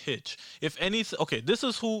think a pitch. If anything, okay, this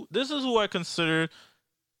is who I consider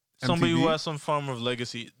somebody who MTV? has some form of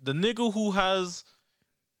legacy. The nigga who has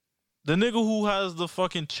the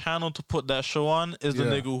fucking channel to put that show on is the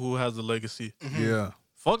Yeah. nigga who has the legacy. Yeah.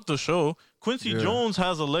 Fuck the show. Quincy Yeah. Jones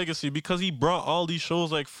has a legacy because he brought all these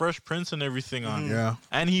shows like Fresh Prince and everything on. Yeah.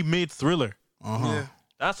 And he made Thriller. Yeah.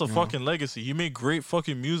 That's a fucking legacy. He made great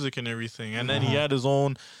fucking music and everything. And then he Uh-huh. had his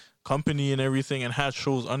own company and everything and had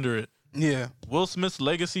shows under it. Yeah. Will Smith's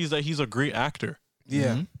legacy is that he's a great actor.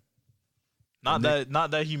 Yeah. Mhm.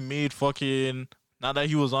 Not that he made fucking not that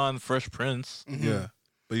he was on Fresh Prince. Mhm. Yeah.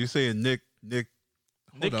 But you're saying Nick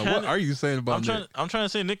Nick Hold on, Cannon, what are you saying about Nick? I'm trying to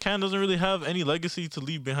say Nick Cannon doesn't really have any legacy to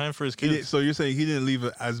leave behind for his kids. So you're saying he didn't leave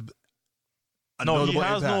it as a No, he notable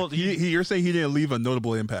has impact. no- You're saying he didn't leave a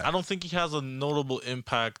notable impact. I don't think he has a notable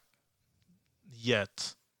impact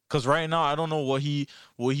yet. Because right now, I don't know what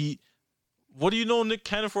do you know Nick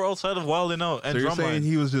Cannon for outside of Wildin' Out and So you're saying Drumline?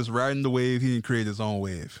 he was just riding the wave. He didn't create his own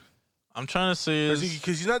wave. I'm trying to say is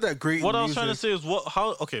Because he's not that great. what in I was trying to music. say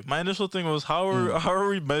is okay, my initial thing was how are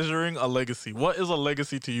we measuring a legacy? What is a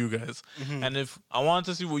legacy to you guys? And if I wanted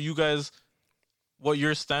to see what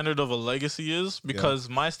your standard of a legacy is, because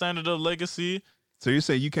my standard of legacy So you're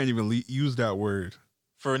saying you can't even use that word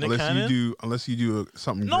for Nick Cannon, unless you do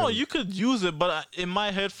something. no, great. you could use it, but in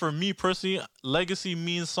my head, for me personally, legacy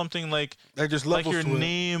means something like Just like levels your to it.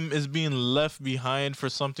 name is being left behind for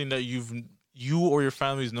something that you or your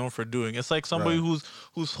family is known for doing. It's like somebody Right.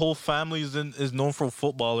 whose whole family is known for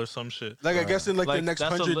football or some shit. Like I guess in the Like, next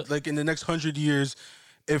that's a 100, like in the next 100 years,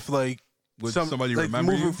 if like Would somebody like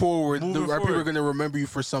remember moving you? forward, Moving are people forward. going to remember you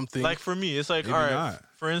for something? Like for me, it's like Maybe all right. not.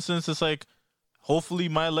 For instance, it's like hopefully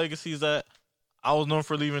my legacy is that I was known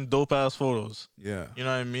for leaving dope ass photos. Yeah, You know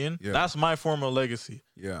what I mean? Yeah. That's my form of legacy.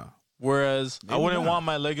 yeah. Whereas I Maybe wouldn't not. want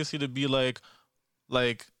my legacy to be like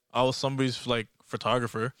I was somebody's like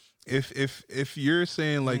photographer. If you're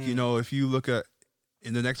saying like if you look at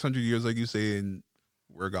in the next 100 years, like you say, and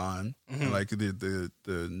we're gone, and like the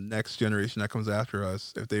next generation that comes after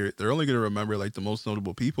us, if they're only gonna remember like the most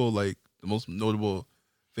notable people, like the most notable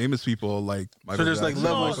famous people, like Michael there's, like, Jackson,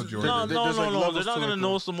 levels. Michael No, Jordan. There's, like, They're levels not to gonna it,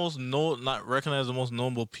 know the most not recognize the most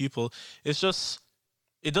notable people. It's just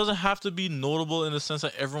it doesn't have to be notable in the sense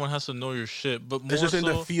that everyone has to know your shit, but more it's just in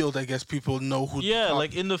the so- field, I guess people know who. yeah, top-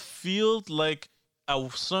 like in the field, like at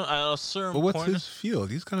a certain But what's point, his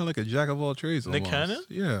field? He's kind of like a jack of all trades. Nick almost. Cannon?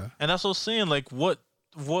 Yeah. and that's what I'm saying. Like what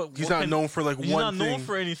he's not known for like He's one not thing. known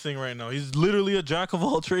for anything right now. He's literally a jack of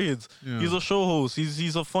all trades. Yeah. He's a show host.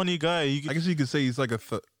 He's a funny guy. I guess you could say he's like a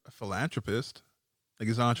philanthropist. Like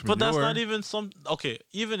he's an entrepreneur. But that's not even okay.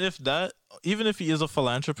 Even if he is a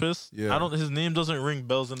philanthropist, Yeah. His name doesn't ring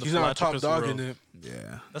bells in the He's not a top philanthropist dog world. in it.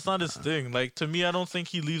 Yeah. That's not his thing. Like to me, I don't think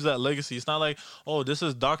he leaves that legacy. It's not like, oh, this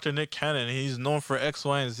is Dr. Nick Cannon. He's known for X,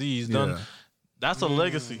 Y, and Z. He's done. Yeah. That's a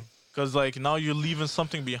legacy because like now you're leaving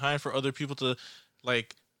something behind for other people to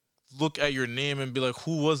like look at your name and be like,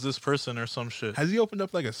 who was this person or some shit. Has he opened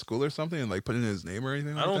up like a school or something and like put in his name or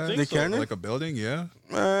anything? I like don't that? think Nick so. Cannon? Like a building, yeah.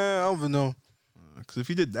 I don't even know. Because if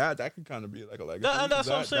he did that, that could kind of be like a legacy. That- that's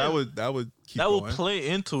what I'm saying. That would keep That going. will play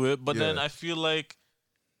into it, but then Yeah. I feel like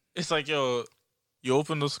it's like, yo, you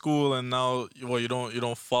open the school and now you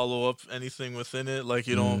don't follow up anything within it, like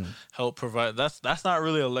you don't help provide. That's not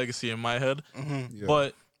really a legacy in my head. Yeah.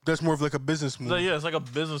 But That's more of like a business move. yeah, it's like a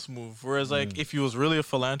business move. Whereas like if he was really a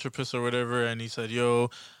philanthropist or whatever, and he said,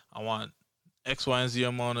 yo, I want X, Y, and Z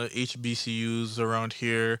amount of HBCUs around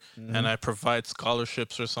here, and I provide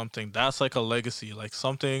scholarships or something. That's like a legacy, like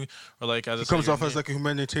something, or like as I It said, comes your off as name- like a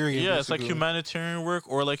humanitarian. yeah, it's like basically. humanitarian work,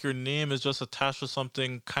 or like your name is just attached to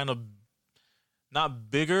something kind of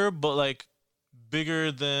not bigger, but like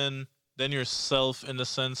bigger than yourself in the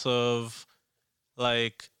sense of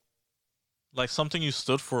like something you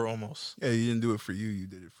stood for almost. Yeah, you didn't do it for you. You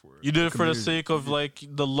did it for. You did it for the community. sake of like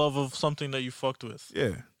the love of something that you fucked with.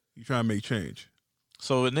 Yeah, you trying to make change.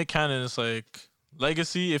 So with Nick Cannon, it's like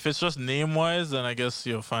legacy. If it's just name wise, then I guess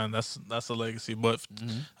fine. That's a legacy. But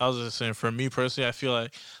I was just saying, for me personally, I feel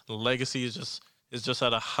like the legacy is just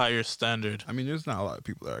at a higher standard. I mean, there's not a lot of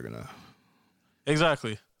people that are gonna.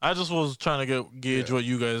 Exactly. I just was trying to gauge Yeah. what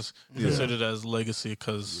you guys Yeah. considered as legacy,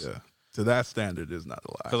 because Yeah, to that standard is not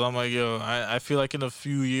a lot. I'm like, yo, I feel like in a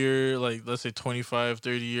few years, like let's say 25,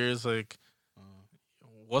 30 years, like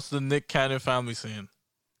what's the Nick Cannon family saying?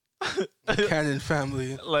 Cannon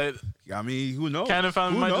family. Like I mean, who knows? Cannon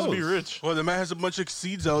family Who might just be knows? rich. Well, the man has a bunch of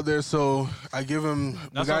seeds out there, so I give him.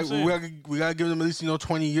 That's what I'm saying. We gotta give him at least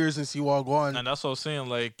 20 years and see what go on. And that's what I was saying.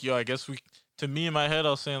 Like, yo, I guess to me in my head, I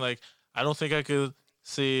was saying like, I don't think I could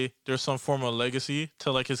say there's some form of legacy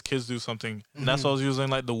till like his kids do something. And that's why I was using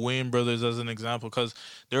like the Wayne brothers as an example, because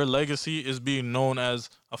their legacy is being known as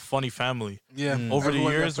a funny family. Yeah, Over the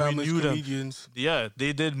everyone got years, we families, knew them. comedians. Yeah,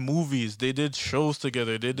 they did movies, they did shows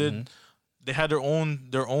together, they had their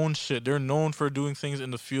own shit. They're known for doing things in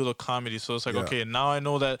the field of comedy. So it's like, Yeah. okay, now I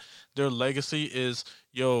know that their legacy is,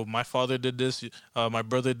 yo, my father did this, my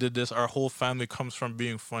brother did this. Our whole family comes from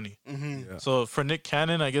being funny. Yeah. So for Nick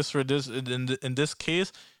Cannon, I guess for this in this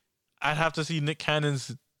case, I'd have to see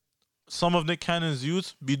some of Nick Cannon's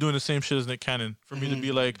youths be doing the same shit as Nick Cannon for me to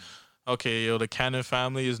be like, okay, yo, the Cannon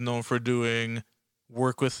family is known for doing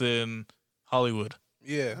work within Hollywood.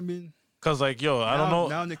 Yeah, I mean, Cause like, yo, I don't know.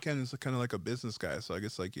 Now Nick Cannon's kind of like a business guy, so I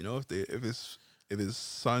guess like if his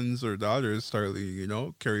sons or daughters start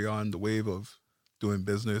carry on the wave of doing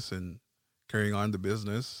business and carrying on the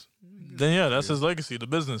business, Then yeah, that's his legacy. The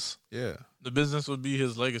business. yeah. The business would be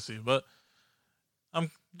his legacy. But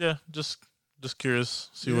I'm just curious,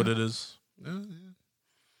 see what it is.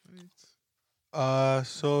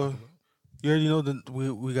 So you already know that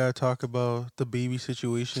we gotta talk about the baby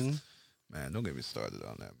situation. Man, don't get me started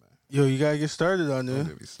on that, man. Yo, you gotta get started on Don't it.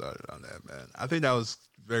 get me started on that, man. I think that was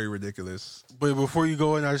very ridiculous. But before you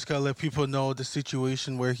go in, I just gotta let people know the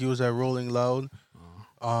situation where he was at Rolling Loud.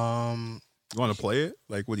 You want to play it,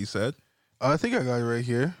 like what he said, I think I got it right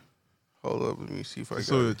here. Hold up, let me see if I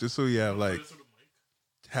got it. just so you have like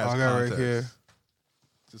has I got it right context. here.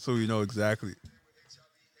 Just so you know exactly.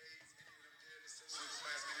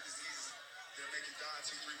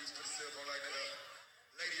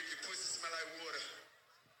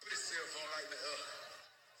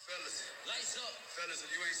 Fellas,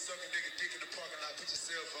 if you ain't sucking nigga dick in the parking lot, put your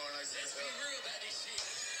cell phone like this.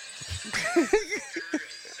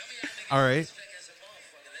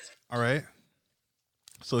 All right.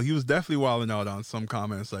 So he was definitely wilding out on some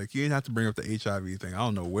comments. Like, he didn't have to bring up the HIV thing. I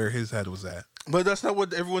don't know where his head was at. But that's not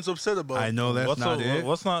what everyone's upset about. I know that's not it.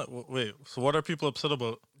 What's not? Wait. So what are people upset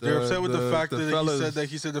about? They're upset with the fact that fellas,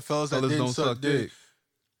 he said the fellas that fellas didn't don't suck suck dick dick.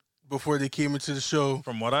 before they came into the show.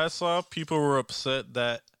 From what I saw, people were upset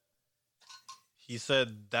that he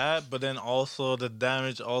said that, but then also the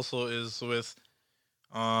damage also is with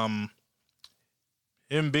him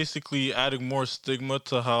basically adding more stigma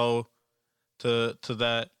to how to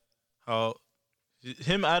that how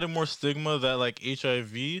him adding more stigma that like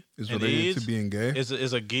HIV Is and related AIDS to being gay. is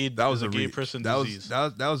a gay That was is a gay reach. person that disease.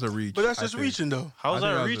 Was, that was a reach. But that's just reaching though. How's I think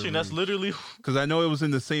that that was a reaching? That's reach. literally Because I know it was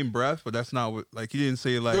in the same breath, but that's not what. Like, he didn't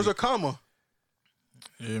say like. There's a comma.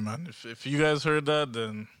 yeah, man. If you guys heard that,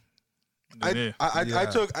 then yeah.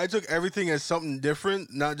 I took everything as something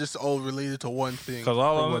different, not just all related to one thing. Because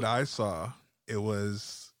all From what I saw, it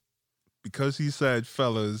was because he said,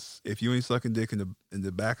 "Fellas, if you ain't sucking dick in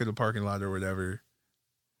the back of the parking lot or whatever,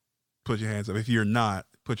 put your hands up. If you're not,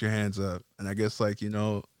 put your hands up." And I guess like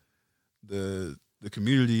the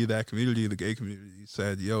community, the gay community,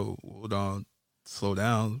 said, "Yo, hold on, slow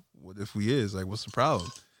down. What if we is like, what's the problem?"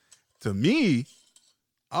 To me,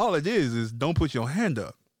 all it is don't put your hand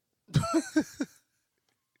up,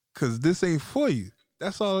 because this ain't for you.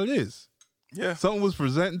 That's all it is. Yeah. Something was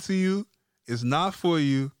presented to you. It's not for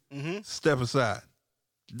you. Mm-hmm. Step aside.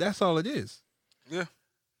 That's all it is. Yeah.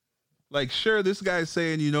 Like, sure, this guy's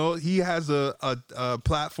saying, he has a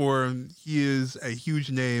platform. He is a huge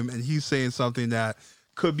name, and he's saying something that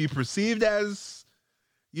could be perceived as,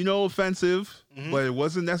 offensive, but it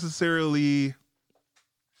wasn't necessarily.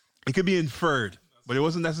 It could be inferred, but it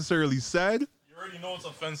wasn't necessarily said. You already know it's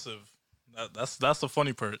offensive. That's the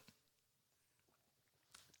funny part.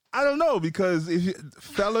 I don't know, because if you,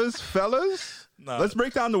 fellas, Nah. let's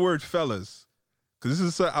break down the word fellas. Because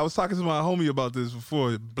this is, I was talking to my homie about this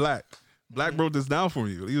before. Black broke this down for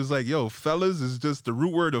me. He was like, "Yo, fellas is just the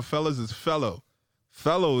root word of fellas is fellow.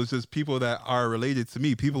 Fellow is just people that are related to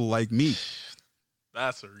me, people like me.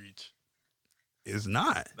 That's a reach. It's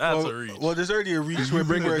not. That's a reach. Well, there's already a reach You where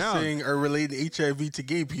bring people it are down. saying are relating HIV to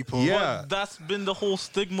gay people. Yeah. But that's been the whole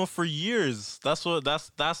stigma for years. That's the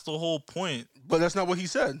whole point. But that's not what he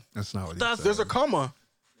said. That's not what he That's- said. There's a comma.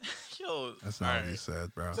 Yo, That's not what he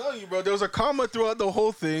said, bro. I'm telling you, bro. There was a comma throughout the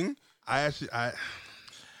whole thing.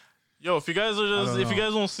 Yo, if you guys are just, don't if you know.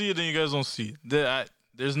 guys don't see it, then you guys don't see it.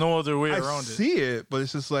 There's no other way I around it. see it, but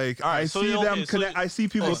it's just like right, I so see you- them okay, so connect. you- I see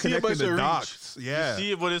people I see it, but connecting it's a the reach. dots. Yeah,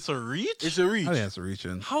 See it, but it's a reach. It's a reach. I think that's a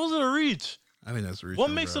reaching. How is it a reach? I think that's a reaching.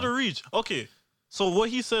 What makes it a reach? Okay, so what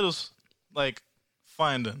he said was like,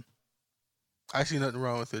 fine then. I see nothing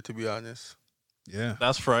wrong with it, to be honest. Yeah,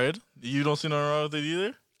 That's fried. You don't see nothing wrong with it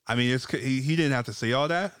either. I mean, he didn't have to say all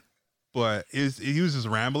that, but he was just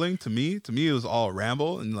rambling to me. To me, it was all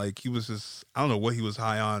ramble, and like he was just, I don't know what he was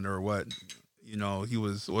high on or what. He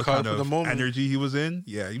was what Caught kind up in of the moment. energy he was in.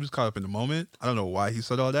 Yeah, he was caught up in the moment. I don't know why he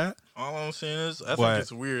said all that. All I'm saying is, I But- think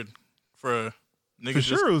it's weird for a nigga For just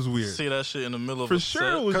sure, it was weird. say that shit in the middle of For a sure,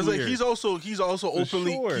 set. it was Because like weird. he's also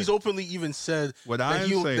openly sure. he's openly even said What that I'm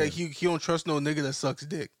saying that is- he don't trust no nigga that sucks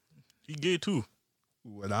dick. He gay too.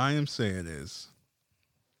 What I am saying is,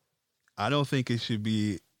 I don't think it should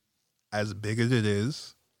be as big as it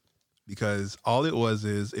is, because all it was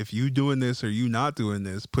is, if you doing this or you not doing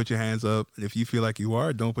this, put your hands up. And if you feel like you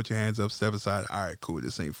are, don't put your hands up, step aside. All right, cool,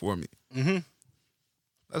 this ain't for me. Mm-hmm.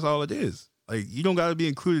 That's all it is. Like, you don't got to be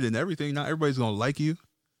included in everything. Not everybody's going to like you.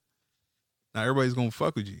 Not everybody's going to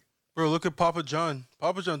fuck with you. Bro, look at Papa John.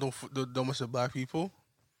 Papa John don't mess with black people.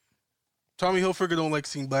 Tommy Hilfiger don't like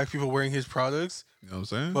seeing black people wearing his products, You know what I'm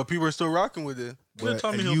saying? but people are still rocking with it. When did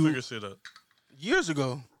But Tommy you- Hilfiger say that? Years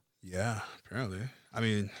ago. Yeah, apparently. I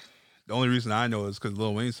mean, the only reason I know is because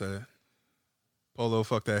Lil Wayne said it. Polo,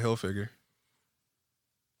 fuck that Hilfiger.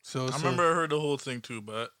 So I remember I heard the whole thing too,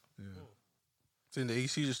 but saying the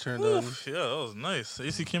AC just turned on. oof, yeah, that was nice.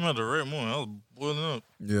 AC came out the right moment. I was boiling up.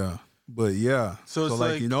 Yeah. But yeah. So it's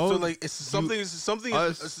like, you know, so like it's something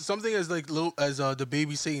as like little as the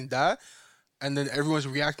baby saying that, and then everyone's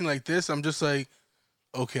reacting like this. I'm just like,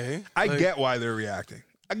 okay, I like, get why they're reacting.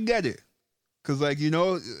 I get it. Because, like, you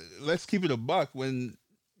know, let's keep it a buck when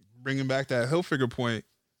bringing back that Hilfiger point.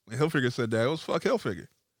 When Hilfiger said that, it was fuck Hilfiger.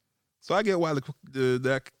 So I get why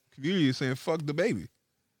that community is saying fuck the baby.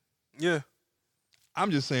 Yeah.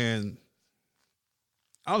 I'm just saying,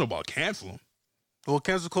 I don't know about cancel him. Well,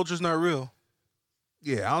 cancel culture's not real.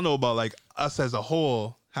 Yeah, I don't know about, like, us as a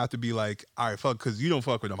whole have to be like, all right, fuck, because you don't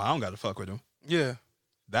fuck with him. I don't got to fuck with him. Yeah.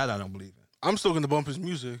 That I don't believe in. I'm still gonna bump his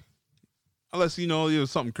music. Unless, you know, it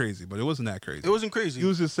was something crazy, but it wasn't that crazy. It wasn't crazy. He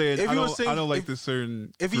was just saying, If I he don't, was saying- I don't like if- this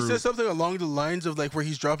certain If he group. said something along the lines of like where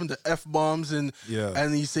he's dropping the F bombs and Yeah.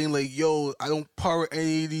 he's saying like, "Yo, I don't power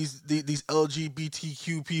any of these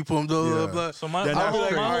LGBTQ people," and blah blah Yeah. blah. So my, Then my that's whole,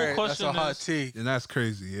 crazy. my whole Alright, that's question a hot is, take. And that's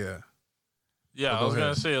crazy, yeah. yeah, But I go was gonna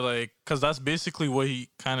ahead. say like, cause that's basically what he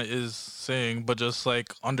kind of is saying, but just like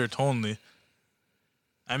undertonedly.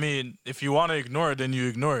 I mean, if you want to ignore it, then you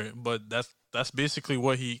ignore it. But that's basically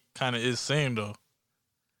what he kind of is saying, though.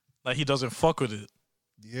 Like he doesn't fuck with it.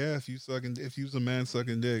 Yeah, if you's a man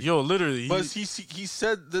sucking dick. Yo, literally. But he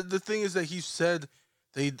said the thing is that he said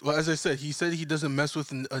as I said, he said he doesn't mess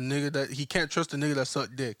with a nigga that he can't trust a nigga that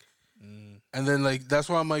sucked dick. And then like that's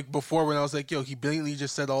why I'm like before when I was like, yo, he blatantly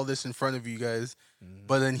just said all this in front of you guys,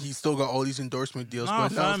 but then he still got all these endorsement deals. Nah,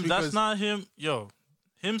 but now it's fam, that's not him. Yo,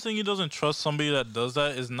 him saying he doesn't trust somebody that does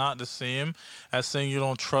that is not the same as saying you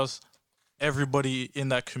don't trust everybody in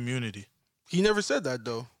that community. He never said that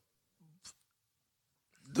though.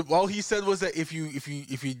 All he said was that if you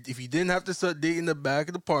didn't have to start dating in the back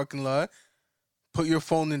of the parking lot, put your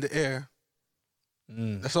phone in the air.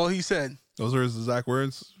 That's all he said. Those are his exact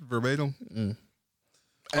words, verbatim. And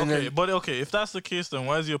okay, then but okay, if that's the case, then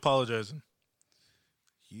why is he apologizing?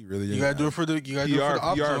 He really you gotta do it for the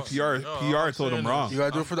optics. PR told him wrong. You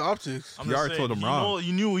gotta do it for the optics. I'm PR just saying, told him wrong.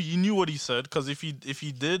 He knew what he said because if he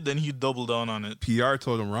did, then he'd double down on it. PR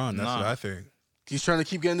told him wrong. That's Nah. what I think. He's trying to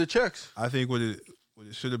keep getting the checks. I think what it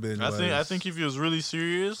should have been. I think if he was really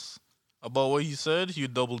serious about what he said,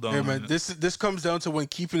 he'd double down. Hey on man, it. this comes down to when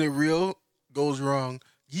keeping it real goes wrong.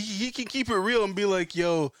 He can keep it real and be like,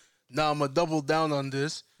 yo, nah, I'm gonna double down on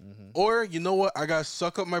this. Or you know what? I gotta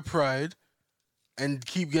suck up my pride and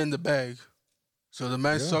keep getting the bag. So the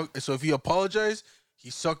man sucked. So if he apologized, he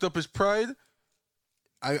sucked up his pride.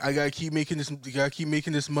 I gotta keep making this. You gotta keep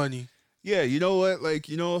making this money. Yeah, you know what? Like,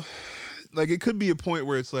 you know, like it could be a point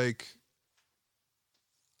where it's like,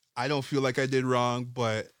 I don't feel like I did wrong,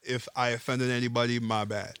 but if I offended anybody, my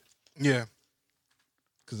bad. Yeah.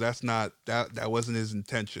 Because that's not that wasn't his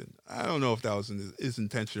intention. I don't know if that was his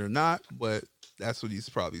intention or not, but that's what he's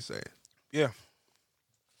probably saying. Yeah.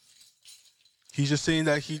 He's just saying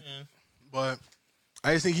that but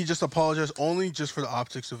I just think he just apologized only just for the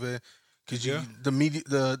optics of it, because the media,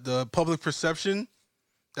 the public perception,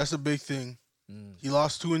 that's a big thing. He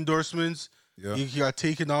lost 2 endorsements. Yeah. He got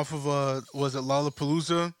taken off of was it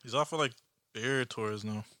Lollapalooza? He's off for like area tours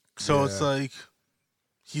now. So it's like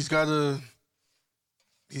he's got to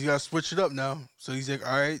switch it up now. So he's like,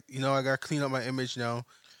 all right, you know, I got to clean up my image now.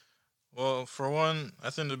 Well, for one, I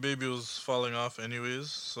think the baby was falling off anyways,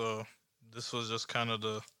 so this was just kind of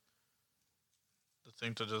the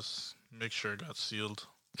thing to just make sure it got sealed.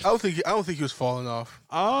 I don't think he was falling off.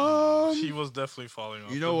 He was definitely falling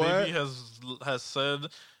off. You know the what? baby has said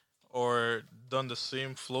or done the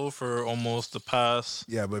same flow for almost the past.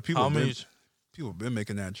 Yeah, but people have been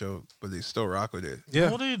making that joke, but they still rock with it. Yeah.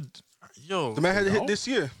 What did The man had a hit this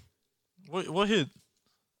year. what hit?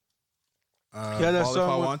 had that Ball If song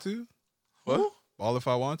I with- Want To? What? Ball If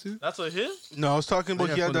I Want To? That's a hit? No, I was talking about I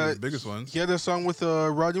think he had that's one of that his biggest ones. He had that song with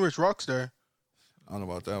Rodney Ricch, Rockstar. I don't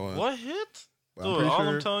know about that one. What hit? But I'm Dude, pretty all sure-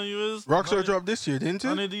 I'm telling you is Rockstar dropped this year, didn't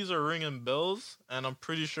none it? of these are ringing bells, and I'm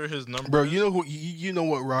pretty sure his number. Bro, you know who you know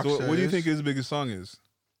what Rockstar So what do you is. think his biggest song is?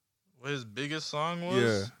 what his biggest song was?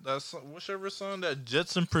 Yeah. That's whichever song that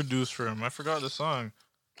Jetson produced for him. I forgot the song.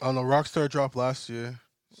 I don't know. Rockstar dropped last year,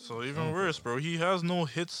 So even worse, bro. He has no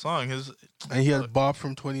hit song. His and he had Bop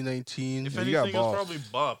from 2019. if Yeah, you got anything, it's Bop. probably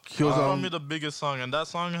Bop. He was That's on- probably the biggest song, and that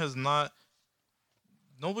song has not.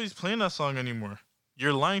 Nobody's playing that song anymore.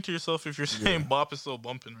 You're lying to yourself if you're saying Bop is still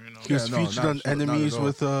bumping right now. He was no, featured not on sure, not Enemies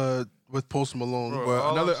at all. with Post Malone. Bro, But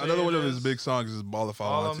all I'm another one of saying his is- big songs is Ball If I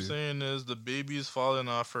All Want I'm To. saying is the baby's falling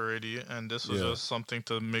off already, and this was Yeah. just something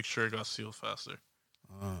to make sure it got sealed faster.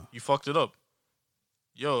 Uh, You fucked it up.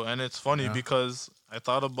 Yo, and it's funny Yeah. because I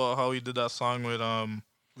thought about how he did that song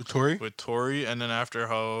With Tory? with Tory, and then after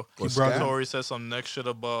how He brought Scat? Tory said some next shit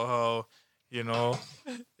about how, you know,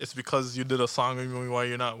 it's because you did a song with me while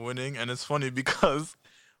you're not winning. And it's funny because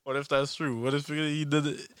what if that's true? What if he did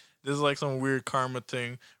it? This is like some weird karma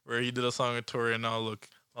thing where he did a song with Tory and now look,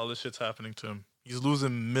 all this shit's happening to him. He's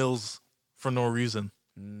losing mills for no reason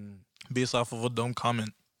based off of a dumb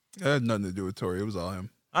comment. It had nothing to do with Tory. It was all him.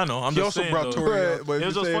 I know. I'm He just also saying. brought though. Tory up. But if It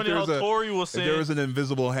was you just say funny how Tory was if there saying. was an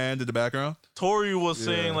invisible hand in the background. Tory was Yeah.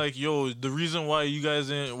 saying like, "Yo, the reason why you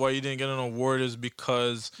didn't get an award is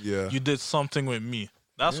because Yeah. you did something with me."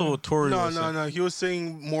 That's what Tory was saying. No. He was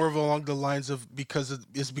saying more of along the lines of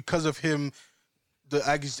it's because of him,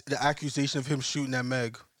 the accusation of him shooting at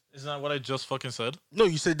Meg. Isn't that what I just fucking said? No,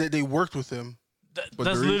 you said that they worked with him. But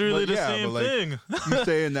That's the re- literally but the yeah, same but, like, thing. He's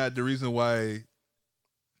saying that the reason why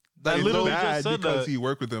I it's literally bad just said because that. he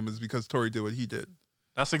worked with him is because Tory did what he did.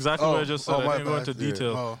 That's exactly what I just said. I my didn't go bad. into Yeah.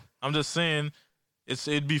 detail. Oh. I'm just saying,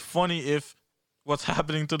 it'd be funny if what's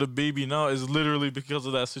happening to the baby now is literally because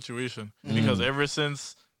of that situation. Because ever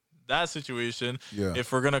since that situation, Yeah.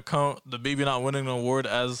 if we're gonna count the baby not winning an award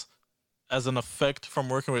as an effect from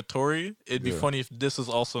working with Tory, it'd be Yeah. funny if this is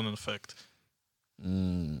also an effect.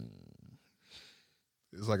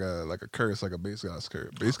 It's like a curse, like a base god curse.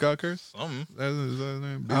 Base god curse? Is Is that his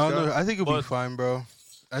name? Base I don't god? know. I think he'll be But- fine, bro.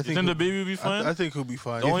 I You think the baby will be fine? I think he'll be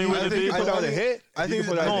fine. The only way I the think- baby I put think- out a hit? I If think he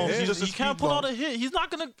put out no, a hit? he's he, just a he can't speed put out bump. a hit. He's not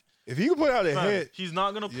gonna. If he can put out a Fam, hit, he's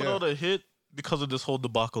not gonna put Yeah. out a hit because of this whole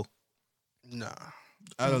debacle. Nah.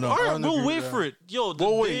 I don't know. All I right, don't we'll agree wait with for that. it. Yo,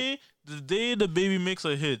 We'll wait. the day the baby makes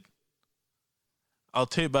a hit, I'll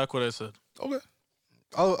take back what I said. Okay.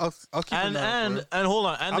 I'll keep And an eye out for it. and hold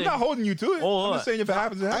on. And I'm the, not holding you to it. Oh, I'm just saying if it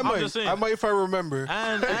happens, it I happens. might. just saying. I might if I remember.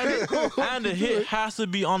 and the hit has to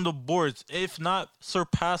be on the boards, if not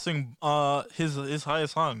surpassing his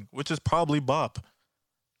highest song, which is probably Bop.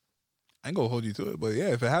 I ain't gonna hold you to it, but yeah,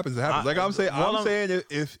 if it happens, it happens. Like I'm saying, what I'm I'm- saying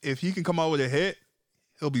if he can come out with a hit,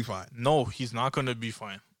 he'll be fine. No, he's not gonna be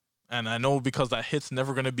fine. And I know because that hit's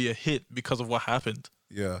never gonna be a hit because of what happened.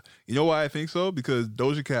 Yeah, you know why I think so? Because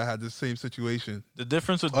Doja Cat had the same situation. The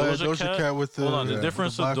difference with Oh, yeah, Doja, Cat, with the hold on. yeah, The with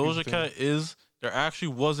difference the with black Doja people Cat is there actually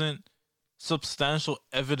wasn't substantial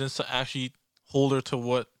evidence to actually hold her to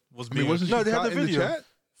what was I being. mean, wasn't No, she they had caught the in video. chat?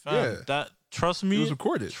 Fam, yeah. that trust me, It was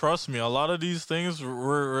recorded. trust me. A lot of these things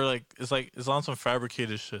were like it's on some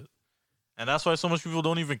fabricated shit, and that's why so much people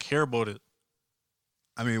don't even care about it.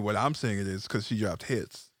 I mean, what I'm saying it is because she dropped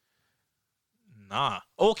hits. Nah.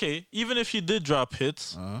 Okay, even if she did drop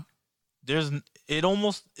hits, it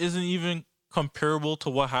almost isn't even comparable to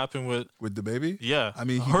what happened with. With the baby. Yeah, I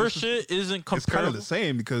mean, her this is- shit isn't It's kind comparable. of the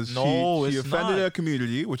same because No, she it's offended not. a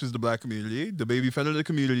community, which is the black community. The baby offended a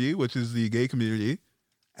community, which is the gay community,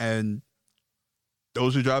 and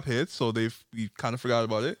those who drop hits, so we kind of forgot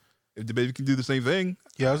about it. If the baby can do the same thing,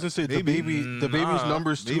 Yeah, I was gonna say Maybe. the baby's Nah,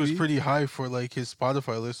 numbers too is maybe. pretty high for like his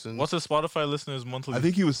Spotify listens. What's his Spotify listeners monthly? I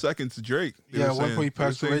think he was second to Drake. They Yeah, were at one saying- point he they were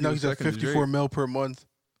passed. saying Right now was he's at second to 54 Drake. mil per month.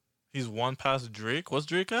 he's one past Drake. What's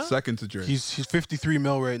Drake at? Second to Drake. He's 53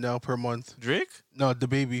 mil right now per month. Drake? No, the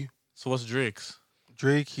baby So what's Drake's?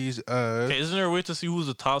 Drake. He's Okay, isn't there a way to see who's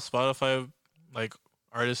the top Spotify like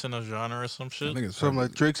artist in a genre or some I shit? think it's so I'm like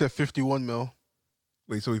second. Drake's at 51 mil.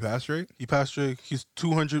 Wait, so he passed Drake? He passed Drake. He's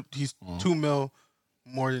 200. He's 2 mil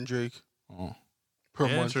more than Drake Oh. per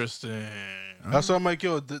month. Interesting. That's why I'm like,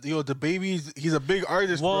 yo, the baby's he's a big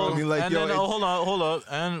artist, Well, bro. I mean, like, and yo, then it's- hold up,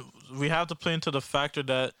 and we have to play into the factor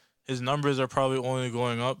that his numbers are probably only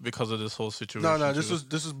going up because of this whole situation. No, this too.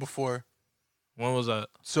 was before. When was that?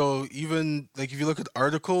 So even like if you look at the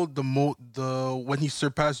article, the when he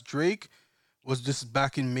surpassed Drake was this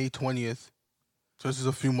back in May 20th. So this is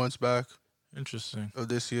a few months back Interesting. of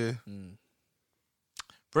this year.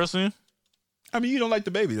 Personally, I mean, you don't like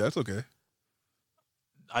the baby. That's okay.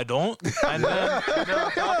 I don't. And then on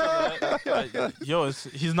top of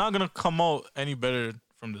that, he's not gonna come out any better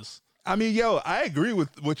from this. I mean, yo, I agree with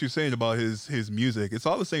what you're saying about his music. It's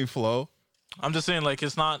all the same flow. I'm just saying, like,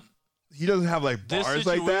 it's not He doesn't have like This bars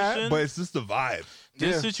like that, situation- but it's just the vibe.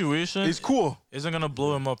 this Yeah. situation. It's cool. Isn't gonna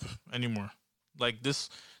blow him up anymore. Like this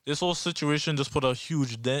whole situation just put a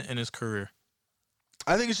huge dent in his career.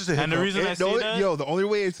 I think it's just a hiccup. And the reason I say that, The only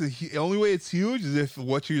way it's huge is if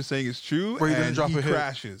what you're saying is true Where he doesn't and drop he a hit.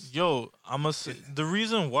 crashes. yo, the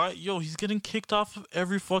reason why, he's getting kicked off of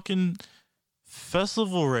every fucking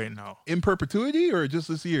festival right now. In perpetuity or just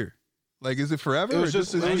this year? Like, is it forever? It or was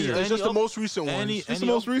just this year? it's just the most recent one. Any, It's the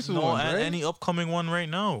most recent no, one, and right? any upcoming one right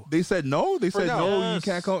now. They said no. They said now. no. You Yes.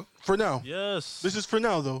 can't come. For now. Yes. This is for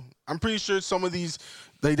now though. I'm pretty sure some of these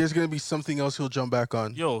like there's gonna be something else he'll jump back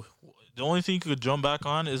on. Yo, the only thing he could jump back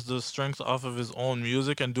on is the strength off of his own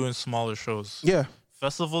music and doing smaller shows. Yeah.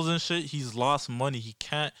 Festivals and shit, he's lost money. He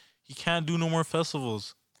can't do no more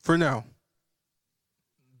festivals. For now.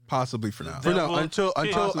 Possibly for now. For Yeah, now. well,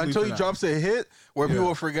 possibly Until for he now. drops a hit where Yeah. people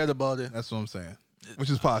will forget about it. That's what I'm saying. Which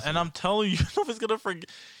is possible. And I'm telling you, nobody's gonna forget.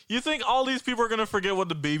 You think all these people are gonna forget what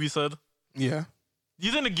the baby said? Yeah.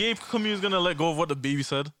 You think the gay community is gonna let go of what the baby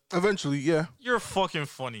said? Eventually, yeah. You're fucking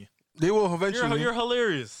funny. They will eventually. You're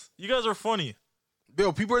hilarious. You guys are funny.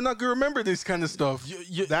 Yo, people are not gonna remember this kind of stuff.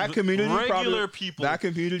 That community regular probably- people, that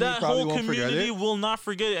community that probably whole won't forget community it. will not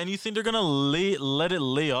forget it. And you think they're gonna let it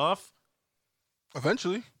lay off?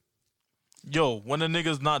 Eventually. Yo, when a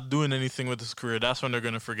nigga's not doing anything with his career, that's when they're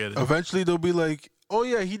gonna forget it. Eventually they'll be like, oh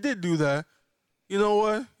yeah, he did do that. You know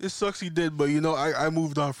what? It sucks he did, but you know, I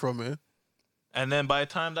moved on from it. And then by the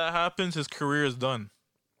time that happens, his career is done.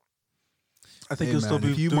 I think Hey, he'll still man,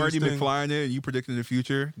 be if you doing Marty his thing. McFly in it and you predicting the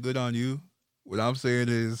future, good on you. What I'm saying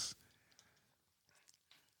is,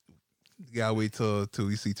 you gotta wait till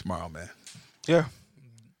we see tomorrow, man. Yeah.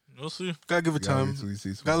 We'll see. Gotta give it You gotta time. wait till we see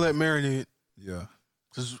Gotta tomorrow. let marinate. Yeah.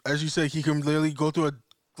 Because as you said, he can literally go through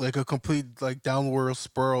a complete like downward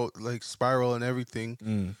spiral and everything.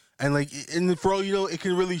 Mm. And like and for all you know, it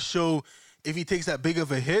can really show if he takes that big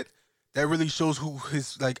of a hit, that really shows who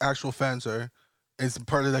his like actual fans are. It's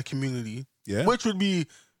part of that community. Yeah. Which would be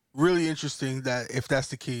really interesting that if that's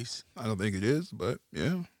the case. I don't think it is, but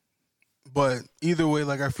yeah. But either way,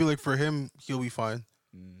 like I feel like for him, he'll be fine.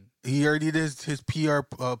 He already did his PR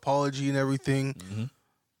apology and everything. Mhm.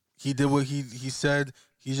 He did what he said.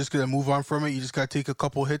 He's just gonna move on from it. You just gotta take a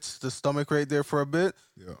couple hits to the stomach right there for a bit,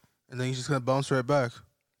 Yeah. and then he's just gonna bounce right back.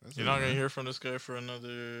 That's You're it, not gonna man. hear from this guy for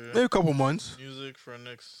another Maybe a couple months. music for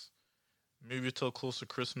next, maybe till close to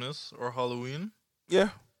Christmas or Halloween. Yeah.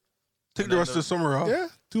 Take And the then rest of the summer off. Yeah,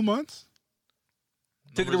 2 months.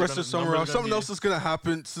 Take the Numbers rest are of the summer numbers off. gonna Something be- else is gonna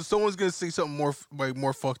happen. So someone's gonna say something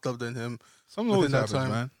more fucked up than him. Something always Within that happens,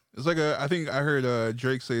 time. man. It's like I think I heard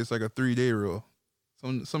Drake say it's like a 3-day rule.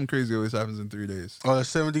 Something crazy always happens in 3 days. Oh, the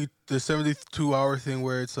 72-hour thing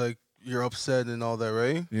where it's like you're upset and all that,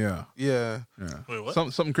 right? Yeah. Yeah. Yeah. Wait, what?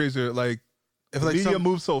 Something crazy like If the like media some,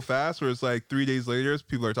 moves so fast where it's like 3 days later,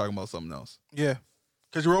 people are talking about something else. yeah,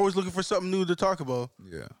 because you're always looking for something new to talk about.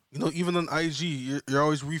 Yeah. You know, even on IG, you're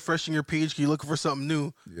always refreshing your page. 'Cause you're looking for something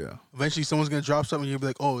new. Yeah. Eventually, someone's gonna drop something. You'll be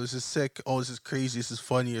like, "Oh, this is sick. Oh, this is crazy. This is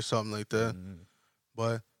funny, or something like that."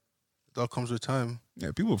 But it all comes with time.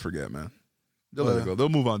 Yeah, people forget, man. They'll let it go. They'll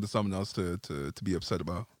move on to something else to be upset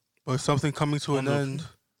about. But something coming to an Wonderful. end,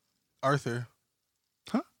 Arthur.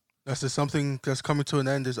 Huh? That's the something that's coming to an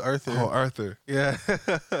end is Arthur. Oh, Arthur. Yeah.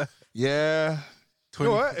 Yeah. You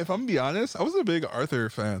 20 know what? If I'm gonna be honest, I wasn't a big Arthur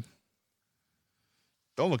fan.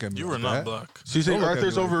 Don't look at me. You like were not that. black. So you think Don't look at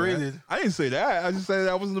Arthur's me like that. overrated? I didn't say that. I just said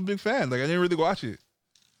I wasn't a big fan. Like I didn't really watch it.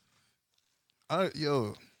 I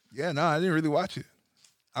didn't really watch it.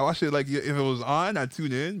 I watched it like if it was on, I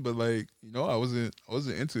tuned in, but like I wasn't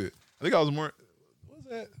into it. I think I was more. What was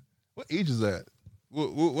that? What age is that?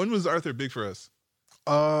 When was Arthur big for us?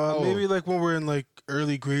 Maybe like when we're in like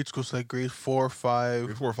early grade school, so like grade 4, 5,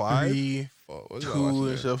 Grade 4, 5? 3. Fuck, what was I 2 watching and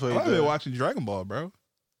there? stuff like I've been that. watching Dragon Ball, bro.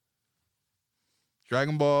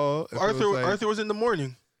 Dragon Ball. if it was like- Arthur was in the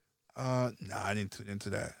morning. Nah, I didn't tune into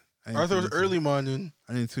that. I didn't Arthur tune was into- early morning.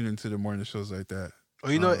 I didn't tune into the morning shows like that. Oh,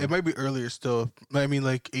 it might be earlier still. I mean,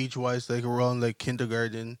 like age wise, like around like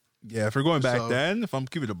kindergarten. Yeah, if we're going back So- then, if I'm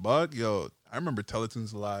keeping it a buck, I remember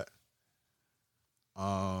Teletoons a lot.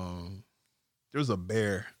 There was a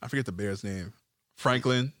bear. I forget the bear's name.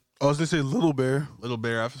 Franklin. I was gonna say Little Bear. Little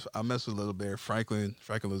Bear. I messed with Little Bear. Franklin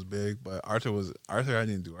was big, but Arthur. I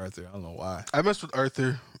didn't do Arthur. I don't know why. I messed with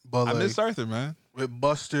Arthur, but I like missed Arthur, man. with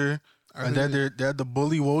Buster, and Arthur- then they had the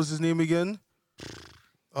bully. What was his name again?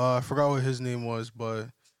 I forgot what his name was, but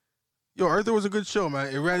Arthur was a good show,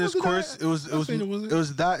 man. It ran its Wasn't course. that- It was I think it was- it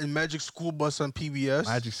was that and Magic School Bus on PBS.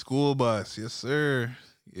 Magic School Bus. Yes, sir.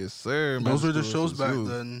 Yes, sir. Those Magic were the School shows Bus back was huge.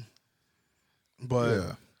 then. But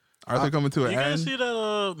Yeah. Arthur coming to an You guys end. see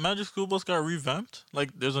that Magic School Bus got revamped?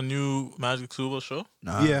 Like, there's a new Magic School Bus show,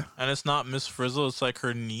 Nah. yeah, and it's not Miss Frizzle. It's like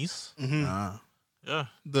her niece. mm-hmm. Nah. Yeah,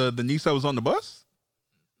 The niece that was on the bus?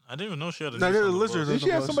 I didn't even know she had a No, niece. they're on the the lizards. bus. Did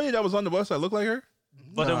she have somebody that was on the bus that looked like her?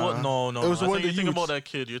 But it was Nah. no. It was I one think of you're the thinking about youths. that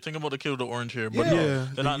kid. You're thinking about the kid with the orange hair. But Yeah. no, Yeah,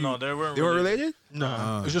 they're not. No, they weren't. They were related? No,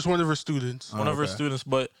 Ah. it's just one of her students. One of her Okay. students,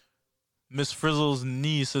 but Miss Frizzle's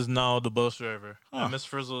niece is now the bus driver. Huh. And Miss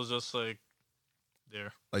Frizzle is just like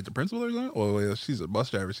there. Like the principal or something? Oh, well, she's a bus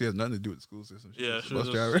driver. She has nothing to do with the school system. She's Yeah, just a she bus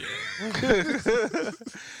was driver.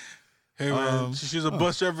 Hey man, she's a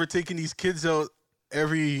bus driver taking these kids out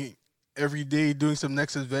every day doing some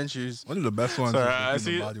next adventures. One of the best ones Sorry, is I the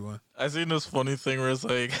see- Human Body one. I seen this funny thing where it's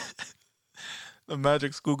like the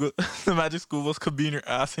magic school bus could be in your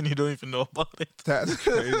ass and you don't even know about it. That's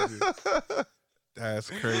crazy. That's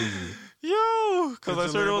crazy. Yo, because I It's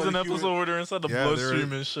a swear there was little an bit of episode where they're inside the Yeah,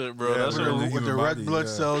 bloodstream and shit, bro. yeah, That With shit they're the, in was- the with the human red body, blood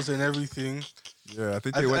yeah. cells and everything. Yeah, I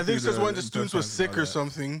think I they went think it's through just one of the students was sick or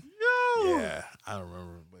something. something. Yeah, I don't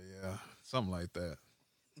remember, but yeah, something like that.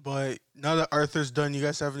 But now that Arthur's done, you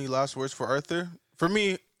guys have any last words for Arthur? For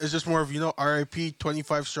me, it's just more of, RIP,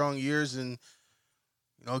 25 strong years, and,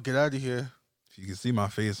 get out of here. If you can see my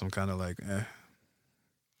face, I'm kind of like, it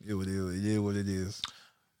is what it is.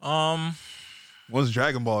 Once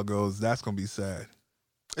Dragon Ball goes, that's gonna be sad.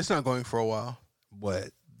 It's not going for a while. But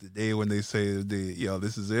the day when they say,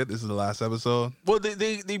 this is it, this is the last episode, Well,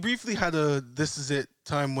 they briefly had a this is it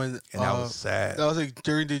time when and that was sad. that was like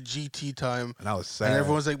during the GT time, And that was sad. and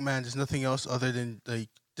everyone's like, man, there's nothing else other than like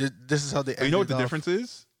this is how they. But you know what the ended off. difference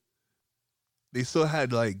is? They still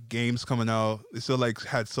had like games coming out. They still like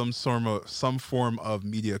had some form of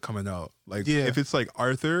media coming out. Like if it's like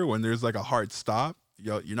Arthur, when there's like a hard stop,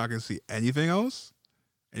 you're not gonna see anything else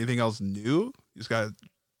new. You just gotta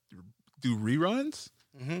do reruns.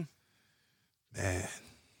 Mm-hmm. Man,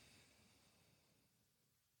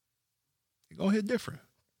 you're gonna hit different.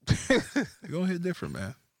 You're gonna hit different,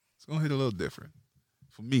 man. It's gonna hit a little different.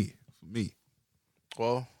 For me.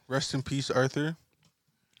 Well, rest in peace, Arthur.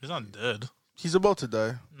 He's not dead. He's about to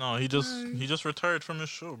die. No, he just retired from his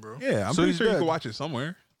show, bro. Yeah, I'm So pretty he's sure you dead. can watch it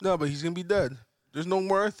somewhere. No, but he's gonna be dead. There's no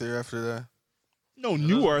more Arthur after that. No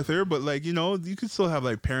new Arthur, but like, you could still have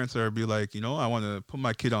like parents that are be like, I want to put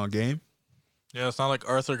my kid on game. Yeah, it's not like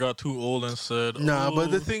Arthur got too old and said, Nah, but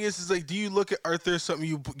the "Oh." thing is like, do you look at Arthur as something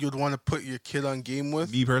you'd want to put your kid on game with?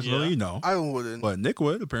 Me personally, Yeah. no. I wouldn't. But Nick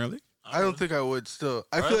would, apparently. I don't think I would. Still,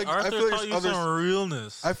 I feel like Arthur I feel like taught there's you others. some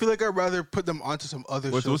realness. I feel like I'd rather put them onto some other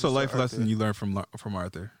What's shows. a instead life of lesson Arthur. you learned from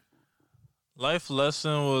Arthur? Life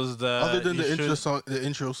lesson was that Other than you the intro should- song, the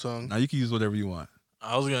intro song. Now you can use whatever you want.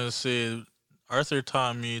 I was gonna say Arthur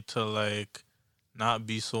taught me to like not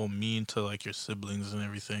be so mean to like your siblings and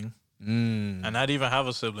everything. Mm. And not even have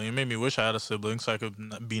a sibling. It made me wish I had a sibling so I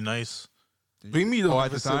could be nice Bring me the at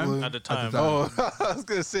the time? at the time. Oh, I was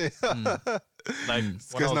gonna say, Like this when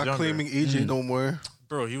guy's I was not younger. claiming AJ no more.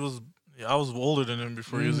 Bro, I was older than him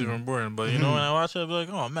before he was even born. But when I watch it, I'd be like,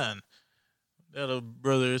 oh man, they had a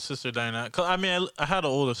brother sister dynamic. 'Cause, I mean, I had an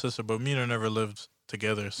older sister, but me and her never lived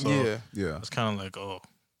together. So Yeah. it's kind of like, oh,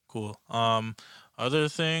 cool. Other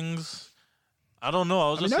things, I don't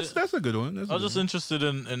know. I mean, that's a good one. I was just interested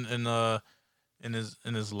in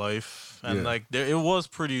his life, and like it was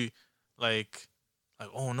pretty like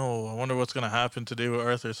oh no, I wonder what's gonna happen today with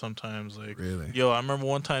Arthur. Sometimes like Really? yo, I remember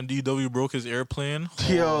one time DW broke his airplane.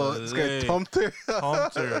 Yo, this guy Holy. pumped her.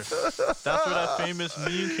 Hunter. That's where that famous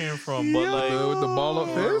meme came from. But like With the ball up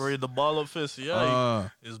fist? where the ball up fist, yeah,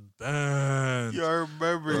 is banned. Yo, I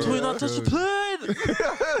remember. Do we not touch the plane?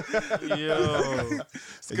 Yo,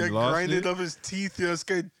 This guy He lost grinded it? up his teeth. Yo, this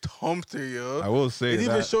guy pumped her. Yo, I will say They didn't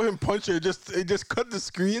even that. show him punch her. It just cut the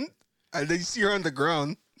screen, and then you see her on the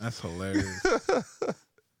ground. That's hilarious.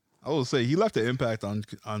 I will say he left an impact on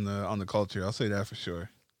the culture. I'll say that for sure.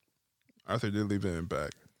 Arthur did leave an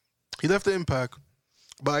impact. He left the impact,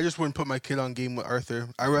 but I just wouldn't put my kid on game with Arthur.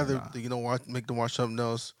 I'd rather make them watch something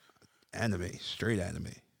else. Anime, straight anime.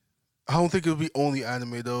 I don't think it would be only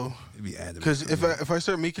anime though, It'd be anime. because if I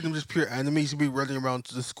start making him just pure anime, he's gonna be running around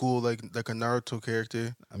to the school like a Naruto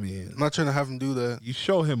character. I mean, I'm not trying to have him do that. you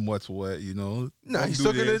show him what's what, Nah, Don't he's do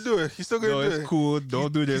still gonna this. do it. He's still gonna No, do it's it. cool.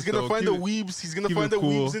 Don't do this. He's gonna though. find Keep the it- weebs. He's gonna keep find it the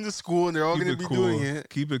cool. weebs in the school, and they're all keep gonna it be cool. doing it.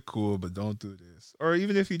 Keep it cool, but don't do this. Or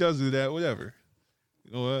even if he does do that, whatever.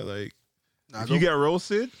 You know what? Like, Nah, if you get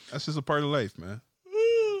roasted, that's just a part of life, man.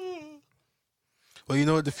 well, you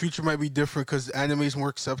know what? The future might be different because anime is more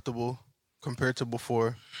acceptable compared to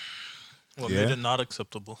before. what Yeah. made it not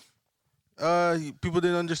acceptable? People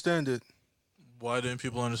didn't understand it Why didn't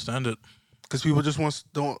people understand it? because people just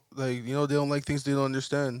don't like they don't like things they don't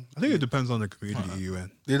understand. I think it depends on the community you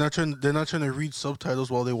in. They're not trying to read subtitles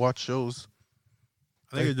while they watch shows.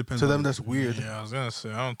 I think Like, it depends to on them. That's weird. Yeah, I was gonna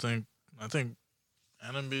say I think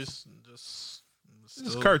anime's just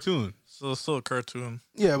it's cartoon. still a cartoon.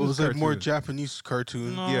 Yeah, but it It's was like more cartoon. Japanese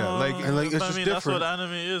cartoon. Yeah, like- And, like, it's I just mean that's what different.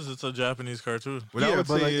 anime is. It's a Japanese cartoon. What I yeah, would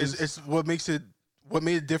but say like is, it's what makes it what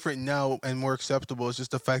made it different now and more acceptable is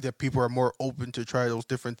just the fact that people are more open to try those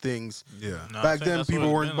different things. Yeah. Nah, I Back think then, that's people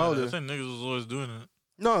what weren't it's been about like. it. I think niggas was always doing it.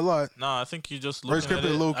 No, a lot. Nah, I think you just Or it's looking at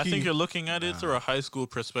kept it it. low I think key. you're looking at it through a high school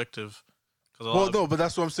perspective. 'Cause a lot Well, of- no, but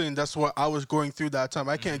that's what I'm saying. That's what I was going through that time.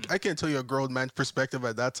 I can't tell you a grown man's perspective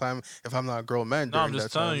at that time if I'm not a grown man. No, I'm during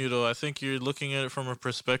just that telling time. you though. I think you're looking at it from a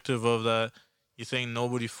perspective of that you think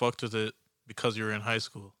nobody fucked with it because you were in high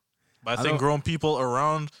school. But I I think don't- grown people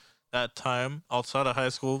around that time, outside of high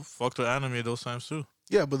school, fucked with anime those times too.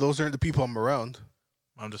 Yeah, but those aren't the people I'm around.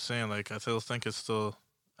 I'm just saying, like, I still think it's still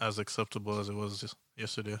as acceptable as it was just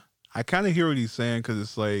yesterday. I kind of hear what he's saying because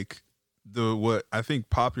it's like what I think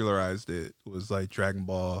popularized it was like Dragon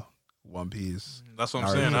Ball, One Piece. That's what I'm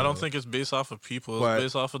Naruto. saying. I don't think it's based off of people. It's But-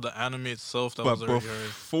 based off of the anime itself that But was already hard.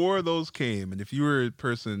 before those came, and if you were a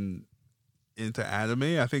person into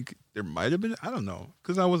anime, I think there might have been. I don't know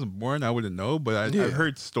because I wasn't born. I wouldn't know. But Yeah. I've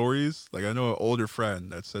heard stories. Like I know an older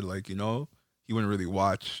friend that said like he wouldn't really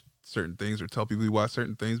watch certain things or tell people he watched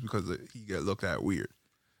certain things because he get looked at weird.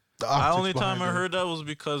 The The optics only time behind I it. heard that was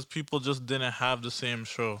because people just didn't have the same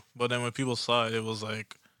show. But then when people saw it, it was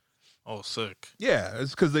like, oh, sick. Yeah,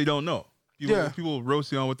 it's because they don't know. Yeah. People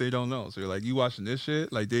roast you on what they don't know. So you're like, you watching this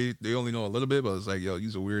shit? Like they only know a little bit, but it's like, yo,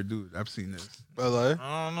 you's a weird dude. I've seen this. But like,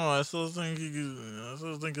 I don't know. I still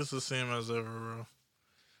think it's the same as ever, bro.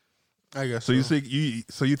 I guess So you think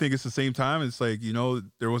it's the same time? It's like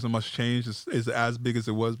there wasn't much change. It's as big as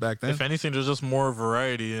it was back then. If anything, there's just more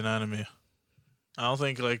variety in anime. I don't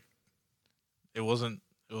think like it was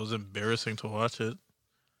embarrassing to watch it.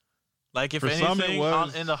 Like if For some, it anything,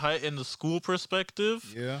 was. in the school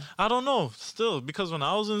perspective, Yeah. I don't know. Still, because when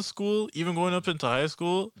I was in school, even going up into high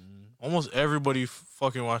school, almost everybody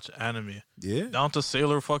fucking watched anime, Yeah. down to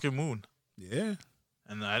Sailor fucking Moon, Yeah.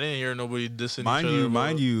 and I didn't hear nobody dissing Mind each other.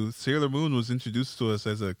 mind you, Sailor Moon was introduced to us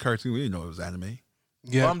as a cartoon. We didn't know it was anime.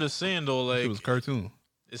 yeah. I'm just saying though, It like was cartoon.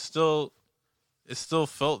 it still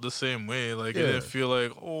felt the same way. Like it Yeah. didn't feel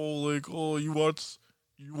like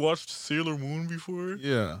you watched Sailor Moon before.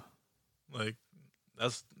 Yeah. Like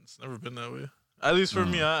it's never been that way. At least for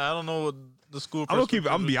me, I don't know what the school. I'm perspective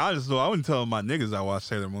gonna is. be honest though. I wouldn't tell my niggas I watched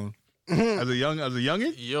Sailor Moon as a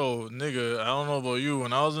youngin. Yo, nigga, I don't know about you.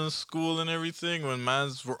 When I was in school and everything, when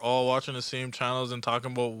mans were all watching the same channels and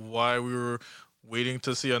talking about why we were waiting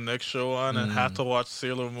to see our next show on and had to watch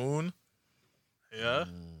Sailor Moon. Yeah.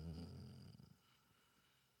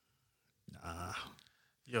 Nah.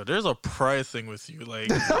 Yo, there's a pride thing with you. Like,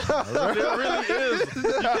 there really is. You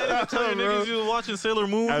can't even tell your niggas you was watching Sailor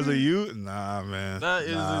Moon. As a youth, nah, man. That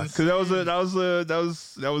is because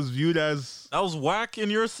that was viewed as that was whack in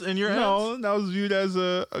your no, that was viewed as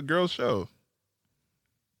a girl show.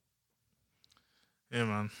 Yeah,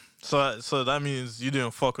 man. So that means you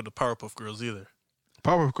didn't fuck with the Powerpuff Girls either.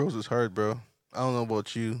 Powerpuff Girls is hard, bro. I don't know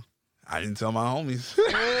about you. I didn't tell my homies.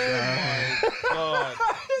 God.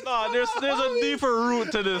 No, there's a deeper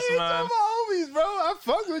root to this, man. my homies, bro. I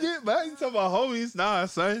fuck with it, but I didn't tell my homies. Nah,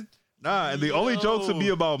 son. Nah, and the only jokes would be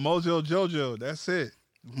about Mojo Jojo. That's it.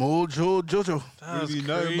 Mojo Jojo. That's Really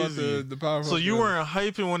nothing about crazy. the Powerpuff So you Girls. weren't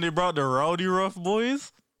hyping when they brought the Rowdy Rough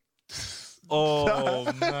Boys?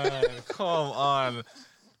 Oh man, come on.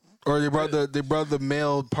 Or they brought the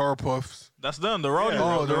male Powerpuffs. That's them, the Rowdy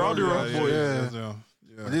Yeah, Rough, the Rowdy Rough Boys. yeah.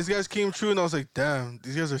 But these guys came true, and I was like, damn,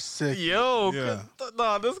 these guys are sick. Yo, Yeah.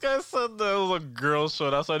 nah, this guy said that it was a girl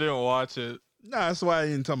show. That's why I didn't watch it. Nah, that's why I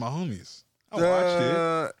didn't tell my homies. I watched it.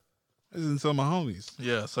 I didn't tell my homies.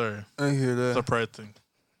 Yeah, sorry. I hear It's a that. pride thing.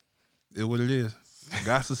 It's what it is.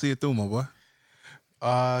 Got to see it through, my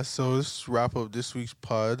boy. So let's wrap up this week's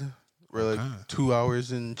pod. We're like Okay. 2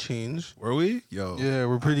 hours and change. Were we? Yo, Yeah,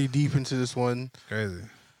 we're pretty deep into this one. crazy.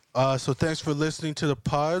 So thanks for listening to the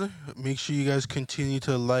pod. Make sure you guys continue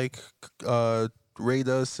to like, rate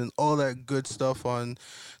us, and all that good stuff on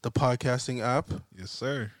the podcasting app. Yes,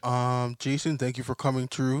 sir. Jason, thank you for coming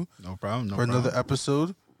through No problem. No for problem. another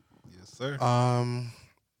episode. Yes, sir.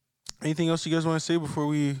 Anything else you guys want to say before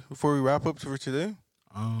we wrap up for today?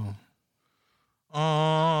 Oh,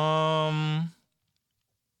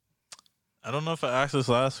 I don't know if I asked this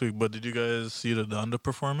last week, but did you guys see the Donda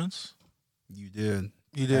performance? you did.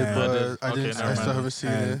 You did, And- but I Okay, didn't. never I still mind. haven't seen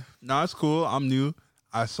And- it. No, it's cool. I'm new.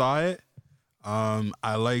 I saw it.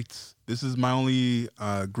 I liked. This is my only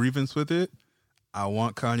grievance with it. I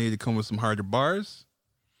want Kanye to come with some harder bars.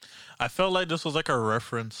 I felt like this was like a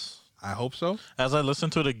reference. I hope so. As I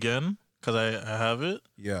listened to it again, because I have it,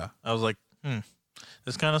 Yeah. I was like,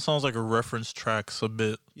 this kind of sounds like a reference tracks a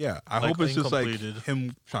bit. Yeah. I Like hope it's just like incompleted.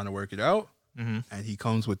 him trying to work it out. Mm-hmm. And he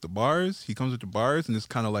comes with the bars. And it's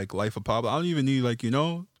kind of like Life of Pablo. I don't even need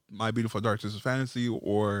My Beautiful Dark Twisted Fantasy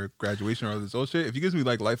or Graduation or this old shit. If he gives me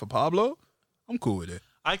like Life of Pablo, I'm cool with it.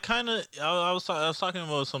 I was talking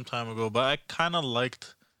about it some time ago, but I kind of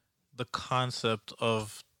liked the concept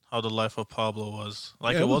of how the Life of Pablo was.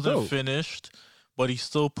 Like Yeah, it it was wasn't dope. finished, but he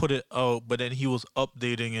still put it out. But then he was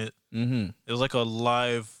updating it. Mm-hmm. It was like a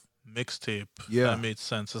live mixtape. Yeah. That made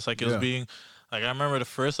sense. It's like it was Yeah. being like I remember the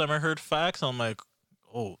first time I heard Facts, I'm like,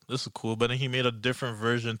 oh, this is cool. But then he made a different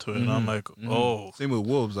version to it, and I'm like, oh. Same with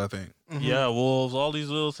Wolves, I think. Yeah, wolves, all these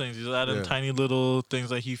little things. He's adding Yeah. tiny little things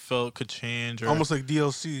that he felt could change. Or, Almost like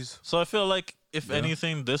DLCs. so I feel like, if Yeah.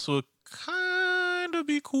 anything, this would kind of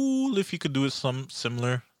be cool if he could do it some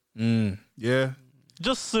similar. Yeah.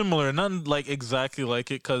 Just similar, not like exactly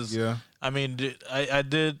like it. Because, Yeah. I mean,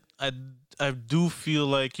 I do feel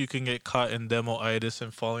like you can get caught in demo-itis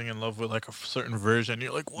and falling in love with like a certain version.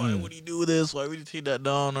 You're like, why would he do this? Why would he take that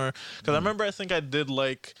down? Or because I remember, I think I did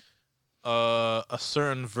like a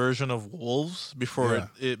certain version of Wolves before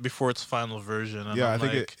before its final version. And Yeah, I'm I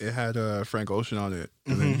think like, it had Frank Ocean on it,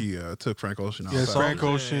 and then he took Frank Ocean out. Yes, Frank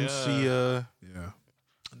Something, Ocean, yeah. Yeah.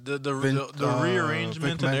 the Vin-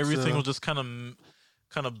 rearrangement Vic and everything Mensa. was just kind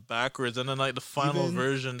of backwards, and then like the final Even-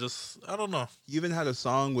 version, just I don't know. He even had a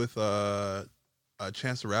song with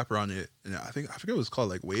Chance the Rapper on it, and I forget what it was called,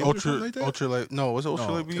 like Waves or Ultra, something like that. Ultralight. No, was it No,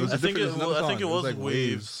 Ultralight it Beat? was I think different- another I think it song. It was was like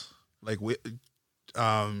Waves. Like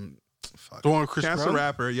fuck. The one with Chris Chance Brown? the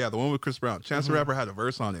Rapper, yeah, the one with Chris Brown. Chance the Rapper had a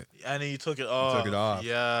verse on it. And he took it off. Took it off.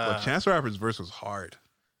 Yeah. But Chance the Rapper's verse was hard.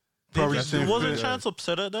 Probably Did- same wasn't fit. Chance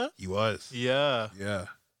upset at that? He was. Yeah. Yeah.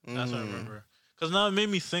 That's what I remember. Because now it made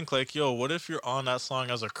me think, like, yo, what if you're on that song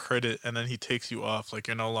as a credit and then he takes you off? Like,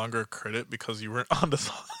 you're no longer a credit because you weren't on the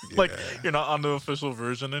song. Like, Yeah. you're not on the official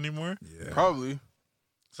version anymore. Yeah. Probably.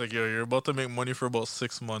 It's like, yo, you're about to make money for about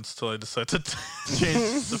 6 months till I decide to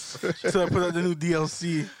change the So I put out the new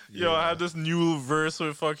DLC. Yo, I had this new verse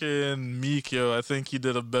with fucking Meek, yo. I think he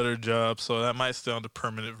did a better job, so that might stay on the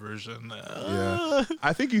permanent version. Yeah.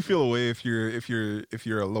 I think you feel away if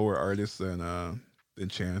you're a lower artist than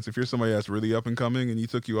Chance. If you're somebody that's really up and coming and he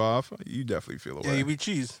took you off, you definitely feel away. Yeah, you be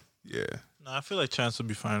cheese. Yeah. Nah, I feel like Chance would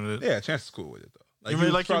be fine with it. Yeah, Chance is cool with it though. You he mean,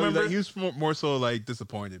 was like, you probably, remember- he was more so like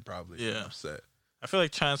disappointed probably. Yeah. than upset. I feel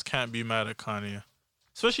like Chance can't be mad at Kanye.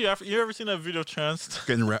 Especially after, you ever seen that video of Chance?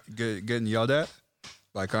 Getting yelled at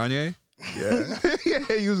by Kanye. Yeah.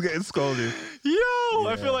 Yeah, he was getting scolded. Yo, I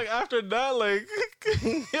Yeah. feel like after that, like,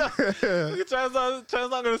 Chance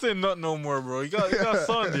not gonna say nothing no more, bro. You got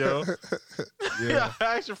son, yo. Yeah,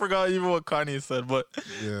 I actually forgot even what Kanye said, but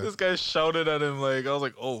Yeah. this guy shouted at him like, I was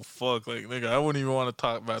like, oh fuck, like nigga, I wouldn't even want to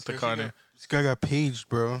talk back to Kanye. This guy got paged,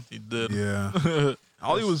 bro. He did. Yeah.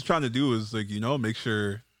 All he was trying to do was like, make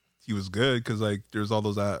sure he was good because like there's all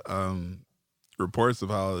those reports of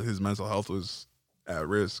how his mental health was at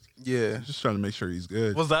risk. Yeah. Just trying to make sure he's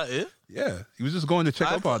good. Was that it? Yeah, he was just going to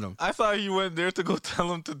check up on him. I thought he went there to go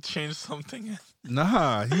tell him to change something.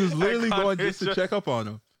 Nah, he was literally Kanye going just to just- check up on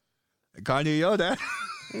him. And Kanye yelled at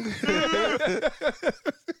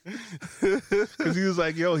because he was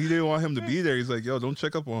like, yo, he didn't want him to be there. He's like, yo, don't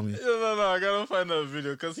check up on me. No, I gotta find that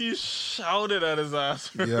video because he shouted at his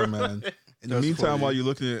ass. Yeah, man. In the That's meantime, funny. while you're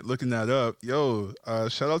looking that up, yo,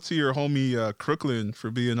 shout out to your homie Crooklyn for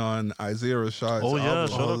being on Isaiah Rashad's Oh, yeah, album.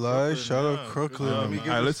 shout out Oh, lie. Crooklyn, Shout out yeah. Crooklyn. Good Let job, me man.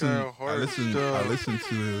 give I this guy listened. a I heart listened. stuff. I listened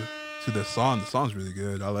to the song. The song's really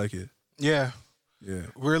good. I like it. Yeah. Yeah.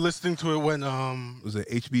 We're listening to it when Was it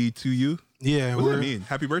HB2U? yeah, What does we're, that mean?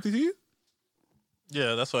 Happy birthday to you?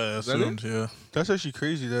 Yeah, that's what I that assumed. Yeah. that's actually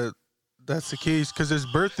crazy that that's the case because his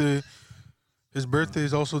birthday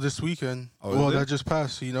is also this weekend. Oh, is Well, it? that just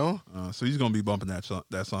passed, you know? So he's gonna be bumping that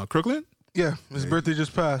song. Crooklyn? Yeah, his Yeah. birthday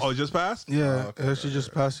just passed. Oh, it just passed? Yeah, Oh, it actually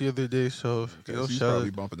just passed the other day, so Okay, you know, so he's shout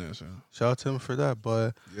probably bumping that shit. out to him for that.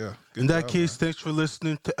 But Yeah. in that case, thanks for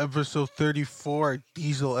listening to episode 34, our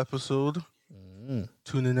Diesel episode.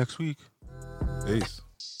 Tune in next week. Peace.